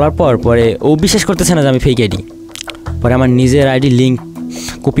বলার পরে ও বিশ্বাস করতেছে না যে আমি ফেক আইডি পরে আমার নিজের আইডি লিঙ্ক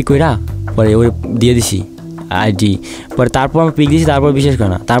কপি কইরা পরে ওই দিয়ে দিছি আইডি পরে তারপর আমি পিক দিয়েছি তারপর বিশ্বাস করে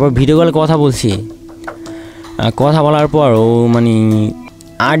না তারপর ভিডিও কলে কথা বলছি কথা বলার পর ও মানে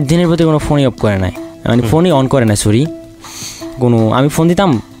 8 দিনের প্রতি কোনো ফোনই অফ করে নাই মানে ফোনই অন করে না সরি কোনো আমি ফোন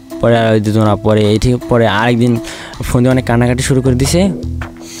দিতাম পরে আর দিত না পরে পরে আরেকদিন ফোন দিয়ে অনেক কান্নাকাটি শুরু করে দিছে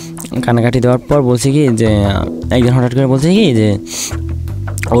কান্নাকাটি দেওয়ার পর বলছে কি যে একদিন হঠাৎ করে বলছে কি যে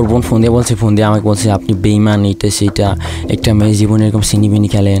ওর বোন ফোন দিয়ে আমাকে বলছে আপনি বেইমান এইটা সেইটা একটা মেয়ে জীবনে এরকম সিনিবিনি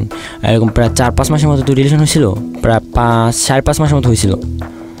খেলেন এরকম প্রায় 4-5 মাসের মতো তো রিলেশন হয়েছিল প্রায় 5-5.5 মাসের মতো হয়েছিল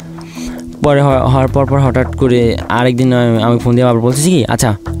পরে হওয়ার পর হঠাৎ করে আরেকদিন আমি ফোন দিয়ে আবার বলতেছি কি আচ্ছা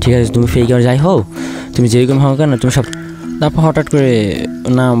ঠিক আছে তুমি ফেক আর যাই হও তুমি যেরকম হও কেন তুমি সব তারপর হঠাৎ করে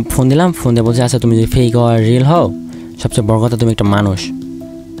না ফোন দিয়ে বলছে আচ্ছা তুমি যে ফেক আর রিয়েল হও সবচেয়ে বড় কথা তুমি একটা মানুষ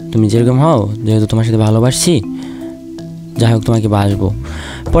তুমি যেরকম হও যেহেতু তোমার সাথে ভালোবাসছি যাই হোক তোমাকে বাসবো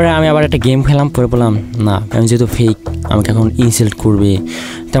পরে আমি আবার একটা গেম খেলাম পরে বললাম না আমি যেহেতু ফেক আমাকে এখন ইনসাল্ট করবে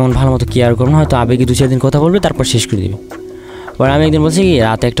তেমন ভালো মতো কেয়ার করবো না হয়তো আবেগে 2-4 দিন কথা বলবে তারপর শেষ করে দেবে পরে আমি একদিন বলছি কি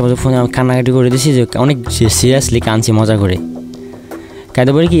রাতে 1টা বাজে ফোনে আমি কান্নাকাটি করে দিয়েছি যে অনেক সিরিয়াসলি কাঁদছি মজা করে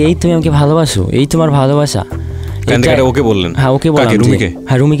কাঁদে বলি কি এই তুমি আমাকে ভালোবাসো এই তোমার ভালোবাসা ওকে বললেন হ্যাঁ ওকে বললাম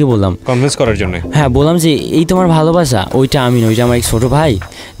হ্যাঁ রুমিকে বললাম কনভিন্স করার জন্য হ্যাঁ বললাম যে এই তোমার ভালোবাসা ওইটা আমি না ওইটা আমার এক ছোটো ভাই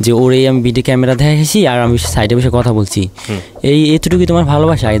যে ওর এই আমি ভিডিও ক্যামেরা দেখেছি আর আমি সাইডে বসে কথা বলছি এতটুকুই তোমার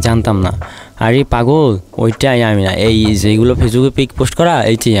ভালোবাসা আগে জানতাম না আর এই পাগল ওইটাই আমি না এই যেগুলো ফেসবুকে পিক পোস্ট করা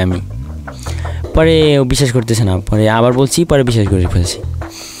এইটাই আমি পরে ও বিশ্বাস করতেছে না পরে আবার বলছি পরে বিশ্বাস করে ফেলছি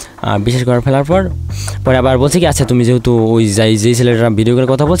আর বিশ্বাস করে ফেলার পরে আবার বলছে কি আচ্ছা তুমি যেহেতু ওই যেই ছেলেটা ভিডিও করে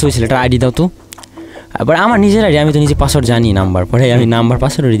কথা বলছো ওই ছেলেটার আইডি দাও তো এবার আমার নিজের আইডি আমি তো নিজে পাসওয়ার্ড জানি নাম্বার পরে আমি নাম্বার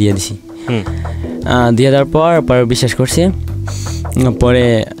পাসওয়ার্ড দিয়ে দিছি দিয়ে দেওয়ার পরে বিশ্বাস করছে পরে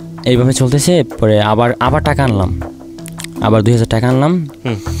এইভাবে চলতেছে পরে আবার টাকা আনলাম আবার 2000 টাকা আনলাম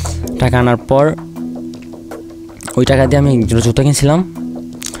টাকা আনার পর ওই টাকা দিয়ে আমি জুতো কিনছিলাম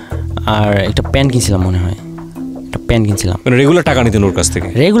আর একটা প্যান্ট কিনছিলাম মনে হয় একটা প্যান্ট কিনছিলাম রেগুলার টাকা নিতেন ওর কাছ থেকে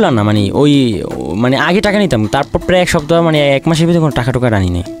রেগুলার না মানে ওই মানে আগে টাকা নিতাম তারপর প্রায় 1 সপ্তাহ মানে 1 মাসের ভিতরে কোনো টাকা আনি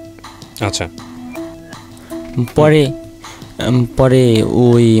নেই আচ্ছা পরে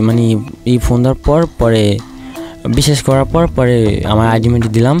ওই মানে এই ফোন দেওয়ার পরে বিশ্বাস করার পরে আমার আইডেন্টি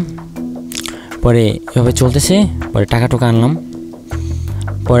দিলাম পরে এভাবে চলতেছে পরে টাকা আনলাম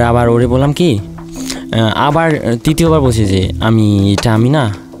পরে আবার ওরে বললাম কি আবার তৃতীয়বার বলছি যে আমি না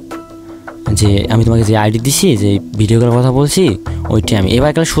যে আমি তোমাকে যে আইডি দিছি যে ভিডিও কলের কথা বলছি ওইটাই আমি এবার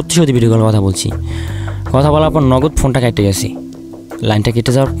কালে সত্যি ভিডিও কলের কথা বলছি কথা বলার পর নগদ ফোনটা কেটে গেছি লাইনটা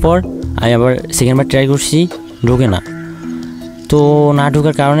কেটে যাওয়ার পর আমি আবার সেকেন্ডবার ট্রাই করছি ঢোকে না তো না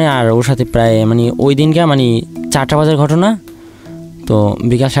ঢোকার কারণে আর ওর সাথে প্রায় মানে ওই দিনকে মানে 4টা বাজের ঘটনা তো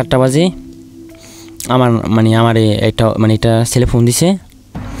বিকাল 7টা বাজে আমার একটা ছেলে ফোন দিছে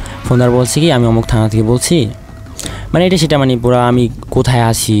ফোন দেওয়ার বলছে কি আমি অমুক থানা থেকে বলছি মানে এটা সেটা মানে পুরো আমি কোথায়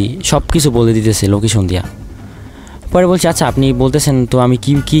আছি সব কিছু বলে দিতেছে লোকেশন দিয়া পরে বলছি আচ্ছা আপনি বলতেছেন তো আমি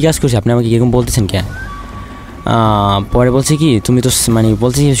কি কাজ করছি আপনি আমাকে কীরকম বলতেছেন কেন পরে বলছে কি তুমি তো মানে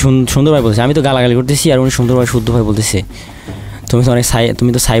বলছি সুন্দরভাবে বলছি আমি তো গালাগালি করতেছি আর উনি সুন্দরভাবে শুদ্ধভাবে বলতেছে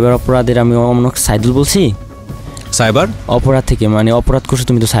তুমি তো সাইবার অপরাধের আমি অনেক সাইদুল বলছি সাইবার অপরাধ থেকে, মানে অপরাধ করছো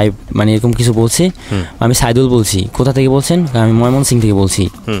তুমি তো সাইব, মানে এরকম কিছু বলছে। আমি সাইদুল বলছি। কোথা থেকে বলছেন? আমি ময়মনসিং থেকে বলছি।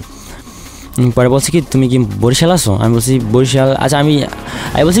 পরে বলছি কি তুমি কি বরিশাল আসো? আমি বলছি বরিশাল। আচ্ছা আমি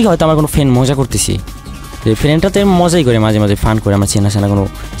বলছি কি হয়তো আমার কোনো ফ্রেন্ড মজা করতেছি, যে ফ্রেন্ডটাতে মজাই করে মাঝে মাঝে ফান করে আমার চেনা কোনো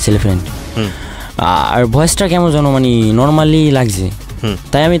ছেলে ফ্রেন্ড। আর ভয়েসটা কেমন যেন মানে নর্মালি লাগছে,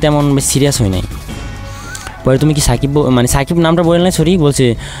 তাই আমি তেমন সিরিয়াস হই নাই। পরে তুমি কি সাকিব, মানে সাকিব নামটা বললেন না, সরি, বলছে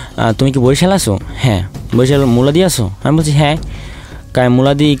তুমি কি বরিশাল আসো? হ্যাঁ। বরিশাল মুলাদি আসো? আমি বলছি হ্যাঁ।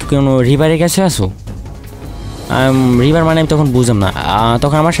 মুলাদি কোনো রিভারের কাছে আসো? রিভার মানে আমি তখন বুঝলাম না।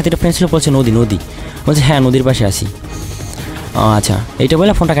 তখন আমার সাথে একটা ফ্রেন্ড ছিল, বলছে নদী। বলছে হ্যাঁ নদীর পাশে আসি। আচ্ছা এইটা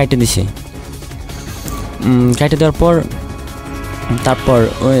বলে ফোনটা কাটতে দিছে। কাটতে দেওয়ার পর তারপর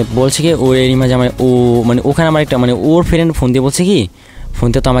বলছে কি ওর এরই মাঝে আমার মানে ওখানে আমার একটা মানে ওর ফ্রেন্ড ফোন দিয়ে বলছে কি,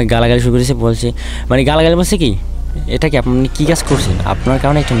 ফোনতে তো আমাকে গালাগালি শুরু করেছে। বলছে মানে গালাগালি বলছে কি, এটা কি আপনি কী কাজ করছেন? আপনার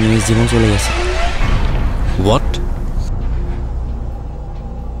কারণে একটা মেয়ের জীবন চলে গেছে। হোয়াট?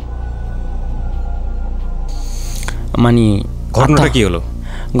 মানে ঘটনাটা কি হলো?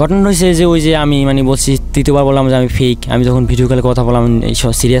 ঘটনা হয়েছে যে ওই যে আমি মানে বলছি তৃতীয়বার বললাম যে আমি ফেক। আমি যখন ভিডিও কলে কথা বললাম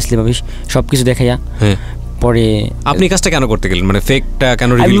সিরিয়াসলি ভাবে সব কিছু দেখাইয়া, পরে আপনি কাজটা কেন করতে গেলেন? মানে ফেকটা কেন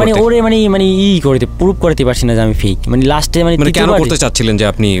রিভিল করতে? মানে ওরে মানে করতে প্রুফ করতে পারছি না যে আমি ফেক। মানে লাস্টে মানে কেন করতে চাচ্ছিলেন যে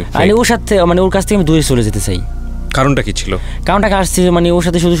আপনি মানে ওর সাথে মানে ওর কাছ থেকে আমি দূরে চলে যেতে চাই। কারণটা কি ছিল? কারণটা আসছে মানে ওর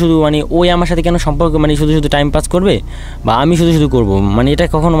সাথে শুধু মানে ওই আমার সাথে কেন সম্পর্ক মানে শুধু টাইম পাস করবে বা আমি শুধু করবো, মানে এটা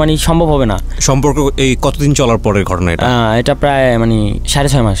কখনো মানে সম্ভব হবে না। সম্পর্ক এই কতদিন চলার পরের ঘটনা এটা? এটা প্রায় মানে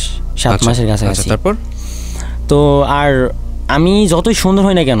 6.5 মাস 7 মাসের কাছাকাছি। তারপর তো আর আমি যতই সুন্দর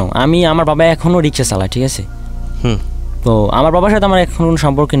হই না কেন, আমার বাবা এখনও রিক্সা চালায়, ঠিক আছে? তো আমার বাবার সাথে আমার এখন কোনো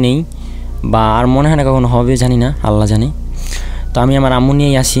সম্পর্ক নেই, বা আর মনে হয় না কখনো হবে, জানি না, আল্লাহ জানে। তো আমি আমার আম্মু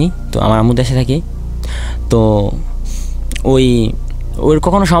নিয়েই আসি, তো আমার আম্মু দেশে থাকি। তো ওর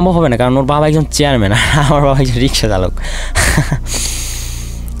কখনো সম্ভব হবে না, কারণ ওর বাবা একজন চেয়ারম্যান, আমার বাবা একজন রিক্সা চালক।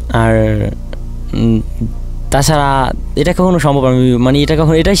 আর তাছাড়া এটা কখনো সম্ভব, আমি মানে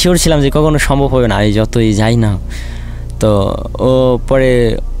এটাই শিওর ছিলাম যে কখনো সম্ভব হবে না, এই যতই যাই না। তো ও পরে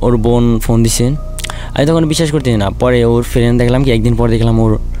ওর বোন ফোন দিছে, আমি তখন বিশ্বাস করতে না। পরে ওর ফ্রেন্ড দেখলাম কি একদিন পর দেখলাম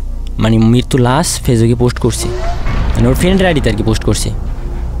ওর মানে মৃত্যু লাশ ফেসবুকে পোস্ট করছে, মানে ওর ফ্রেন্ডের আইডিতে আর কি পোস্ট করছে।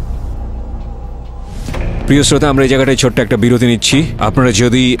 প্রিয় শ্রোতা, আমরা এই জায়গাটায় ছোট্ট একটা বিরতি নিচ্ছি। আপনারা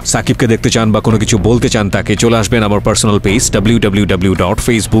যদি সাকিবকে দেখতে চান বা কোনো কিছু বলতে চান, তাকে চলে আসবেন আমার পার্সোনাল পেজ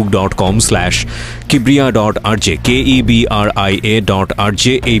www.facebook.com/kebria.rj KEBRIA.RJ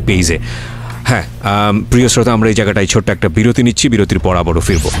এই পেজে। হ্যাঁ প্রিয় শ্রোতা, আমরা এই জায়গাটায় ছোট্ট একটা বিরতি নিচ্ছি। বিরতির পর আবারও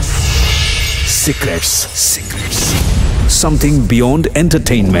ফিরবো। Secrets. Something beyond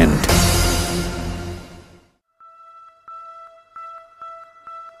entertainment.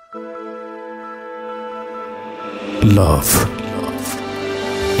 Love.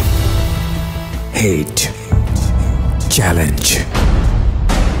 Hate. Challenge.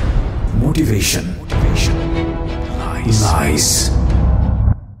 Motivation. Lies.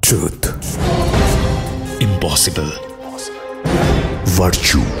 Truth. Impossible.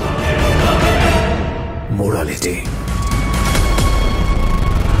 Virtue. Morality.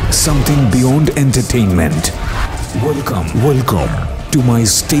 Something beyond entertainment. Welcome to my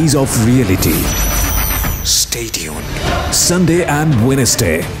stage of reality. Stay tuned. Sunday and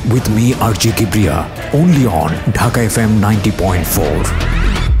Wednesday with me RJ Kebria, only on Dhaka FM 90.4.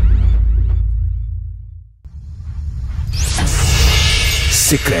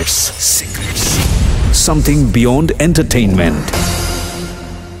 Secrets. Something beyond entertainment.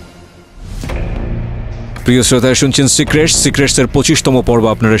 প্রিয় শ্রোতা, শুনছেন secrets এর 25তম পর্ব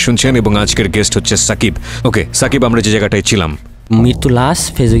আপনারা শুনছেন, এবং আজকের guest হচ্ছে সাকিব। ওকে সাকিব, আমরা যে জায়গাটায় ছিলাম, মৃত্যু লাশ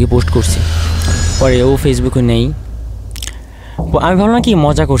ফেসবুকে পোস্ট করছে, পরে ও ফেসবুকে নেই। আমি ভাবলাম কি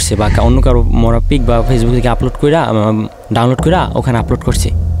মজা করছে বা অন্য কারো মরা পিক বা ফেসবুক থেকে ডাউনলোড করে ওখানে আপলোড করছে।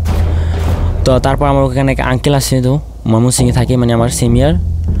 তো তারপর আমার ওখানে এক আঙ্কেল আসছে, তো ময়মনসিংহে থাকে, মানে আমার সিনিয়র।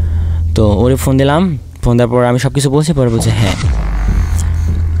 তো ওরে ফোন দিলাম, ফোন দেওয়ার পর আমি সব কিছু বলছি, পরে বলছে হ্যাঁ।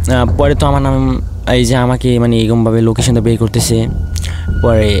 পরে তো আমার নাম এই যে আমাকে মানে এরকমভাবে লোকেশনটা বের করতেছে।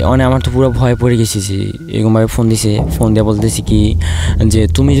 পরে আমার তো পুরো ভয় পড়ে গেছি যে এরকমভাবে ফোন দিছে। ফোন দিয়ে বলতেছি কি যে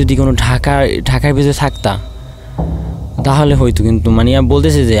তুমি যদি কোনো ঢাকার ভিতরে থাকতা তাহলে হয়তো, কিন্তু মানে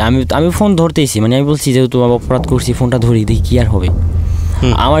বলতেছে যে আমি ফোন ধরতেইছি, মানে আমি বলছি যেহেতু অপরাধ করছি ফোনটা ধরি, দেখি কী আর হবে।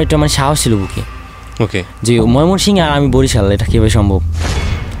 আমার একটা মানে সাহস ছিল বুকে, ওকে, যে ময়মনসিংহ আর আমি বরিশাল, এটা কীভাবে সম্ভব।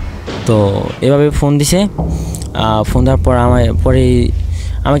 তো এভাবে ফোন দিছে। ফোন দেওয়ার পর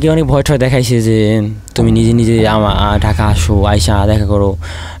আমাকে অনেক ভয় টয় দেখাইছে যে তুমি নিজে ঢাকা আসো, আইসা দেখা করো,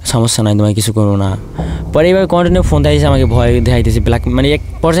 সমস্যা নাই, তোমায় কিছু করো না। পরে এইভাবে কন্টিনিউ ফোন দেখাইছে, আমাকে ভয় দেখাইতেছে, মানে এক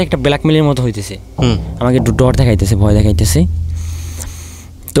পর্যায়ে একটা ব্ল্যাকমেলের মতো হইতেছে, আমাকে ডর দেখাইতেছে, ভয় দেখাইতেছে।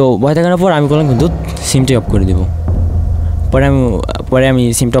 তো ভয় দেখানোর পর আমি বললাম কিন্তু সিমটাই অফ করে দেবো। পরে আমি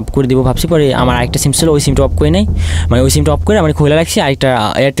সিমটা অফ করে দিব ভাবছি, পরে আমার আরেকটা সিম ছিল ওই সিমটা অফ করে নেই, মানে ওই সিমটা অফ করে আমি খোলা রাখছি, আরেকটা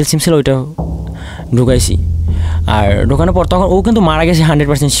এয়ারটেল সিম ছিল ওইটা ঢুকাইছি। আর ঢোকানোর পর তখন ও কিন্তু মারা গেছে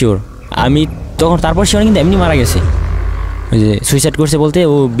 100% শিওর। আমি তখন তারপর শিওর কিন্তু এমনি মারা গেছে, ওই যে সুইসাইড করছে বলতে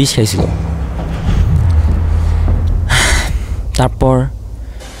ও বিষ খাইছিল। তারপর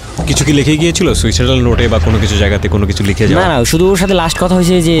কিছু কি লিখে গিয়েছিল সুইসাইডাল নোটে বা কোনো কিছু জায়গাতে কোনো কিছু লিখে যাওয়া? না, শুধু ওর সাথে লাস্ট কথা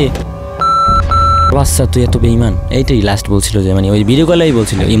হয়েছে যে বাচ্চা তুই এত বেঈমান, এইটাই লাস্ট বলছিল, যে মানে ওই ভিডিও কলেই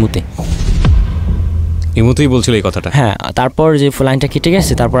বলছিল ইমুতেই বলছিল এই কথাটা। হ্যাঁ, তারপর যে লাইনটা কেটে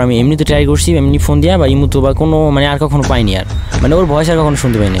গেছে, তারপর আমি এমনিতে ট্রাই করছি, এমনি ফোন দিয়া বা ইমুতো বা কোনো মানে আর কখনো পাইনি, আর মানে ওর ভয়েস আর কখনো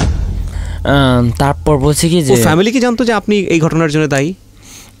শুনতে পাইনি। তারপর বলছে কি যে ফ্যামিলি কি জানতো যে আপনি এই ঘটনার জন্য দায়ী?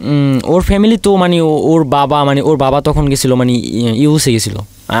 ওর ফ্যামিলি তো মানে ওর বাবা তখন গেছিলো মানে ইউএসএ গেছিলো,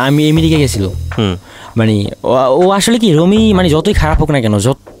 আমি আমেরিকা গেছিলো। মানে ও আসলে কি রমি মানে যতই খারাপ হোক না কেন,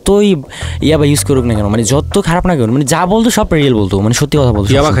 যতই ইয়াবা ইউজ করুক না কেন, মানে যত খারাপ না কেন, মানে যা বলতো সব রিয়েল বলতো, মানে সত্যি কথা বলতো।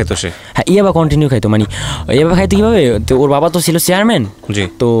 ইয়াবা খাইতো সে? হ্যাঁ, ইয়াবা কন্টিনিউ খাইতো। মানে ইয়াবা খাইতো কীভাবে, তো ওর বাবা তো ছিল চেয়ারম্যান,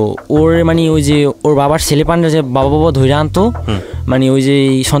 তো ওর মানে ওই যে ওর বাবার ছেলে পান্ডা যে বাবা ধরে আনতো, মানে ওই যে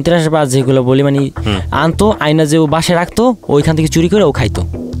সন্ত্রাসবাদ যেগুলো বলি মানে আনতো, আয়না যে ও বাসায় রাখতো ওইখান থেকে চুরি করে ও খাইতো।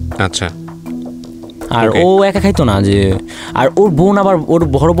 আচ্ছা। আর ও একা খাইতো না, যে আর ওর বোন, আবার ওর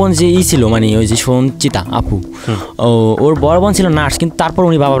বড় বোন যে ছিল মানে ওই যে সঞ্চিতা আপু, ওর বড় বোন ছিল নার্স, কিন্তু তারপর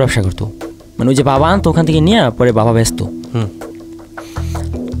উনি বাবার ব্যবসা করতো, মানে ওই যে বাবা আনতো ওখান থেকে নিয়ে পরে বাবা ব্যস্ত।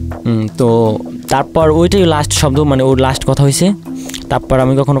 তো তারপর ওইটাই লাস্ট শব্দ, মানে ওর লাস্ট কথা হয়েছে। তারপর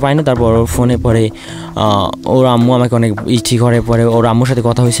আমি কখনো পাই না। তারপর ওর ফোনে পরে ওর আম্মু আমাকে অনেক ইচ্ছি করে, পরে ওর আম্মুর সাথে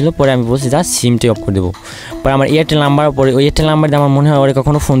কথা হয়েছিল, পরে আমি বলছি যা সিমটাই অফ করে দেবো। পরে আমার এয়ারটেল নাম্বার, পরে ওই এয়ারটেল নাম্বার দিয়ে আমার মনে হয় ওরে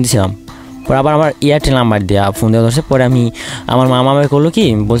কখনো ফোন দিয়েছিলাম, পরে আবার আমার এয়ারটেল নাম্বার দেওয়া ফোন দেওয়া ধরছে। পরে আমি আমার মামা আমাকে করলো কি,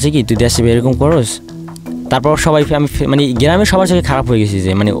 বলছে কি তুই দেশে এরকম করোস। তারপর সবাই আমি মানে গ্রামের সবার চোখে খারাপ হয়ে গেছি,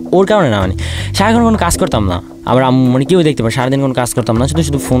 যে মানে ওর কারণে না, মানে সারাক্ষণ কোনো কাজ করতাম না, আবার মানে কেউ দেখতে পারে সারাদিন কোনো কাজ করতাম না,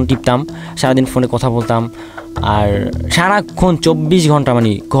 শুধু ফোন টিপতাম, সারাদিন ফোনে কথা বলতাম, আর সারাক্ষণ 24 ঘন্টা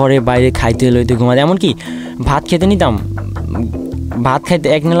মানে ঘরে বাইরে খাইতে লইতে ঘুমাতে, এমনকি ভাত খেতে নিতাম, ভাত খাইতে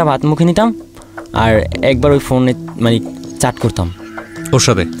এক নেলা ভাত মুখে নিতাম, আর একবার ওই ফোনে মানে চ্যাট করতাম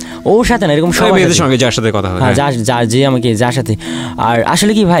ওর সাথে না, এরকম সবাই সঙ্গে যার সাথে কথা হয়, যে আমাকে যার সাথে। আর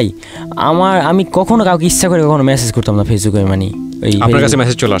আসলে কি ভাই, আমি কখনো কাউকে ইচ্ছা করে কখনো মেসেজ করতাম না ফেসবুকে, মানে আপনার কাছে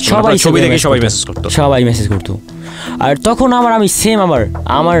মেসেজ চলে আসতো, সবাই মেসেজ করতো। আর তখন আমি সেম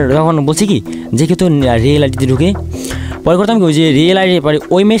আমার যখন বলছি কি যে কেউ তো রিয়েল আইডিতে ঢুকে, পরে করতাম কি ওই যে রিয়েল আইডি, পরে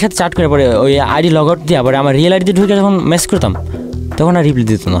ওই মেয়ের সাথে চ্যাট করে পরে ওই আইডি লগ আউট দিয়ে পরে আমার রিয়েল আইডিতে ঢুকে যখন মেসেজ করতাম তখন আর রিপ্লাই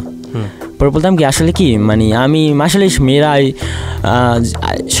দিত না। পরে বলতাম কি আসলে কি মানে আমি আসলে মেয়েরা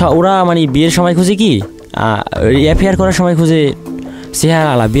ওরা মানে বিয়ের সময় খুঁজে কি অ্যাফেয়ার করার সময় খুঁজে চেহারা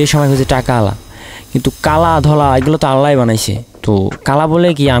আলা, বিয়ের সময় খুঁজে টাকা আলা, কিন্তু কালা ধলা এগুলো তো আল্লাহ বানাইছে। তো কালা বলে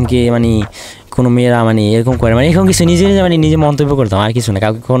কি আমাকে মানে কোনো মেয়েরা মানে এরকম করে, মানে এরকম কিছু নিজে মন্তব্য করতাম, আর কিছু না,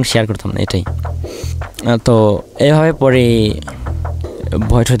 কাউকে কখনো শেয়ার করতাম না, এটাই। তো এইভাবে পরে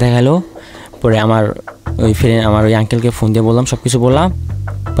ভয় ঠয় দেখালো। পরে আমার ওই আঙ্কেলকে ফোন দিয়ে বললাম, সব কিছু বললাম,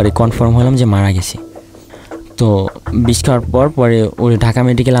 পরে কনফার্ম হলাম যে মারা গেছে। তো বিষ খাওয়ার পরে ওই ঢাকা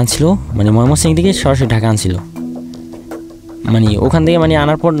মেডিকেল আনছিল, মানে ময়মনসিং থেকে সরাসরি ঢাকা আনছিল, মানে ওখান থেকে মানে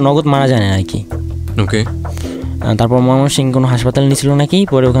আনার পর নগদ মারা যায় না আর কি। ওকে। তারপর ময়মনসিং কোনো হাসপাতালে নিয়েছিল নাকি,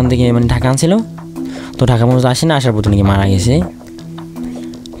 পরে ওখান থেকে মানে ঢাকা আনছিল। তো ঢাকা পর্যন্ত আসে না, আসার পর নাকি মারা গেছে।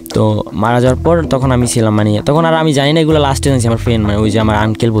 তো মারা যাওয়ার পর তখন আমি ছিলাম, মানে তখন আর আমি জানি না এগুলো, লাস্টে জানছি আমার ফ্রেন্ড, মানে ওই যে আমার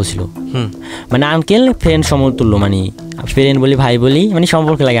আঙ্কেল বলছিল, মানে আঙ্কেল ফ্রেন্ড সমতুল্য, মানে ফ্রেন্ড বলি ভাই বলি, মানে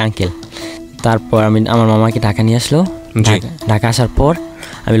সম্পর্কে লাগে আঙ্কেল। তারপর আমার মামাকে ঢাকা নিয়ে আসলো। ঢাকা আসার পর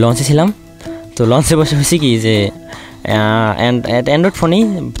আমি লঞ্চে ছিলাম। তো লঞ্চে বসে হয়েছি কি যে অ্যান্ড্রয়েড ফোনই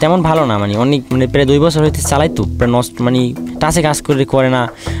তেমন ভালো না, মানে অনেক মানে প্রায় 2 বছর হইতে চালাই, তো প্রায় নষ্ট, মানে টাচে কাজ করে না,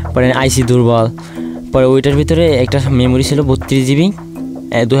 পরে আইসি দুর্বল। পরে ওইটার ভিতরে একটা মেমোরি ছিল 32 GB,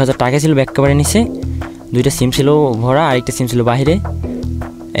 2000 টাকা ছিল ব্যাক কভারে নিচে, 2টা সিম ছিল ভরা, আরেকটা সিম ছিল বাহিরে।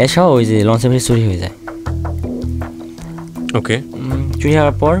 এসব ওই যে লঞ্চের ভিতরে চুরি হয়ে যায়। ওকে। চুরি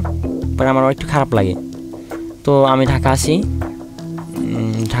হওয়ার পর আমার একটু খারাপ লাগে। তো আমি ঢাকা আসি।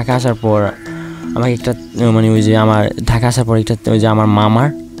 ঢাকা আসার পর আমাকে একটা মানে ওই যে আমার ঢাকা আসার পর একটা ওই যে আমার মামার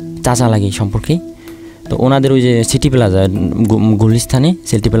চাচা লাগে সম্পর্কে, তো ওনাদের ওই যে সিটি প্লাজা গুলিস্তানে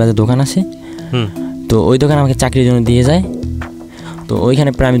সিটি প্লাজা দোকান আছে, তো ওই দোকানে আমাকে চাকরির জন্য দিয়ে যায়। তো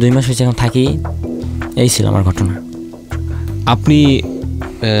ওইখানে প্রায় আমি 2 মাস হয়েছে এখন থাকি। এই ছিল আমার ঘটনা। আপনি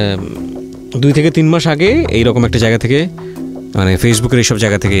 2 থেকে 3 মাস আগে এইরকম একটা জায়গা থেকে, মানে ফেসবুকের এইসব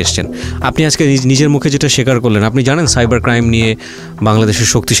জায়গা থেকে এসছেন। আপনি আজকে নিজের মুখে যেটা স্বীকার করলেন, আপনি জানেন সাইবার ক্রাইম নিয়ে বাংলাদেশের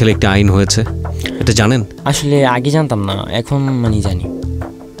শক্তিশালী একটা আইন হয়েছে, এটা জানেন? আসলে আগে জানতাম না, এখন মানে জানি।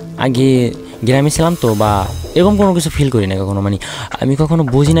 আগে গ্রামে ছিলাম তো, বা এরকম কোনো কিছু ফিল করি না কখনো। মানে আমি কখনো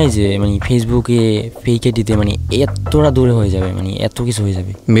বুঝি নাই যে মানে ফেসবুকে ফেক আইডিতে মানে এতটা দূরে হয়ে যাবে, মানে এত কিছু হয়ে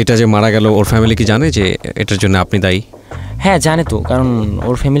যাবে। মেয়েটা যে মারা গেল ওর ফ্যামিলি কি জানে যে এটার জন্য আপনি দায়ী? হ্যাঁ জানে তো, কারণ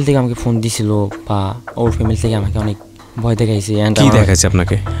ওর ফ্যামিলি থেকে আমাকে ফোন দিছিল, বা ওর ফ্যামিলি থেকে আমাকে অনেক ভয় দেখাইছে। কি দেখাইছে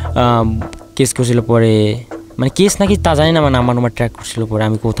আপনাকে? কেস করছিল পরে, মানে কেস নাকি তা জানি না, মানে আমার ট্র্যাক করছিল পরে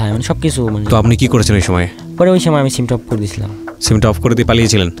আমি কোথায়, মানে সব কিছু। মানে তো আপনি কি করেছেন ওই সময়? পরে ওই সময় আমি সিমটা অফ করে দিয়েছিলাম। সিমটা অফ করে দিয়ে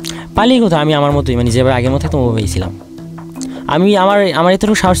পালিয়েছিলেন? পালিয়ে কোথাও, আমি আমার মতোই, মানে যেবার আগের মতো তো হয়েছিলাম। আমি আমার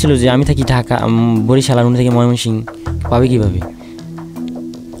এতটুকু সাহস ছিল যে আমি থাকি ঢাকা, বরিশাল, আর উনি থেকে ময়মনসিংহ, পাবে কীভাবে?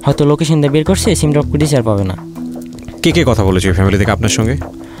 হয়তো লোকেশন দিয়ে বের করছে, সিমটা অফ করে দিয়েছে, আর পাবে না। কে কে কথা বলেছে ওই ফ্যামিলি থেকে আপনার সঙ্গে?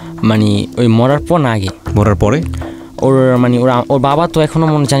 মানে ওই মরার পর না আগে? মরার পরে? ওর মানে ওর বাবা তো এখনও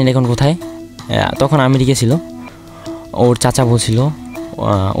মনে জানি না এখন কোথায়, তখন আমেরিকা ছিল। ওর চাচা বলছিল,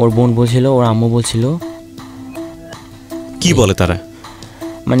 ওর বোন বলছিল, ওর আম্মু বলছিল। কি বলে তারা?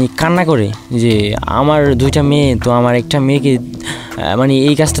 মানে কান্না করে যে আমার 2টা মেয়ে, তো আমার একটা মেয়েকে মানে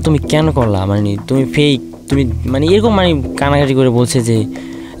এই কাজটা তুমি কেন করলা, মানে তুমি ফেক, তুমি মানে এরকম মানে কান্নাকাটি করে বলছে যে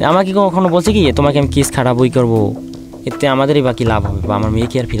আমাকে কখনো বলছে কি তোমাকে আমি কেস খারাপই করবো, এতে আমাদেরই বাকি লাভ হবে, বা আমার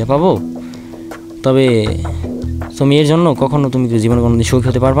মেয়েকে আর ফিরে পাবো, তবে তুমি এর জন্য কখনো তুমি জীবনে কোনোদিন সুখী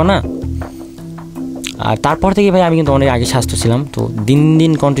হতে পারবা না। আর তারপর থেকে ভাই আমি কিন্তু অনেক আগে স্বাস্থ্য ছিলাম, তো দিন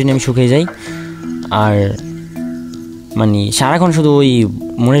দিন কন্টিনিউ আমি শুকিয়ে যাই। আর মানে সারাক্ষণ শুধু ওই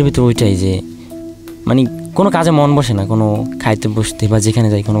মনের ভিতরে ওইটাই যে মানে কোনো কাজে মন বসে না, কোনো খাইতে বসতে বা যেখানে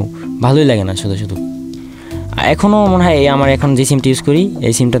যাই কোনো ভালোই লাগে না শুধু শুধু। এখনও মনে হয় আমার এখন যে সিমটা ইউজ করি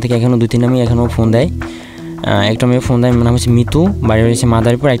এই সিমটা থেকে এখনও 2-3 আমি এখনও ফোন দেয়। একটা মেয়ে ফোন দেয়, নাম হচ্ছে মিতু, বাড়ি হচ্ছে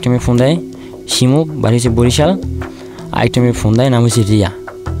মাদারীপুর। একটা মেয়ে ফোন দেয় শিমু, বাড়ি হচ্ছে বরিশাল। আরেকটা মেয়ে ফোন দেয়, নাম হচ্ছে রিয়া,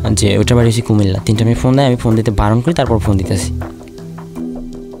 যে ওটা বাড়ি হচ্ছে কুমিল্লা। 3টা মেয়ে ফোন দেয়, আমি ফোন দিতে বারণ করি, তারপর ফোন দিতেছি।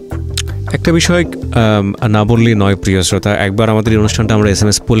 একটা বিষয় না বললেই নয় প্রিয় শ্রোতা, একবার আমাদের এই অনুষ্ঠানটা আমরা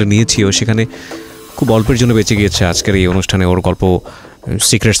SMS পোলে নিয়েছিও, সেখানে খুব অল্পের জন্য বেঁচে গিয়েছে আজকের এই অনুষ্ঠানে ওর গল্প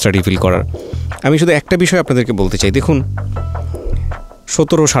সিক্রেট স্টাডি ফিল করার। আমি শুধু একটা বিষয় আপনাদেরকে বলতে চাই, দেখুন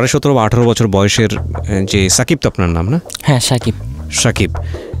 17, 17.5 বা 18 বছর বয়সের যে সাকিব, তো আপনার নাম না? হ্যাঁ সাকিব। সাকিব,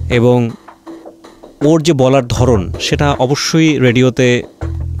 এবং ওর যে বলার ধরন সেটা অবশ্যই রেডিওতে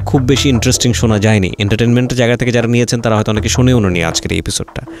খুব বেশি ইন্টারেস্টিং শোনা যায়নি। এন্টারটেনমেন্টের জায়গা থেকে যারা নিয়েছেন তারা হয়তো অনেকে শুনেও নি আজকের এই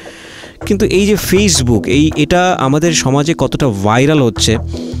এপিসোডটা। কিন্তু এই যে ফেসবুক, এটা আমাদের সমাজে কতটা ভাইরাল হচ্ছে,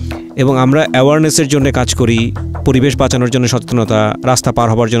 এবং আমরা অ্যাওয়ারনেসের জন্য কাজ করি, পরিবেশ বাঁচানোর জন্য সচেতনতা, রাস্তা পার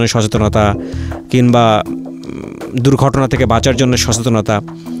হবার জন্য সচেতনতা, কিংবা দুর্ঘটনা থেকে বাঁচার জন্য সচেতনতা।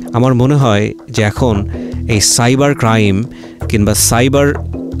 আমার মনে হয় যে এখন এই সাইবার ক্রাইম কিংবা সাইবার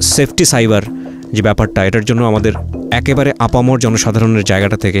সেফটি, সাইবার যে ব্যাপারটা, এটার জন্য আমাদের একেবারে আপামর জনসাধারণের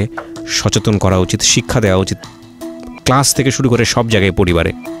জায়গাটা থেকে সচেতন করা উচিত, শিক্ষা দেওয়া উচিত, ক্লাস থেকে শুরু করে সব জায়গায়,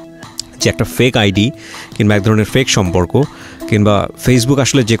 পরিবারে, যে একটা ফেক আইডি কিংবা এক ধরনের ফেক সম্পর্ক কিংবা ফেসবুক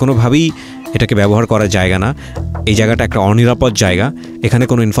আসলে যে কোনোভাবেই এটাকে ব্যবহার করার জায়গা না। এই জায়গাটা একটা অনিরাপদ জায়গা। এখানে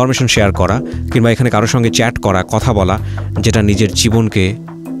কোনো ইনফরমেশন শেয়ার করা কিংবা এখানে কারোর সঙ্গে চ্যাট করা, কথা বলা, যেটা নিজের জীবনকে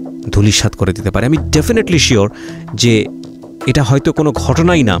ধূলিসাৎ করে দিতে পারে। আমি ডেফিনেটলি শিওর যে এটা হয়তো কোনো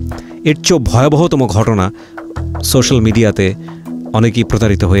ঘটনাই না, এর চেয়েও ভয়াবহতম ঘটনা সোশ্যাল মিডিয়াতে অনেকেই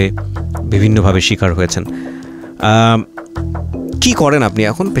প্রতারিত হয়ে বিভিন্নভাবে শিকার হয়েছেন। কি করেন আপনি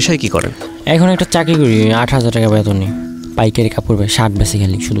এখন, পেশায় কি করেন? এখন একটা চাকরি করি, 8,000 টাকা বেতন নিই, পাইকারি কাপড়, শার্ট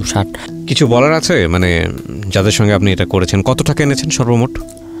বেসিক্যালি, শুধু শার্ট। কিছু বলার আছে মানে যাদের সঙ্গে আপনি এটা করেছেন, কত টাকা এনেছেন সর্বমোট?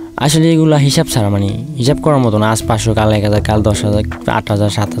 আসলে এগুলো হিসাব ছাড়া, মানে হিসাব করার মতো না। আজ 500, কাল 1,000, কাল 10,000, 8,000,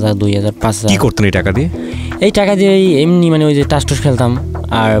 7,000, 2,000, 5,000। কি করতেন এই টাকা দিয়ে? এই টাকা দিয়ে এমনি মানে ওই যে টাস্টস খেলতাম,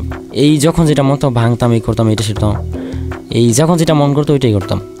 আর এই যখন যেটা মন তো ভাঙতাম, এই করতাম, এটা সেটাম, এই যখন যেটা মন করতো ওইটাই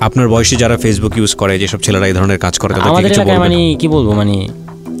করতাম। আপনার বয়সে যারা ফেসবুক ইউজ করে, যেসব ছেলেরা এই ধরনের কাজ করে, আমাদের এলাকায় মানে কি বলবো, মানে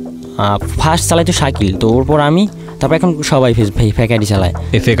ফার্স্ট চালাই তো শাকিল, তো ওর পর আমি, তারপর এখন সবাই ফেক আইডি চালায়।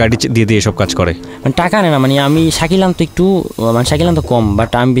 এই ফেক আইডি দিয়ে এসব কাজ করে, মানে টাকা নেয় না। মানে আমি শাকিল আনতো একটু, মানে শাকিল আনতো কম,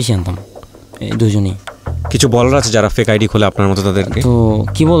 বাট আমি বেশি আনতাম, এই দুজনেই। কিছু বলার আছে যারা ফেক আইডি খোলে আপনার মতো তাদেরকে? তো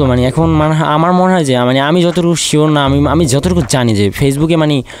কি বলবো, মানে এখন মানে আমার মনে হয় যে মানে আমি যতটুকু শিওর না, আমি যতটুকু জানি যে ফেসবুকে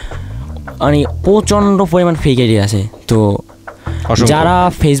মানে প্রচণ্ড পরিমাণ ফেক আইডি আছে। তো যারা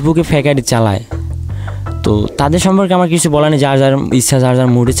ফেসবুকে ফেক আইডি চালায়, তো তাদের সম্পর্কে আমার কিছু বলা নেই, যার যার ইচ্ছা, যার যার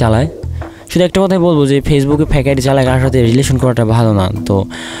মুডে চালায়। শুধু একটা কথাই বলবো যে ফেসবুকে ফেক আইডি চালায় কারোর সাথে রিলেশন করাটা ভালো না। তো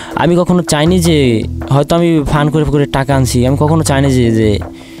আমি কখনো চাইনি যে, হয়তো আমি ফান করে করে টাকা আনছি, আমি কখনো চাইনি যে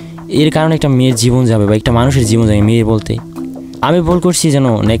এর কারণে একটা মেয়ের জীবন যাবে বা একটা মানুষের জীবন যাবে। মেয়ে বলতে আমি ভুল করছি, যেন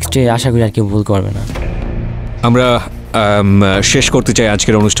নেক্সটে আশা করি আর কেউ ভুল করবে না। আমরা শেষ করতে চাই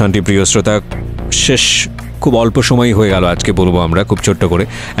আজকের অনুষ্ঠানটি প্রিয় শ্রোতা। শেষ খুব অল্প সময়ই হয়ে গেল আজকে, বলবো আমরা খুব ছোট্ট করে।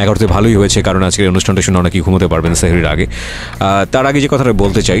 11তে ভালোই হয়েছে, কারণ আজকের অনুষ্ঠানটা শুনে অনেকেই ঘুমোতে পারবেন সেহরির আগে। তার আগে যে কথাটা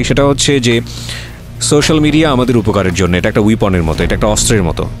বলতে চাই সেটা হচ্ছে যে সোশ্যাল মিডিয়া আমাদের উপকারের জন্য, এটা একটা উইপনের মতো, এটা একটা অস্ত্রের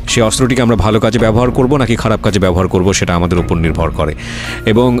মতো। সেই অস্ত্রটিকে আমরা ভালো কাজে ব্যবহার করব নাকি খারাপ কাজে ব্যবহার করব সেটা আমাদের উপর নির্ভর করে।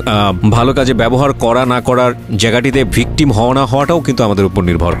 এবং ভালো কাজে ব্যবহার করা না করার জায়গাটিতে ভিকটিম হওয়া না হওয়াটাও কিন্তু আমাদের উপর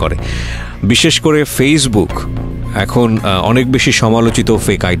নির্ভর করে। বিশেষ করে ফেসবুক এখন অনেক বেশি সমালোচিত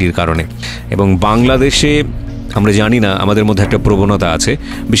ফেক আইডির কারণে। এবং বাংলাদেশে আমরা জানি না, আমাদের মধ্যে একটা প্রবণতা আছে,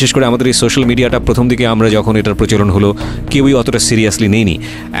 বিশেষ করে আমাদের এই সোশ্যাল মিডিয়াটা প্রথম দিকে আমরা যখন এটার প্রচলন হলো কেউই অতটা সিরিয়াসলি নেয়নি,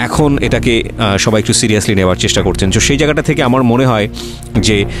 এখন এটাকে সবাই একটু সিরিয়াসলি নেওয়ার চেষ্টা করছেন। তো সেই জায়গাটা থেকে আমার মনে হয়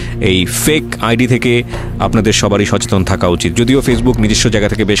যে এই ফেক আইডি থেকে আপনাদের সবারই সচেতন থাকা উচিত। যদিও ফেসবুক নিজস্ব জায়গা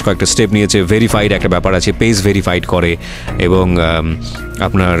থেকে বেশ কয়েকটা স্টেপ নিয়েছে, ভেরিফাইড একটা ব্যাপার আছে, পেজ ভেরিফাইড করে এবং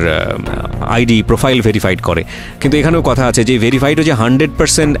আপনার আইডি প্রোফাইল ভেরিফাইড করে, কিন্তু এখানেও কথা আছে যে ভেরিফাইডও যে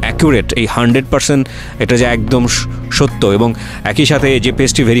 100% অ্যাকুরেট, এই 100% এটা যে একদম সত্য, এবং একই সাথে যে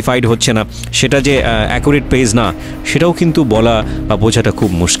পেজটি ভেরিফাইড হচ্ছে না সেটা যে অ্যাকুরেট পেজ না, সেটাও কিন্তু বলা বা বোঝাটা খুব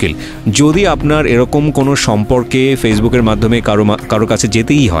মুশকিল। যদি আপনার এরকম কোনো সম্পর্কে ফেসবুকের মাধ্যমে কারো কাছে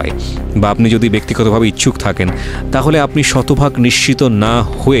যেতেই হয়, বা আপনি যদি ব্যক্তিগতভাবে ইচ্ছুক থাকেন, তাহলে আপনি শতভাগ নিশ্চিত না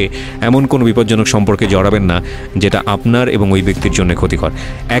হয়ে এমন কোনো বিপজ্জনক সম্পর্কে জড়াবেন না যেটা আপনার এবং ওই ব্যক্তির জন্য ক্ষতিকর।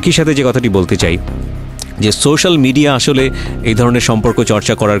 একই সাথে যে কথাটি বলতে চাই যে সোশ্যাল মিডিয়া আসলে এই ধরনের সম্পর্ক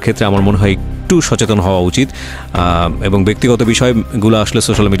চর্চা করার ক্ষেত্রে আমার মনে হয় একটু সচেতন হওয়া উচিত। এবং ব্যক্তিগত বিষয়গুলো আসলে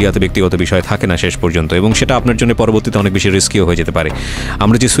সোশ্যাল মিডিয়াতে ব্যক্তিগত বিষয় থাকে না শেষ পর্যন্ত, এবং সেটা আপনার জন্য পরবর্তীতে অনেক বেশি রিস্কিও হয়ে যেতে পারে।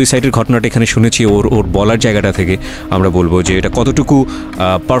 আমরা যে সুইসাইডের ঘটনাটা এখানে শুনেছি ওর বলার জায়গাটা থেকে আমরা বলবো যে এটা কতটুকু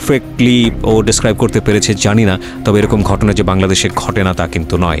পারফেক্টলি ও ডিসক্রাইব করতে পেরেছে জানি না, তবে এরকম ঘটনা যে বাংলাদেশে ঘটে না তা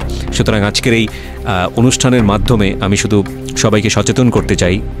কিন্তু নয়। সুতরাং আজকের এই অনুষ্ঠানের মাধ্যমে আমি শুধু সবাইকে সচেতন করতে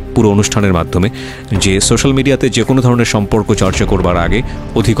চাই পুরো অনুষ্ঠানের মাধ্যমে যে সোশ্যাল মিডিয়াতে যে কোনো ধরনের সম্পর্ক চর্চা করবার আগে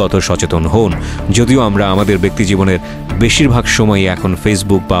অধিকতর সচেতন হন। যদিও আমরা আমাদের ব্যক্তি জীবনের বেশিরভাগ সময়ই এখন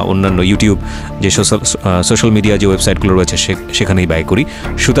ফেসবুক বা অন্যান্য ইউটিউব যে সোশ্যাল মিডিয়া যে ওয়েবসাইটগুলো রয়েছে সেখানেই ব্যয় করি,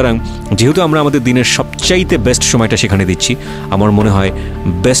 সুতরাং যেহেতু আমরা আমাদের দিনের সবচাইতে বেস্ট সময়টা সেখানে দিচ্ছি, আমার মনে হয়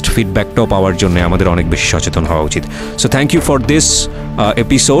বেস্ট ফিডব্যাকটাও পাওয়ার জন্য আমাদের অনেক বেশি সচেতন হওয়া উচিত। So thank you for this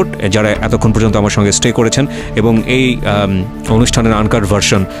episode, যারা এতক্ষণ পর্যন্ত আমার সঙ্গে স্টে করেছেন। এবং এই অনুষ্ঠানের আনকাট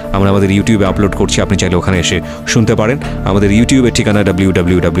ভার্সন আমরা আমাদের ইউটিউবে আপলোড করছি, আপনি চাইলে ওখানে এসে শুনতে পারেন। আমাদের ইউটিউবের ঠিকানা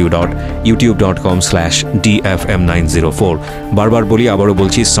www.youtube.com/dfm904। বারবার বলি, আবারও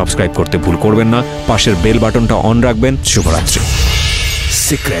বলছি, সাবস্ক্রাইব করতে ভুল করবেন না, পাশের বেল বাটনটা অন রাখবেন। শুভরাত্রি।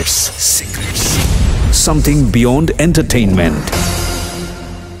 Secrets. Something beyond entertainment.